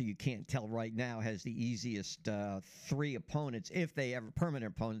obviously you can't tell right now, has the easiest 3 opponents, permanent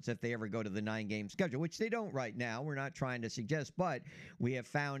opponents, if they ever go to the 9-game schedule, which they don't right now. We're not trying to suggest, but we have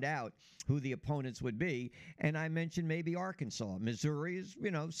found out who the opponents would be, and I mentioned maybe Arkansas. Missouri is,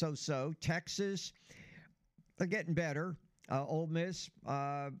 so-so. Texas, they're getting better. Ole Miss,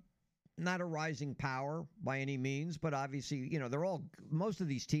 not a rising power by any means, but obviously, most of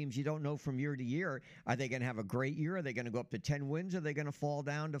these teams you don't know from year to year. Are they going to have a great year? Are they going to go up to 10 wins? Are they going to fall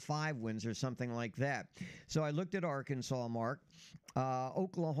down to 5 wins or something like that? So I looked at Arkansas, Mark.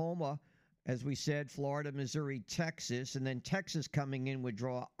 Oklahoma, as we said, Florida, Missouri, Texas, and then Texas coming in would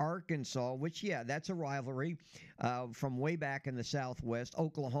draw Arkansas, which, that's a rivalry from way back in the Southwest.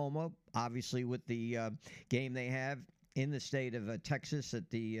 Oklahoma, obviously, with the game they have in the state of Texas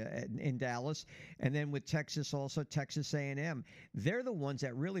in Dallas, and then with Texas also Texas A&M. They're the ones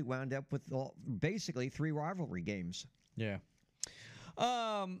that really wound up with basically 3 rivalry games. Yeah.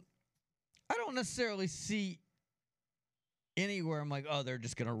 I don't necessarily see anywhere I'm like, they're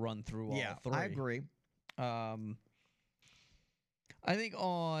just going to run through all 3. I agree. I think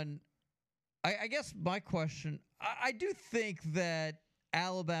I guess my question, I do think that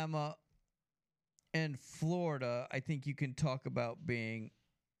Alabama and Florida, I think you can talk about being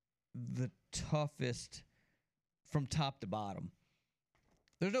the toughest from top to bottom.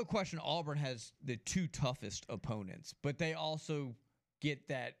 There's no question Auburn has the two toughest opponents, but they also get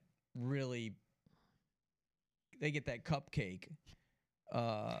that cupcake.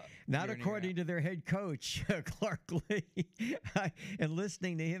 Not according to their head coach, Clark Lee. And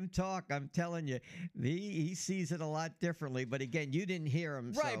listening to him talk, I'm telling you, he sees it a lot differently. But again, you didn't hear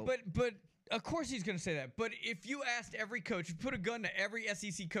him. Right, so. but of course he's going to say that. But if you asked every coach, you put a gun to every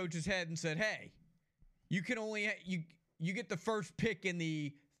SEC coach's head and said, "Hey, you can only you get the first pick in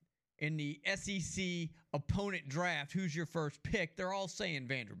the SEC opponent draft. Who's your first pick?" They're all saying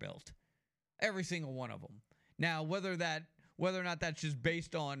Vanderbilt, every single one of them. Now, whether or not that's just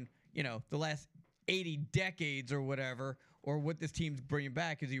based on, the last 80 decades or whatever, or what this team's bringing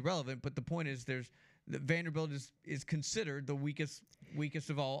back is irrelevant. But the point is, Vanderbilt is considered the weakest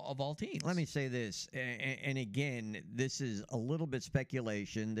of all teams. Let me say this, and again, this is a little bit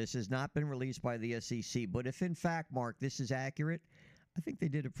speculation. This has not been released by the SEC, but if in fact, Mark, this is accurate, I think they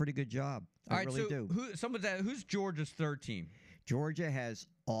did a pretty good job. I really do. Who's Georgia's third team? Georgia has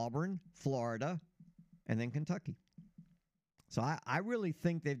Auburn, Florida, and then Kentucky. So I really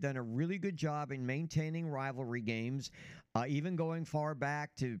think they've done a really good job in maintaining rivalry games, even going far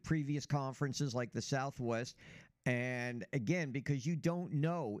back to previous conferences like the Southwest. And again, because you don't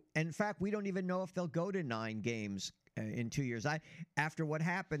know. In fact, we don't even know if they'll go to 9 games in 2 years. After what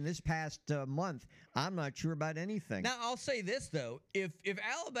happened this past month, I'm not sure about anything. Now, I'll say this, though. If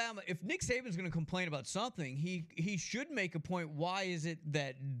Nick Saban's going to complain about something, he should make a point. Why is it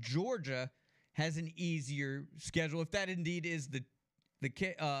that Georgia has an easier schedule? If that indeed is the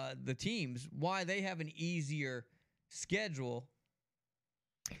teams, why they have an easier schedule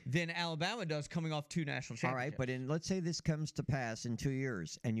than Alabama does, coming off 2 national championships. All right, but let's say this comes to pass in 2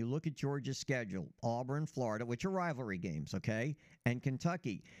 years, and you look at Georgia's schedule, Auburn, Florida, which are rivalry games, okay, and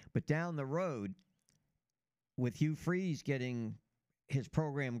Kentucky. But down the road, with Hugh Freeze getting his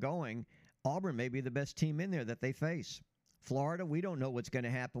program going, Auburn may be the best team in there that they face. Florida, we don't know what's going to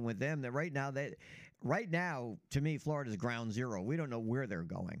happen with them. Right now, to me, Florida's ground zero. We don't know where they're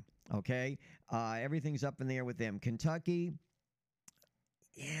going. Okay, everything's up in the air with them. Kentucky,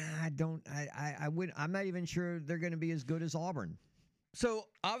 I'm not even sure they're going to be as good as Auburn. So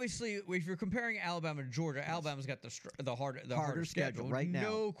obviously, if you're comparing Alabama to Georgia, Alabama's got the harder schedule right now.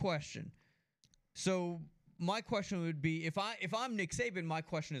 No question. So my question would be, if I'm Nick Saban, my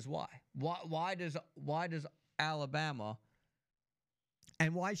question is why? Why does Alabama?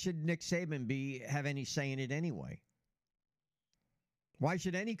 And why should Nick Saban have any say in it anyway? Why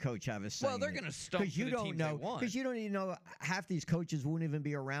should any coach have a say? Well, they're going to stump because you don't know. Because you don't even know, half these coaches won't even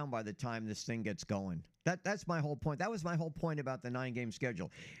be around by the time this thing gets going. That's my whole point. That was my whole point about the 9-game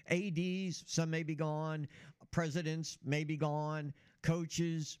schedule. ADs, some may be gone. Presidents may be gone.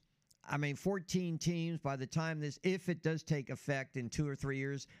 Coaches. 14 teams by the time if it does take effect in 2 or 3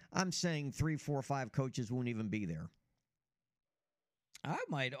 years, I'm saying 3, 4, 5 coaches won't even be there. I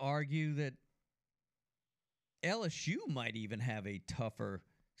might argue that LSU might even have a tougher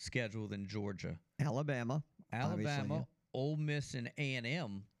schedule than Georgia. Alabama, yeah. Ole Miss, and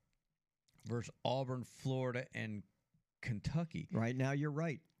A&M versus Auburn, Florida, and Kentucky. Right now, you're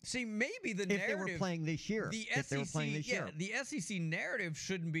right. See, maybe the if narrative... If they were playing this year. The SEC narrative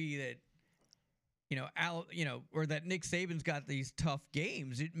shouldn't be that, or that Nick Saban's got these tough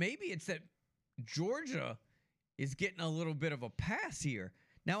games. Maybe it's that Georgia is getting a little bit of a pass here.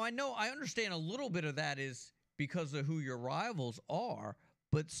 Now, I understand a little bit of that is because of who your rivals are,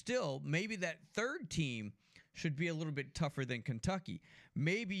 but still, maybe that third team should be a little bit tougher than Kentucky.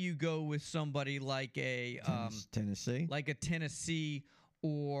 Maybe you go with somebody like Tennessee. Like a Tennessee,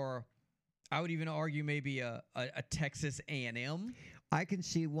 or I would even argue maybe a Texas A&M. I can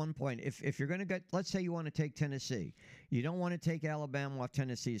see one point. If you're going to get, let's say you want to take Tennessee. You don't want to take Alabama off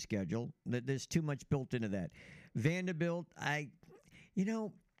Tennessee's schedule. There's too much built into that. Vanderbilt,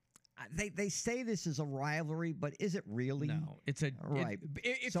 they say this is a rivalry, but is it really? No, it's a right.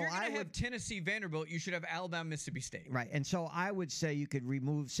 If you're going to have Tennessee Vanderbilt, you should have Alabama Mississippi State. Right, and so I would say you could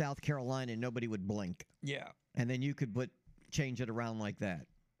remove South Carolina and nobody would blink. Yeah, and then you could change it around like that.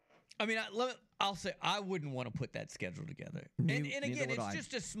 I'll say I wouldn't want to put that schedule together. And again, it's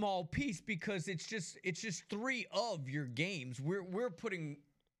just a small piece because it's just 3 of your games. We're putting,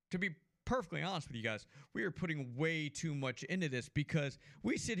 to be perfectly honest with you guys, we are putting way too much into this because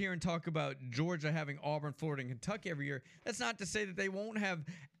we sit here and talk about Georgia having Auburn, Florida, and Kentucky every year. That's not to say that they won't have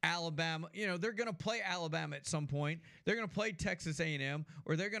Alabama. They're going to play Alabama at some point. They're going to play Texas A&M,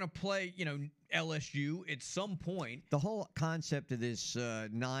 or they're going to play, LSU at some point. The whole concept of this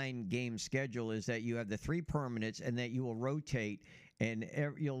 9-game schedule is that you have the 3 permanents and that you will rotate and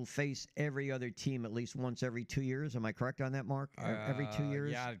you'll face every other team at least once every 2 years. Am I correct on that, Mark? Every 2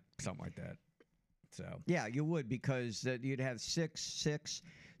 years? Yeah, something like that. So yeah, you would, because you'd have six.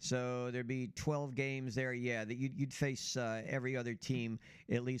 So there'd be 12 games there. Yeah, that you'd face every other team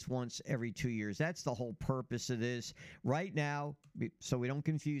at least once every 2 years. That's the whole purpose of this. Right now, so we don't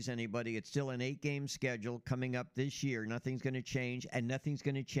confuse anybody, it's still an 8-game schedule coming up this year. Nothing's going to change, and nothing's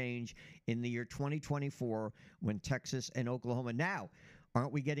going to change in the year 2024 when Texas and Oklahoma. Now,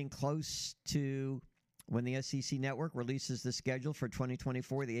 aren't we getting close to when the SEC Network releases the schedule for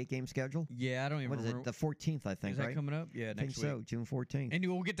 2024, the 8-game schedule? Yeah, I don't even remember. What is it? The 14th, I think, is that right? coming up? Yeah, I next think week. so, June 14th. And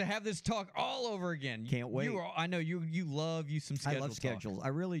you will get to have this talk all over again. Can't wait. I know you love some schedule I love schedules. I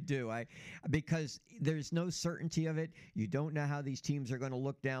really do. Because there's no certainty of it. You don't know how these teams are going to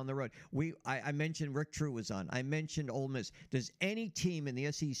look down the road. I mentioned Rick True was on. I mentioned Ole Miss. Does any team in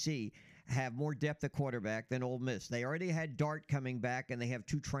the SEC have more depth at quarterback than Ole Miss? They already had Dart coming back, and they have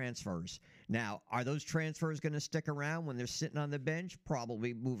 2 transfers. Now, are those transfers going to stick around when they're sitting on the bench?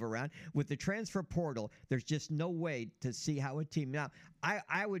 Probably move around. With the transfer portal, there's just no way to see how a team. Now,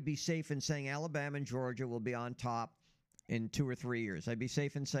 I would be safe in saying Alabama and Georgia will be on top in 2 or 3 years. I'd be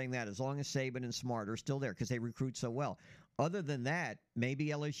safe in saying that, as long as Saban and Smart are still there, because they recruit so well. Other than that, maybe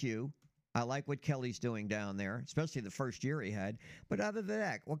LSU. I like what Kelly's doing down there, especially the first year he had. But other than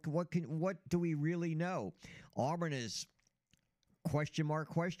that, what do we really know? Auburn is question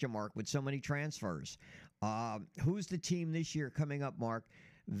mark with so many transfers. Who's the team this year coming up, Mark,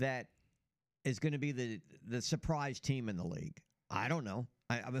 that is going to be the surprise team in the league? I don't know.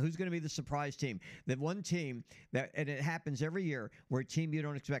 I mean, who's going to be the surprise team? The one team and it happens every year, where a team you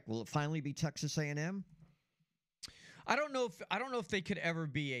don't expect. Will it finally be Texas A&M? I don't know if they could ever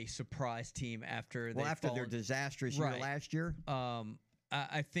be a surprise team after their disastrous year last year.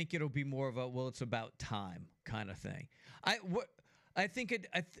 I think it'll be more of it's about time kind of thing. I think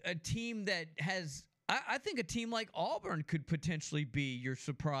a team that has I think a team like Auburn could potentially be your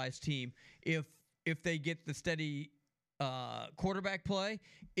surprise team if they get the steady quarterback play.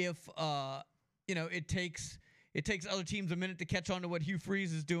 If it takes other teams a minute to catch on to what Hugh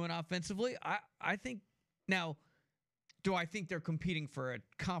Freeze is doing offensively. I think now. Do I think they're competing for a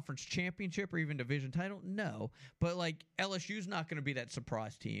conference championship or even division title? No. But, LSU's not going to be that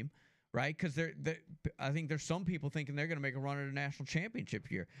surprise team, right? Because I think there's some people thinking they're going to make a run at a national championship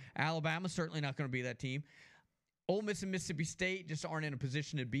here. Alabama's certainly not going to be that team. Ole Miss and Mississippi State just aren't in a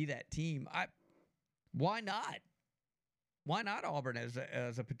position to be that team. Why not? Why not Auburn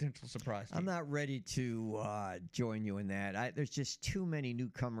as a potential surprise team? I'm not ready to join you in that. There's just too many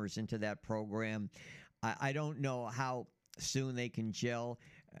newcomers into that program. I don't know how soon they can gel,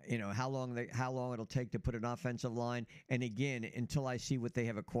 how long it'll take to put an offensive line. And again, until I see what they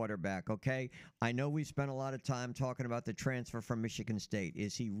have a quarterback, okay? I know we spent a lot of time talking about the transfer from Michigan State.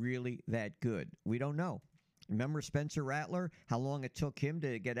 Is he really that good? We don't know. Remember Spencer Rattler, how long it took him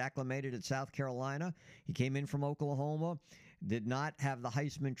to get acclimated at South Carolina? He came in from Oklahoma, did not have the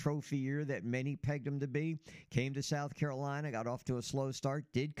Heisman Trophy year that many pegged him to be, came to South Carolina, got off to a slow start,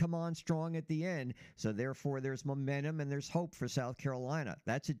 did come on strong at the end, so therefore there's momentum and there's hope for South Carolina.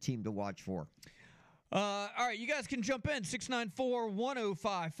 That's a team to watch for. All right, you guys can jump in,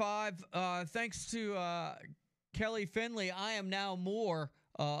 694-1055. Thanks to Kelly Finley, I am now more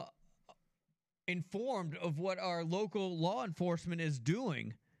informed of what our local law enforcement is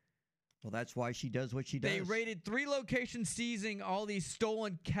doing. Well, that's why she does what she does. They raided 3 locations seizing all these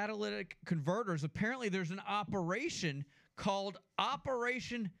stolen catalytic converters. Apparently, there's an operation called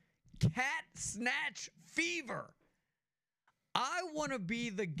Operation Cat Snatch Fever. I want to be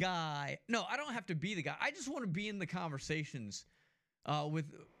the guy. No, I don't have to be the guy. I just want to be in the conversations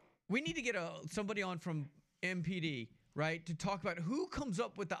we need to get somebody on from MPD, right, to talk about who comes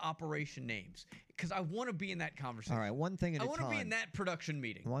up with the operation names, because I want to be in that conversation. All right, one thing at a time. I want to be in that production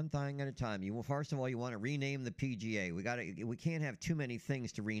meeting. One thing at a time. First of all, you want to rename the PGA. We can't have too many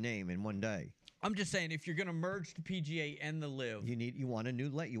things to rename in one day. I'm just saying, if you're going to merge the PGA and the LIV, you want a new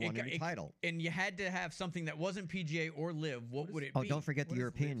title, and you had to have something that wasn't PGA or LIV. What would it be? Oh, don't forget the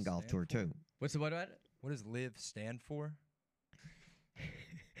European Golf Tour too. What about it? What does LIV stand for?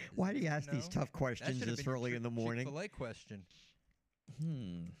 Why do you ask these tough questions this early in the morning? Chick-fil-A question.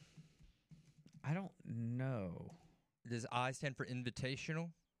 I don't know. Does I stand for invitational?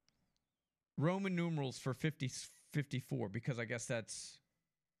 Roman numerals for 54, because I guess that's...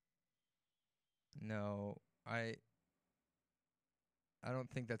 No, I don't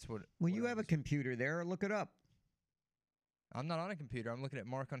think that's what... Well, you have a computer there. Look it up. I'm not on a computer. I'm looking at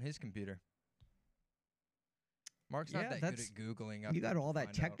Mark on his computer. Mark's not that good at Googling. You got all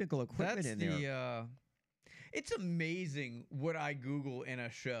that technical equipment in there. It's amazing what I Google in a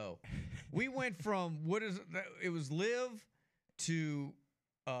show. We went from it was live to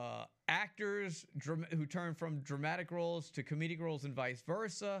actors who turn from dramatic roles to comedic roles and vice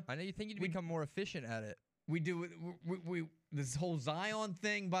versa. I know you think you'd become more efficient at it. We do we this whole Zion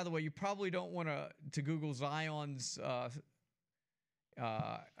thing. By the way, you probably don't want to Google Zion's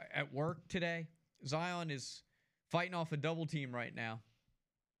at work today. Zion is fighting off a double team right now.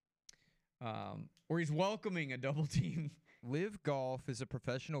 Or he's welcoming a double team. Live Golf is a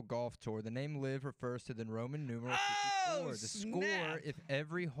professional golf tour. The name Live refers to the Roman numeral 54. The score, if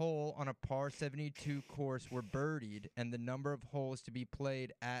every hole on a par 72 course were birdied, and the number of holes to be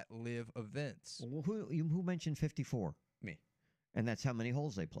played at Live events. Well, who mentioned 54? Me. And that's how many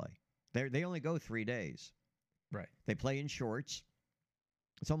holes they play. They only go 3 days. Right. They play in shorts.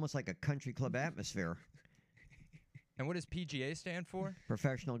 It's almost like a country club atmosphere. And what does PGA stand for?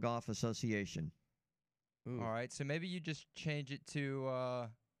 Professional Golf Association. Ooh. All right, so maybe you just change it to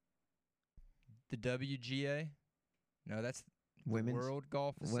the WGA. No, that's the World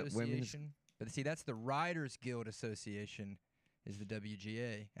Golf Association. But see, that's the Riders Guild Association is the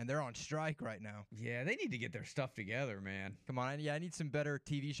WGA, and they're on strike right now. Yeah, they need to get their stuff together, man. Come on, I need some better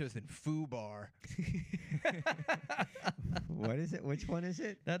TV shows than FUBAR. What is it? Which one is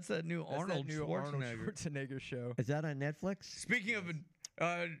it? That's that new Arnold Schwarzenegger show. Is that on Netflix? Speaking of,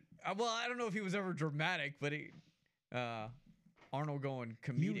 well, I don't know if he was ever dramatic, but Arnold going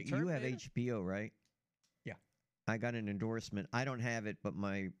comedic. You have HBO, right? Yeah. I got an endorsement. I don't have it, but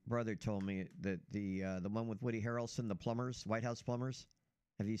my brother told me that the one with Woody Harrelson, the plumbers, White House plumbers.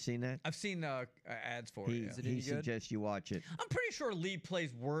 Have you seen that? I've seen ads for it. Yeah. He suggests you watch it. I'm pretty sure Lee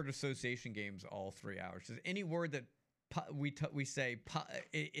plays word association games all 3 hours. Does any word that we say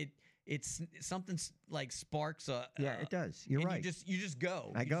it's something like sparks a yeah, it does. You're right. You just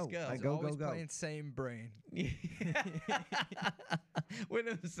go. I go. Always playing same brain with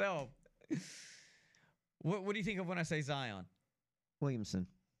himself. What do you think of when I say Zion? Williamson.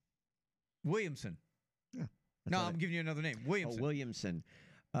 Yeah. No, I'm giving you another name. Williamson. Oh, Williamson.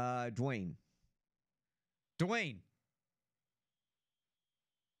 Dwayne.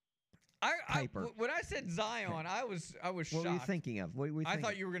 Piper. When I said Zion, I was shocked. What were you thinking of? I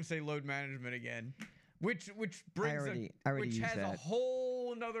thought you were going to say load management again, which brings I already has that. A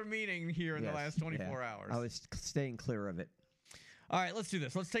whole another meaning here in the last 24 hours. I was staying clear of it. All right, let's do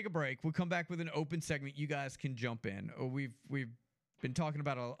this. Let's take a break. We'll come back with an open segment. You guys can jump in. We've been talking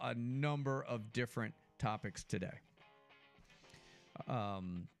about a number of different topics today.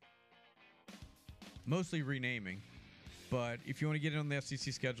 Mostly renaming. But if you want to get in on the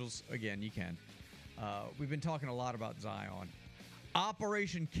FCC schedules, again, you can. We've been talking a lot about Zion.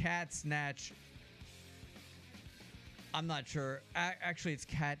 Operation Cat Snatch. I'm not sure. Actually, it's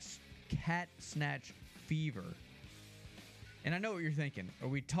Cat Snatch Fever. And I know what you're thinking. Are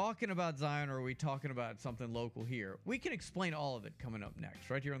we talking about Zion or are we talking about something local here? We can explain all of it coming up next,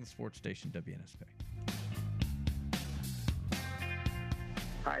 right here on the sports station WNSP.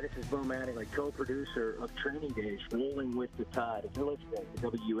 Hi, this is Bo Mattingly, co-producer of Training Days, Rolling with the Tide. If you're listening to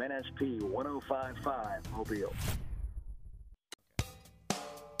WNSP 105.5 Mobile. Good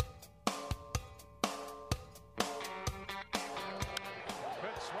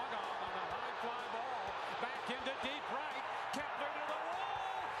swung on the high fly ball. Back into deep right. Kepler to the wall.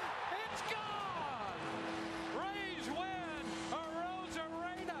 It's gone. Rays win. A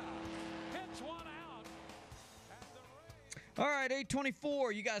Rosarena hits one out. All right,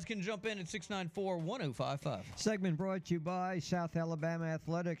 8:24. You guys can jump in at 694-1055. Segment brought to you by South Alabama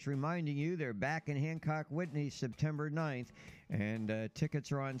Athletics, reminding you they're back in Hancock Whitney September 9th, and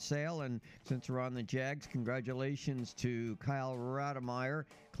tickets are on sale. And since we're on the Jags, congratulations to Kyle Rademeyer,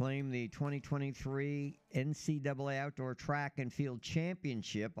 claimed the 2023 NCAA Outdoor Track and Field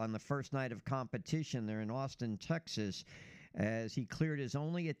Championship on the first night of competition there in Austin, Texas, as he cleared his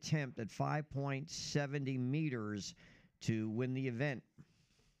only attempt at 5.70 meters to win the event.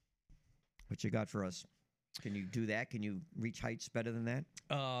 What you got for us? Can you do that? Can you reach heights better than that?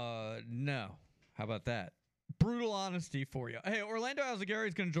 No. How about that? Brutal honesty for you. Hey, Orlando Alzagari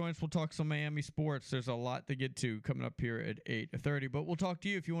is going to join us. We'll talk some Miami sports. There's a lot to get to coming up here at 8:30, but we'll talk to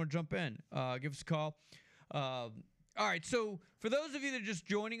you if you want to jump in. Give us a call. All right, so for those of you that are just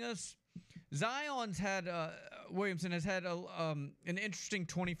joining us, Williamson has had an interesting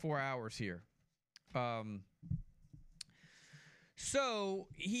 24 hours here. So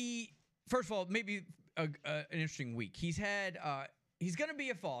he, first of all, maybe an interesting week. He's going to be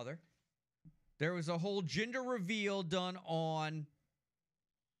a father. There was a whole gender reveal done on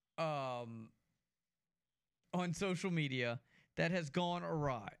social media that has gone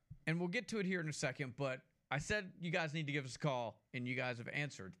awry. And we'll get to it here in a second, but I said you guys need to give us a call, and you guys have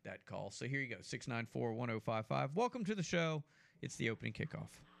answered that call. So here you go, 694-1055. Welcome to the show. It's the opening kickoff.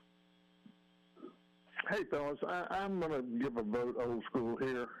 Hey, fellas, I'm going to give a vote old school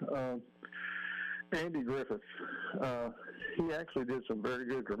here. Andy Griffith, he actually did some very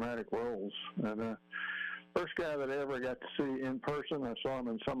good dramatic roles. And first guy that I ever got to see in person, I saw him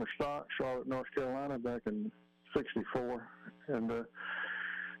in summer stock, Charlotte, North Carolina, back in '64. And, of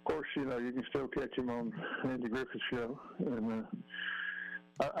course, you know, you can still catch him on Andy Griffith's show. And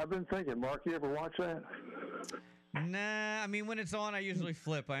I've been thinking, Mark, you ever watch that? Nah, I mean, when it's on, I usually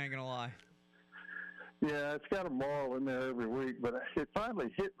flip. I ain't going to lie. Yeah, it's got a moral in there every week, but it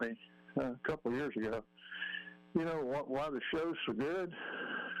finally hit me a couple of years ago. You know why the show's so good?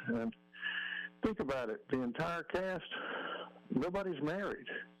 And think about it. The entire cast, nobody's married.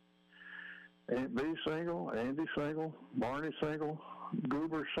 Aunt Bee single, Andy single, Barney single,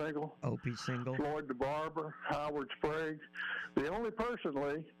 Goober single, Opie single, Floyd the Barber, Howard Sprague. The only person,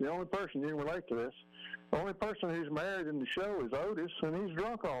 Lee, you can relate to this, the only person who's married in the show is Otis, and he's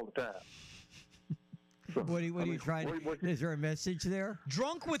drunk all the time. So, what are you trying to... Is there a message there?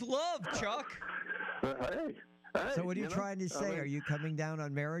 Drunk with love, Chuck. Hey, so what are you trying to say? Are you coming down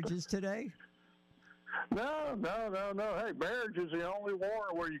on marriages today? No. Hey, marriage is the only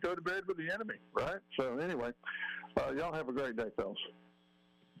war where you go to bed with the enemy, right? So anyway, y'all have a great day, fellas.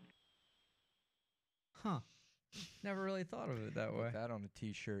 Huh. Never really thought of it that way. Put that on a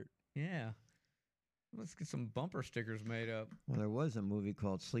T-shirt. Yeah. Let's get some bumper stickers made up. Well, there was a movie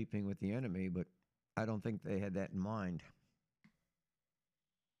called Sleeping with the Enemy, but I don't think they had that in mind.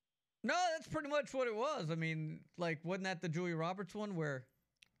 No, that's pretty much what it was. I mean, like, wasn't that the Julia Roberts one where...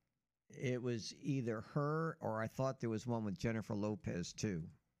 It was either her or I thought there was one with Jennifer Lopez, too.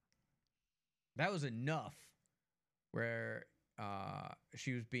 That was Enough, where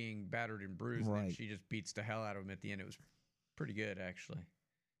she was being battered and bruised, right. And she just beats the hell out of him at the end. It was pretty good, actually.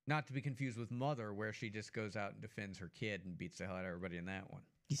 Not to be confused with Mother, where she just goes out and defends her kid and beats the hell out of everybody in that one.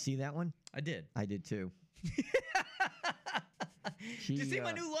 You see that one? I did. I did too. Did you see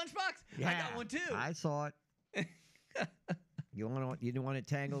my new lunchbox? Yeah, I got one too. I saw it. You didn't want to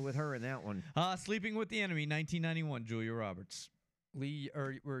tangle with her in that one. Sleeping with the Enemy, 1991, Julia Roberts. Lee,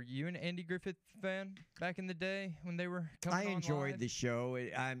 were you an Andy Griffith fan back in the day when they were coming on I enjoyed live? the show.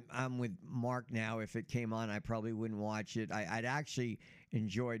 I'm with Mark now. If it came on, I probably wouldn't watch it. I'd actually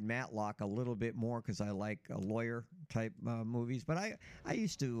enjoyed Matlock a little bit more because I like lawyer type movies. But I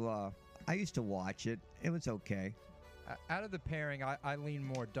used to watch it. It was okay. Out of the pairing, I lean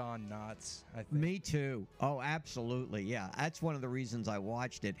more Don Knotts, I think. Me too. Oh, absolutely. Yeah, that's one of the reasons I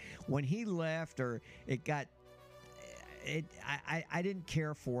watched it. When he left, or it got. I didn't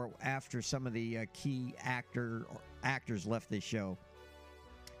care for it after some of the key actors left the show.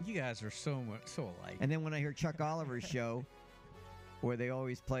 You guys are so alike. And then when I hear Chuck Oliver's show, where they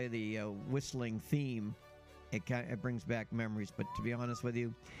always play the whistling theme, it brings back memories. But to be honest with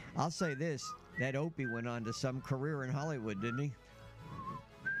you, I'll say this: that Opie went on to some career in Hollywood, didn't he?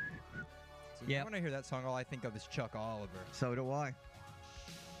 So yeah. When I hear that song, all I think of is Chuck Oliver. So do I.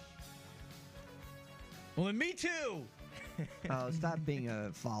 Well, and me too. Stop being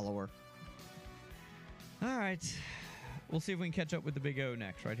a follower. All right. We'll see if we can catch up with the Big O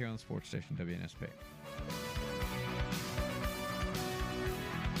next, right here on the sports station, WNSP.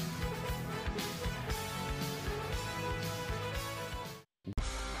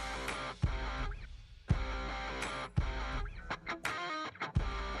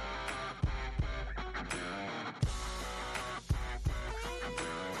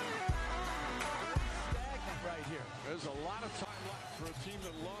 There's a lot of time left for a team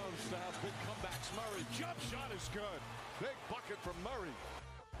that loves to have big comebacks. Murray, jump shot is good. Big bucket from Murray.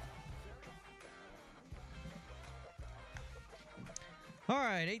 All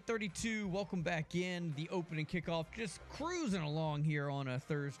right, 8:32. Welcome back in. The opening kickoff, just cruising along here on a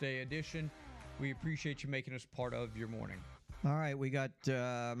Thursday edition. We appreciate you making us part of your morning. All right, we got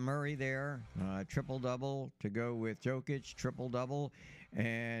Murray there, triple-double to go with Jokic, triple-double.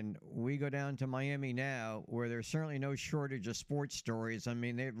 And we go down to Miami now, where there's certainly no shortage of sports stories. I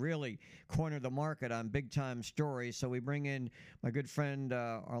mean, they've really cornered the market on big-time stories. So we bring in my good friend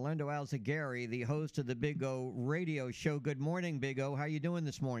Orlando Alzagari, the host of the Big O radio show. Good morning, Big O. How you doing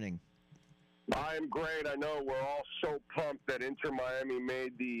this morning? I'm great. I know we're all so pumped that Inter Miami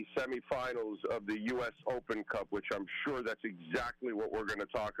made the semifinals of the U.S. Open Cup, which I'm sure that's exactly what we're going to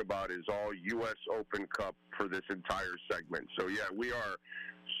talk about, is all U.S. Open Cup for this entire segment. So, yeah, we are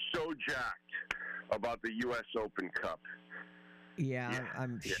so jacked about the U.S. Open Cup. Yeah,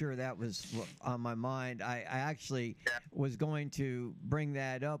 I'm sure that was on my mind. I actually was going to bring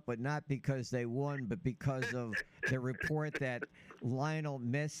that up, but not because they won, but because of the report that Lionel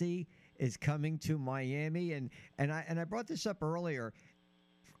Messi is coming to Miami, and I brought this up earlier.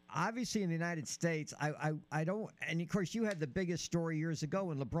 Obviously, in the United States, I don't, and of course, you had the biggest story years ago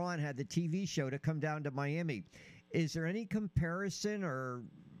when LeBron had the TV show to come down to Miami. Is there any comparison or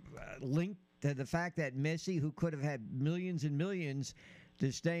link to the fact that Messi, who could have had millions and millions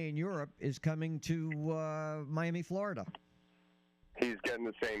to stay in Europe, is coming to Miami, Florida? He's getting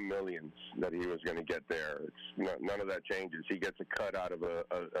the same millions that he was going to get there. None of that changes. He gets a cut out of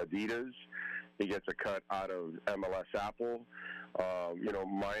Adidas. He gets a cut out of MLS Apple.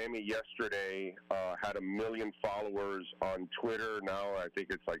 Miami yesterday had 1 million followers on Twitter. Now I think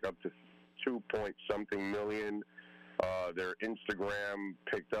it's like up to 2-point-something million. Their Instagram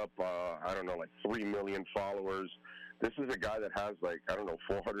picked up, 3 million followers. This is a guy that has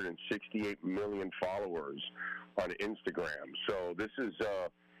 468 million followers on Instagram. So this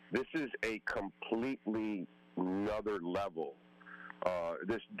is a completely another level.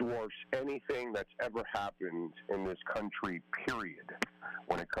 This dwarfs anything that's ever happened in this country, period,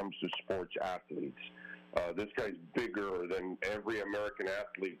 when it comes to sports athletes. This guy's bigger than every American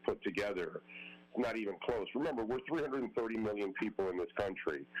athlete put together. Not even close. Remember, we're 330 million people in this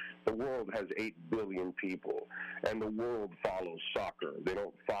country. The world has 8 billion people, and the world follows soccer. They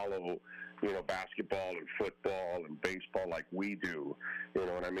don't follow, basketball and football and baseball like we do. You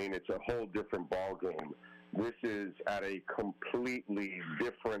know what I mean? It's a whole different ballgame. This is at a completely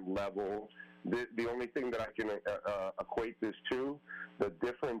different level. The only thing that I can equate this to, the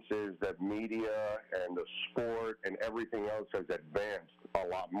difference is that media and the sport and everything else has advanced a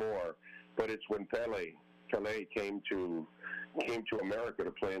lot more. But it's when Pele came to America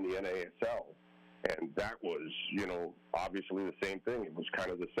to play in the NASL, and that was, obviously the same thing. It was kind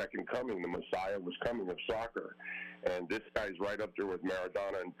of the second coming. The Messiah was coming of soccer, and this guy's right up there with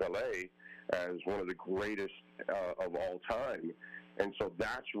Maradona and Pele as one of the greatest of all time. And so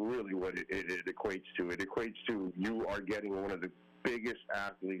that's really what it equates to. It equates to you are getting one of the biggest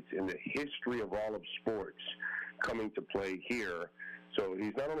athletes in the history of all of sports coming to play here. So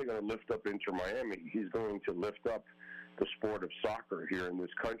he's not only going to lift up Inter Miami, he's going to lift up the sport of soccer here in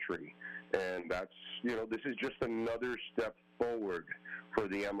this country. And that's, this is just another step forward for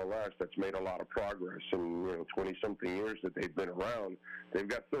the MLS that's made a lot of progress in, 20-something years that they've been around. They've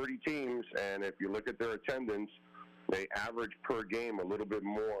got 30 teams, and if you look at their attendance, they average per game a little bit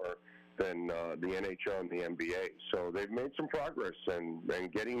more than the NHL and the NBA. So they've made some progress, and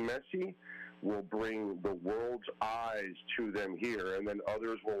getting Messi will bring the world's eyes to them here, and then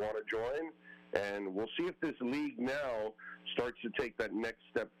others will want to join. And we'll see if this league now starts to take that next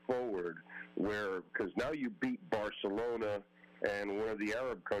step forward, because now you beat Barcelona and one of the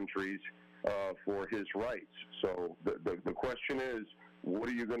Arab countries for his rights. So the question is, what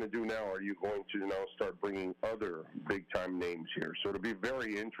are you going to do now? Are you going to now start bringing other big-time names here? So it'll be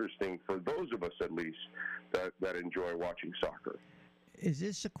very interesting for those of us, at least, that enjoy watching soccer. Is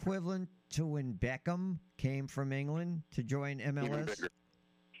this equivalent to when Beckham came from England to join MLS?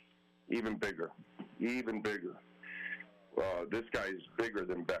 Even bigger. This guy's bigger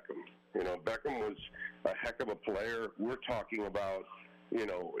than Beckham. Beckham was a heck of a player. We're talking about,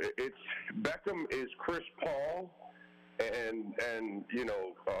 Beckham is Chris Paul, and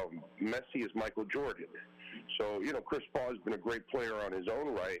Messi is Michael Jordan. So, Chris Paul has been a great player on his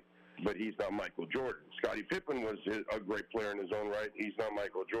own right, but he's not Michael Jordan. Scottie Pippen was a great player in his own right. He's not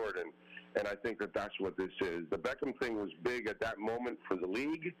Michael Jordan. And I think that that's what this is. The Beckham thing was big at that moment for the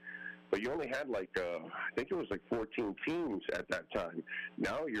league, but you only had I think it was 14 teams at that time.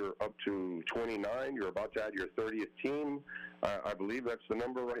 Now you're up to 29. You're about to add your 30th team. I believe that's the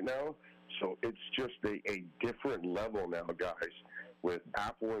number right now. So it's just a different level now, guys, with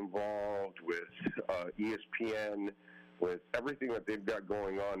Apple involved, with ESPN, with everything that they've got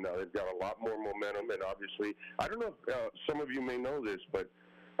going on now. They've got a lot more momentum, and obviously, I don't know if some of you may know this, but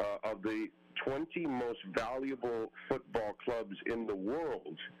of the 20 most valuable football clubs in the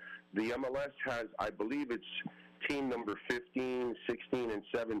world, the MLS has, I believe it's team number 15, 16, and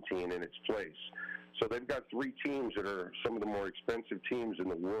 17 in its place. So they've got 3 teams that are some of the more expensive teams in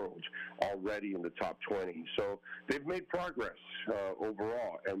the world already in the top 20. So they've made progress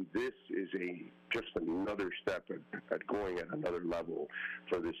overall, and this is just another step at going at another level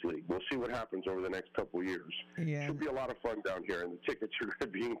for this league. We'll see what happens over the next couple of years. Yeah. Should be a lot of fun down here, and the tickets are going to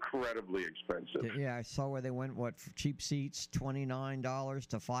be incredibly expensive. Yeah, I saw where they went, for cheap seats, $29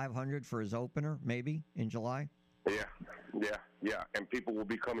 to $500 for his opener, maybe, in July. Yeah, and people will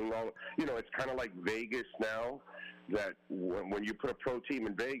be coming all, it's kind of like Vegas now. that when you put a pro team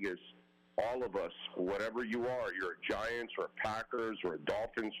in Vegas, all of us, whatever you are, you're a Giants or a Packers or a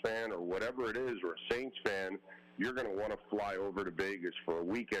Dolphins fan or whatever it is, or a Saints fan, you're going to want to fly over to Vegas for a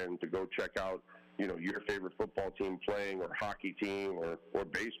weekend to go check out, your favorite football team playing, or hockey team, or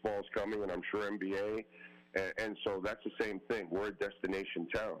baseball's coming, and I'm sure NBA. And so that's the same thing. We're a destination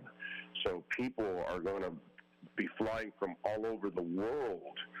town. So people are going to be flying from all over the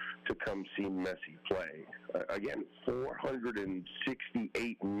world to come see Messi play. Again,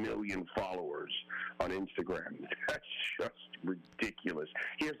 468 million followers on Instagram. That's just ridiculous.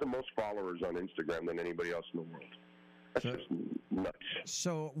 He has the most followers on Instagram than anybody else in the world. That's just nuts.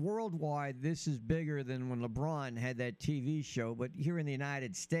 So worldwide, this is bigger than when LeBron had that TV show. But here in the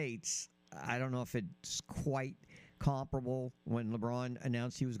United States, I don't know if it's quite comparable when LeBron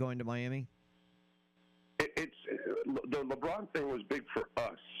announced he was going to Miami. The LeBron thing was big for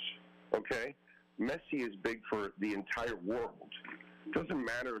us, okay? Messi is big for the entire world. It doesn't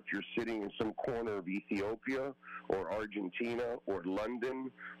matter if you're sitting in some corner of Ethiopia or Argentina or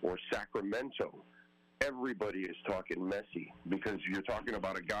London or Sacramento. Everybody is talking Messi because you're talking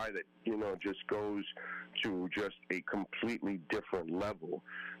about a guy that, just goes to just a completely different level.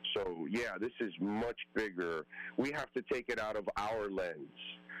 So, yeah, this is much bigger. We have to take it out of our lens.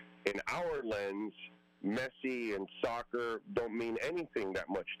 In our lens, Messi and soccer don't mean anything that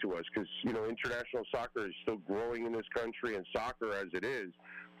much to us because, international soccer is still growing in this country, and soccer as it is,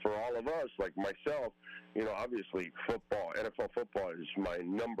 for all of us, like myself, obviously football, NFL football is my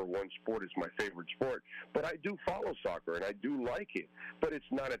number one sport. It's my favorite sport. But I do follow soccer, and I do like it. But it's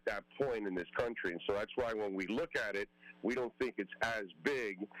not at that point in this country. And so that's why when we look at it, we don't think it's as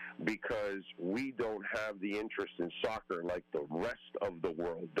big because we don't have the interest in soccer like the rest of the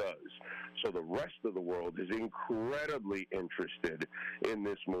world does. So the rest of the world is incredibly interested in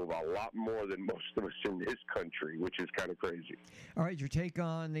this move, a lot more than most of us in this country, which is kind of crazy. All right, your take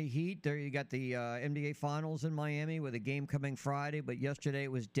on the Heat. There you got the NBA Finals in Miami with a game coming Friday, but yesterday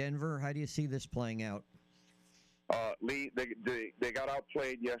it was Denver. How do you see this playing out? Lee, they got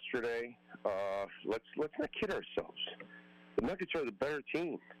outplayed yesterday. Let's not kid ourselves. The Nuggets are the better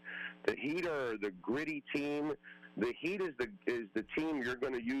team. The Heat are the gritty team. The Heat is the team you're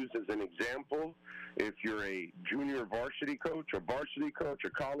going to use as an example if you're a junior varsity coach, a varsity coach, a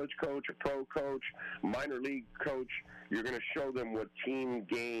college coach, a pro coach, minor league coach. You're going to show them what team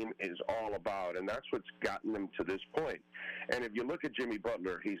game is all about, and that's what's gotten them to this point. And if you look at Jimmy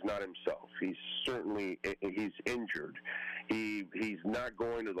Butler, he's not himself. He's injured. He's not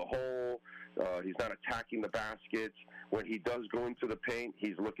going to the hole. He's not attacking the baskets. When he does go into the paint,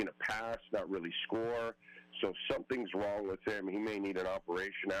 he's looking to pass, not really score. So something's wrong with him. He may need an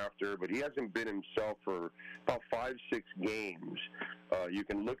operation after, but he hasn't been himself for about 5-6 games. You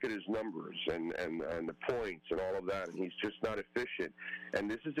can look at his numbers and the points and all of that, and he's just not efficient. And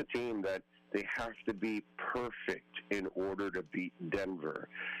this is a team that they have to be perfect in order to beat Denver.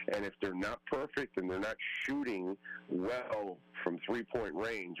 And if they're not perfect and they're not shooting well from three-point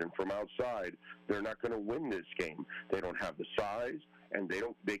range and from outside, they're not going to win this game. They don't have the size, and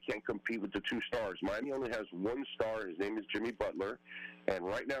they can't compete with the two stars. Miami only has one star. His name is Jimmy Butler, and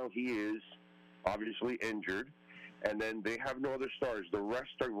right now he is obviously injured. And then they have no other stars. The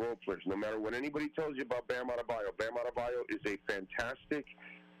rest are role players. No matter what anybody tells you about Bam Adebayo is a fantastic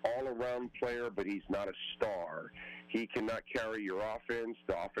all-around player, but he's not a star. He cannot carry your offense.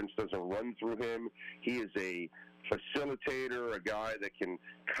 The offense doesn't run through him. He is a facilitator, a guy that can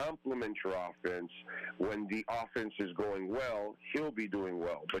complement your offense. When the offense is going well, he'll be doing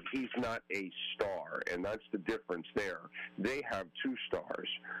well, but he's not a star, and that's the difference there. They have two stars,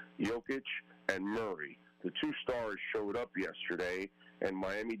 Jokic and Murray. The two stars showed up yesterday, and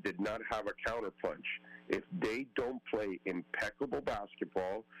Miami did not have a counterpunch. If they don't play impeccable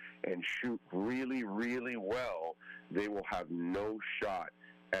basketball and shoot really, really well, they will have no shot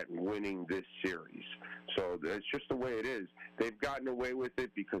at winning this series. So that's just the way it is. They've gotten away with it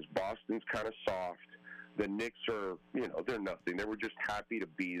because Boston's kind of soft. The Knicks are, they're nothing. They were just happy to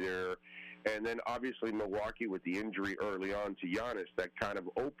be there. And then obviously Milwaukee with the injury early on to Giannis, that kind of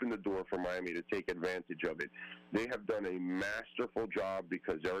opened the door for Miami to take advantage of it. They have done a masterful job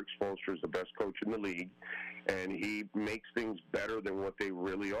because Eric Spoelstra is the best coach in the league, and he makes things better than what they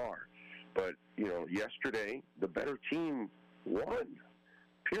really are. But, yesterday, the better team won,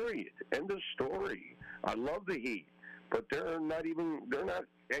 period. End of story. I love the Heat, but they're not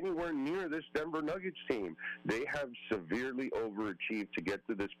anywhere near this Denver Nuggets team. They have severely overachieved to get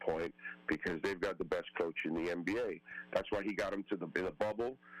to this point because they've got the best coach in the NBA. That's why he got them to the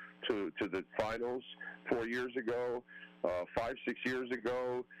bubble, to the finals 4 years ago. 5-6 years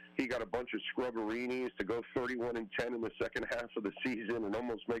ago, he got a bunch of scrubberinis to go 31-10 in the second half of the season and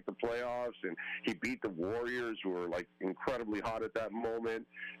almost make the playoffs. And he beat the Warriors, who were like incredibly hot at that moment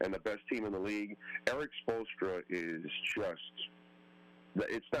and the best team in the league. Eric Spoelstra is just,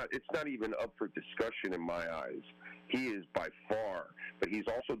 it's not even up for discussion in my eyes. He is by far, but he's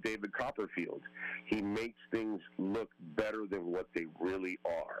also David Copperfield. He makes things look better than what they really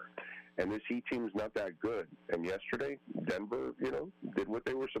are. And this Heat team's not that good. And yesterday, Denver, did what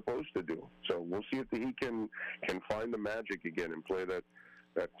they were supposed to do. So we'll see if the Heat can find the magic again and play that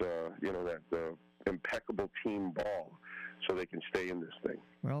impeccable team ball, so they can stay in this thing.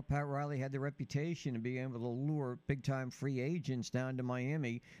 Well, Pat Riley had the reputation of being able to lure big-time free agents down to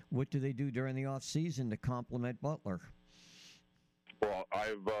Miami. What do they do during the offseason to complement Butler? Well,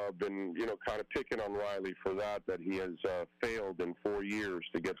 I've been, kind of picking on Riley for that he has failed in 4 years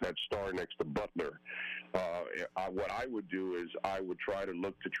to get that star next to Butler. What I would do is I would try to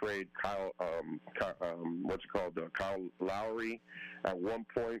look to trade Kyle Lowry at one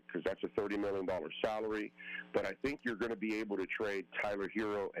point, because that's a $30 million salary. But I think you're going to be able to trade Tyler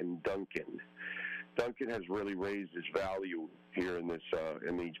Hero and Duncan. Duncan has really raised his value here in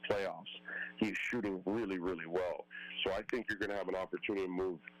these playoffs. He's shooting really, really well. So I think you're going to have an opportunity to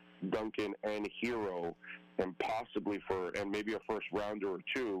move Duncan and Hero, and possibly and maybe a first rounder or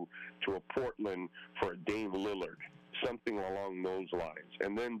two to a Portland for a Dame Lillard, something along those lines.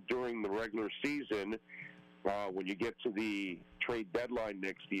 And then during the regular season, when you get to the trade deadline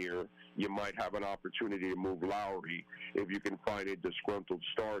next year, you might have an opportunity to move Lowry if you can find a disgruntled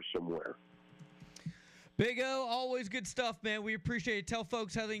star somewhere. Big O, always good stuff, man. We appreciate it. Tell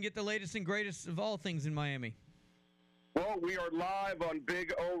folks how they can get the latest and greatest of all things in Miami. Well, we are live on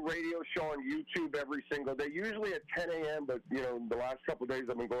Big O Radio Show on YouTube every single day, usually at 10 a.m., but, the last couple of days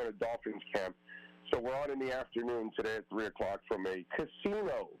I've been going to Dolphins camp. So we're on in the afternoon today at 3 o'clock from a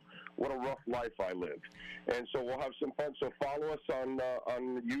casino. What a rough life I live. And so we'll have some fun. So follow us on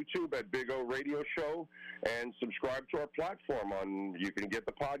YouTube at Big O Radio Show and subscribe to our platform. You can get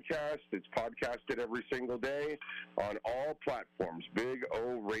the podcast. It's podcasted every single day on all platforms. Big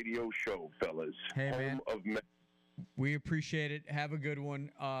O Radio Show, fellas. Hey, man. Home of We appreciate it. Have a good one.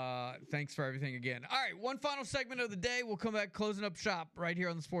 Thanks for everything again. All right, one final segment of the day. We'll come back closing up shop right here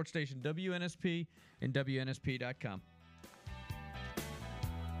on the sports station, WNSP and WNSP.com.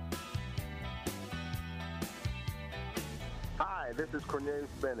 Hi, this is Cornelius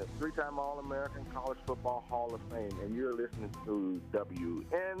Bennett, three-time All-American College Football Hall of Fame, and you're listening to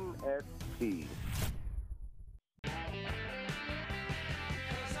WNSP.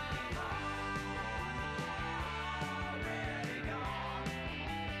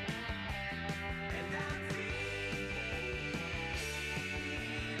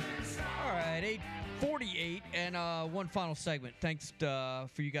 All right, 8:48, and one final segment. Thanks for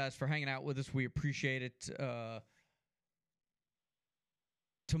you guys for hanging out with us. We appreciate it.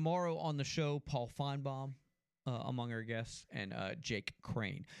 Tomorrow on the show, Paul Feinbaum among our guests, and Jake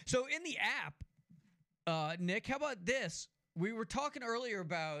Crane. So in the app, Nick, how about this? We were talking earlier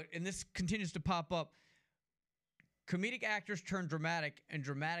about, and this continues to pop up, comedic actors turn dramatic, and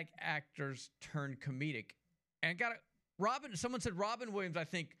dramatic actors turn comedic. And someone said Robin Williams, I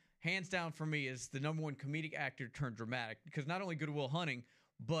think, hands down for me, is the number one comedic actor turned dramatic, because not only Good Will Hunting,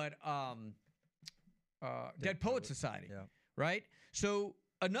 but Dead Poet Society, right? So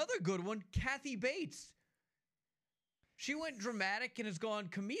another good one, Kathy Bates. She went dramatic and has gone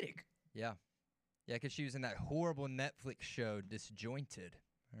comedic. Yeah. Yeah, because she was in that horrible Netflix show, Disjointed.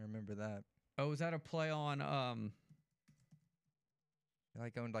 I remember that. Oh, is that a play on...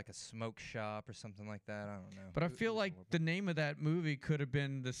 Like owned like a smoke shop or something like that. I don't know. But I feel like the name of that movie could have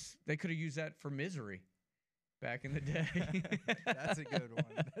been this. They could have used that for Misery back in the day. That's a good one.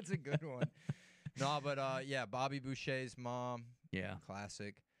 That's a good one. No, but yeah, Bobby Boucher's mom. Yeah,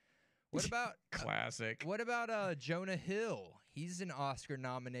 classic. What about classic? What about Jonah Hill? He's an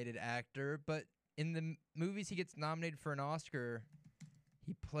Oscar-nominated actor, but in the movies he gets nominated for an Oscar,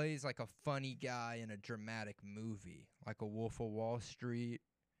 he plays like a funny guy in a dramatic movie, like a Wolf of Wall Street.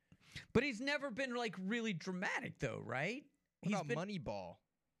 But he's never been like really dramatic, though, right? What about Moneyball?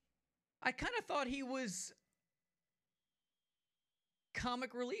 I kind of thought he was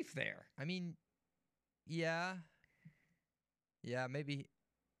comic relief there. I mean, yeah, maybe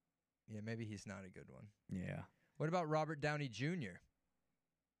he's not a good one. Yeah. What about Robert Downey Jr.?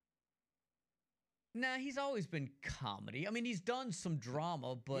 Nah, he's always been comedy. I mean, he's done some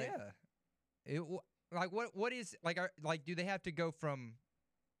drama, but yeah. What is like? Do they have to go from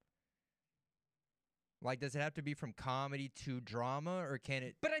like? Does it have to be from comedy to drama, or can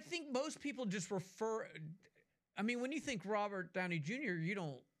it? But I think most people just refer. I mean, when you think Robert Downey Jr., you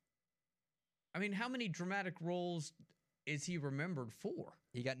don't. I mean, how many dramatic roles is he remembered for?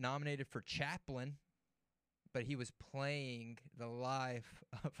 He got nominated for Chaplin, but he was playing the life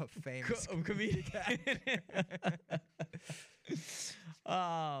of a famous comedian.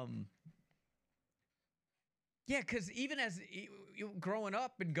 Yeah, because even as growing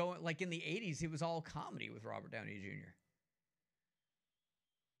up and going like in the 80s, it was all comedy with Robert Downey Jr.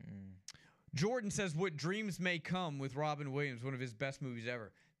 Jordan says, "What Dreams May Come" with Robin Williams, one of his best movies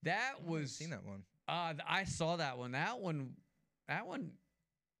ever. That was seen that one. I saw that one. That one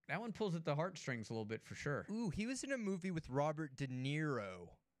pulls at the heartstrings a little bit for sure. Ooh, he was in a movie with Robert De Niro.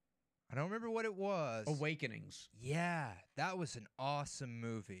 I don't remember what it was. Awakenings. Yeah, that was an awesome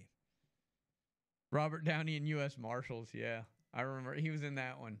movie. Robert Downey and U.S. Marshals. Yeah, I remember he was in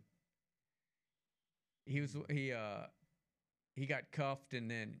that one. He got cuffed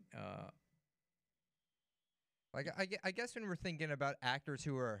and then. Like I guess when we're thinking about actors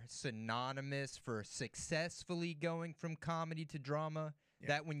who are synonymous for successfully going from comedy to drama,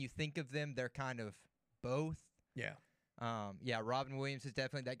 that when you think of them, they're kind of both. Yeah. Yeah, Robin Williams is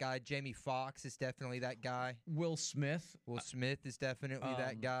definitely that guy. Jamie Foxx is definitely that guy. Will Smith. Will Smith is definitely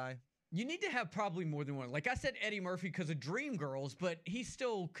that guy. You need to have probably more than one. Like I said, Eddie Murphy because of Dreamgirls, but he's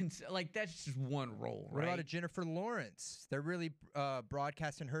still like that's just one role, right? What about a Jennifer Lawrence? They're really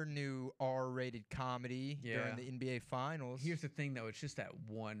broadcasting her new R-rated comedy during the NBA Finals. Here's the thing, though. It's just that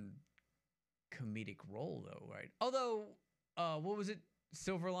one comedic role, though, right? Although, what was it?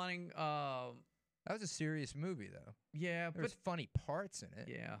 Silver Lining. That was a serious movie, though. Yeah, There's funny parts in it.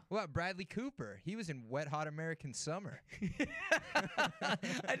 Yeah. What about Bradley Cooper? He was in Wet Hot American Summer.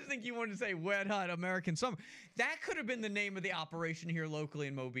 I just think you wanted to say Wet Hot American Summer. That could have been the name of the operation here locally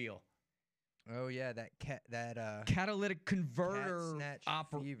in Mobile. Oh yeah, that catalytic converter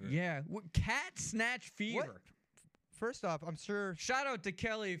fever. Yeah, cat snatch fever. What? First off, I'm sure. Shout out to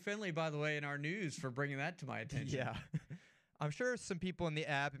Kelly Finley, by the way, in our news for bringing that to my attention. Yeah. I'm sure some people in the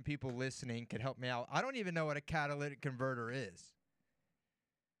app and people listening could help me out. I don't even know what a catalytic converter is.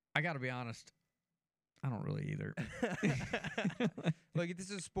 I got to be honest. I don't really either. Look,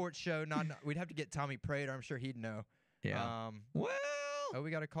 this is a sports show. We'd have to get Tommy Prater. I'm sure he'd know. Yeah. Oh, we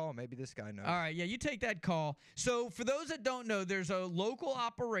got a call. Maybe this guy knows. All right. Yeah, you take that call. So for those that don't know, there's a local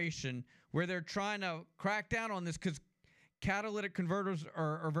operation where they're trying to crack down on this because catalytic converters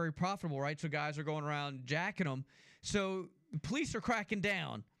are very profitable, right? So guys are going around jacking them. So the police are cracking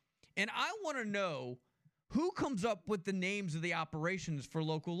down. And I want to know who comes up with the names of the operations for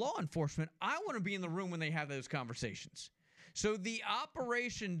local law enforcement. I want to be in the room when they have those conversations. So the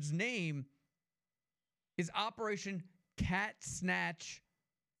operation's name is Operation Cat Snatch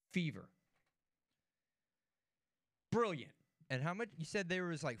Fever. Brilliant. And how much? You said there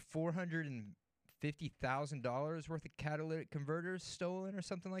was like $450,000 worth of catalytic converters stolen or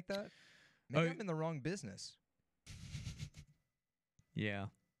something like that? Maybe I'm in the wrong business. Yeah.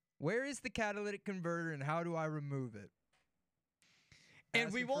 Where is the catalytic converter and how do I remove it?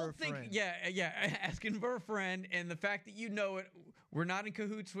 And we won't think, asking for a friend, and the fact that you know it, we're not in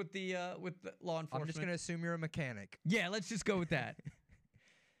cahoots with the law enforcement. I'm just going to assume you're a mechanic. Yeah, let's just go with that.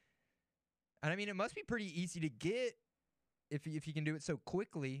 And I mean, it must be pretty easy to get if you can do it so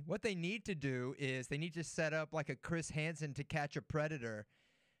quickly. What they need to do is they need to set up like a Chris Hansen to catch a predator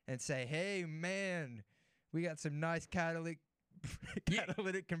and say, hey, man, we got some nice catalytic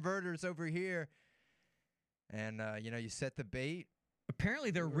converters over here. And, you set the bait. Apparently,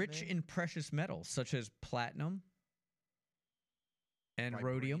 they're rich in precious metals, such as platinum and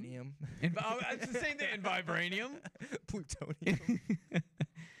rhodium. It's the same thing. And vibranium. Plutonium.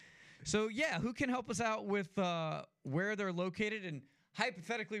 So, yeah, who can help us out with where they're located? And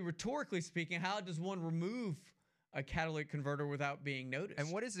hypothetically, rhetorically speaking, how does one remove a catalytic converter without being noticed?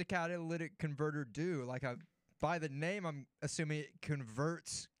 And what does the catalytic converter do? Like, by the name, I'm assuming it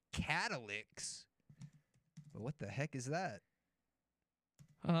converts catalytics. But what the heck is that?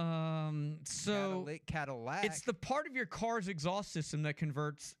 So Cadillac. It's the part of your car's exhaust system that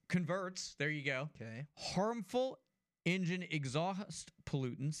converts, there you go. Okay. Harmful engine exhaust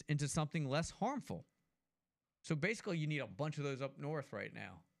pollutants into something less harmful. So basically you need a bunch of those up north right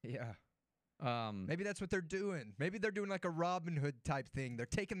now. Yeah. Maybe that's what they're doing. Maybe they're doing like a Robin Hood type thing. They're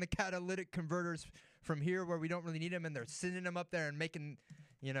taking the catalytic converters from here where we don't really need them and they're sending them up there and making,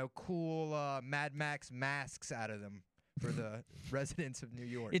 cool Mad Max masks out of them for the residents of New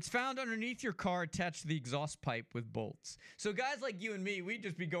York. It's found underneath your car attached to the exhaust pipe with bolts. So guys like you and me, we'd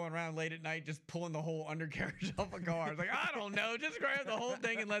just be going around late at night just pulling the whole undercarriage off a car. It's like, I don't know, just grab the whole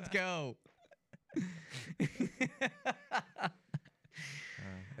thing and let's go.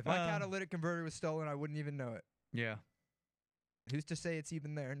 If my catalytic converter was stolen, I wouldn't even know it. Yeah. Who's to say it's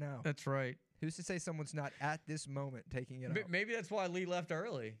even there now? That's right. Who's to say someone's not at this moment taking it out? Maybe that's why Lee left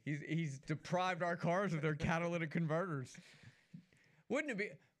early. He's deprived our cars of their catalytic converters. Wouldn't it be?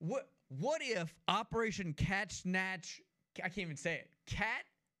 What if Operation Cat Snatch? I can't even say it. Cat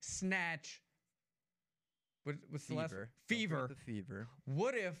Snatch. What's the last? Fever. The fever.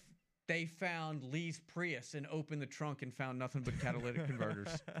 What if they found Lee's Prius and opened the trunk and found nothing but catalytic converters?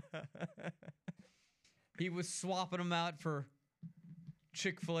 He was swapping them out for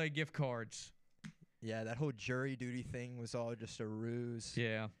Chick-fil-A gift cards. Yeah, that whole jury duty thing was all just a ruse.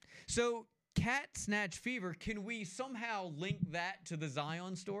 Yeah. So, Cat Snatch Fever, can we somehow link that to the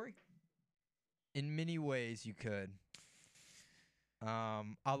Zion story? In many ways, you could.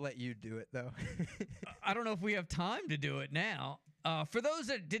 I'll let you do it, though. I don't know if we have time to do it now. For those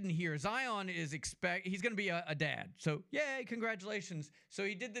that didn't hear, Zion is he's going to be a dad. So, yay, congratulations. So,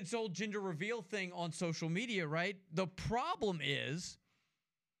 he did this whole gender reveal thing on social media, right? The problem is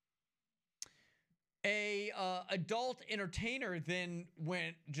a adult entertainer then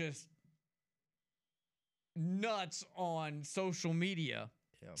went just nuts on social media.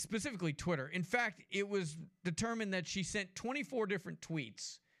 Yep. Specifically Twitter. In fact, it was determined that she sent 24 different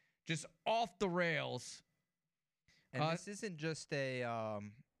tweets just off the rails. And this isn't just a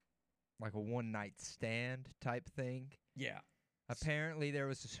like a one-night stand type thing. Yeah. Apparently there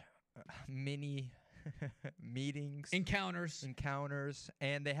was many meetings. Encounters.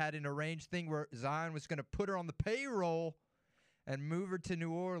 And they had an arranged thing where Zion was going to put her on the payroll and move her to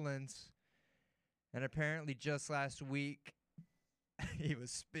New Orleans. And apparently just last week, he was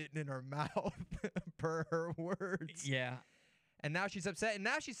spitting in her mouth per her words. Yeah. And now she's upset. And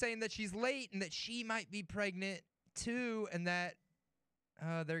now she's saying that she's late and that she might be pregnant too. And that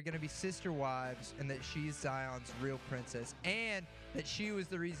they're going to be sister wives. And that she's Zion's real princess. And that she was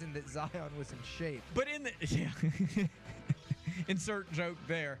the reason that Zion was in shape. But in the... Yeah. Insert joke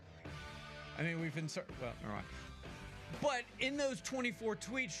there. I mean, we've inserted... Well, all right. But in those 24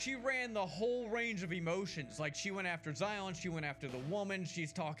 tweets, she ran the whole range of emotions. Like, she went after Zion. She went after the woman.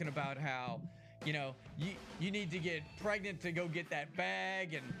 She's talking about how, you know, you need to get pregnant to go get that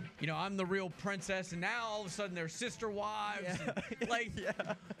bag. And, you know, I'm the real princess. And now all of a sudden they're sister wives. Yeah. And, like,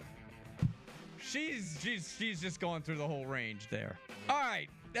 yeah. She's just going through the whole range there. All right.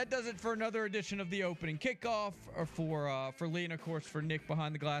 That does it for another edition of the Opening Kickoff. For Lee and, of course, for Nick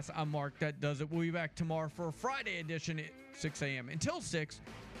behind the glass, I'm Mark. That does it. We'll be back tomorrow for a Friday edition at 6 a.m. Until 6,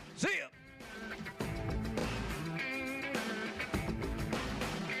 see ya!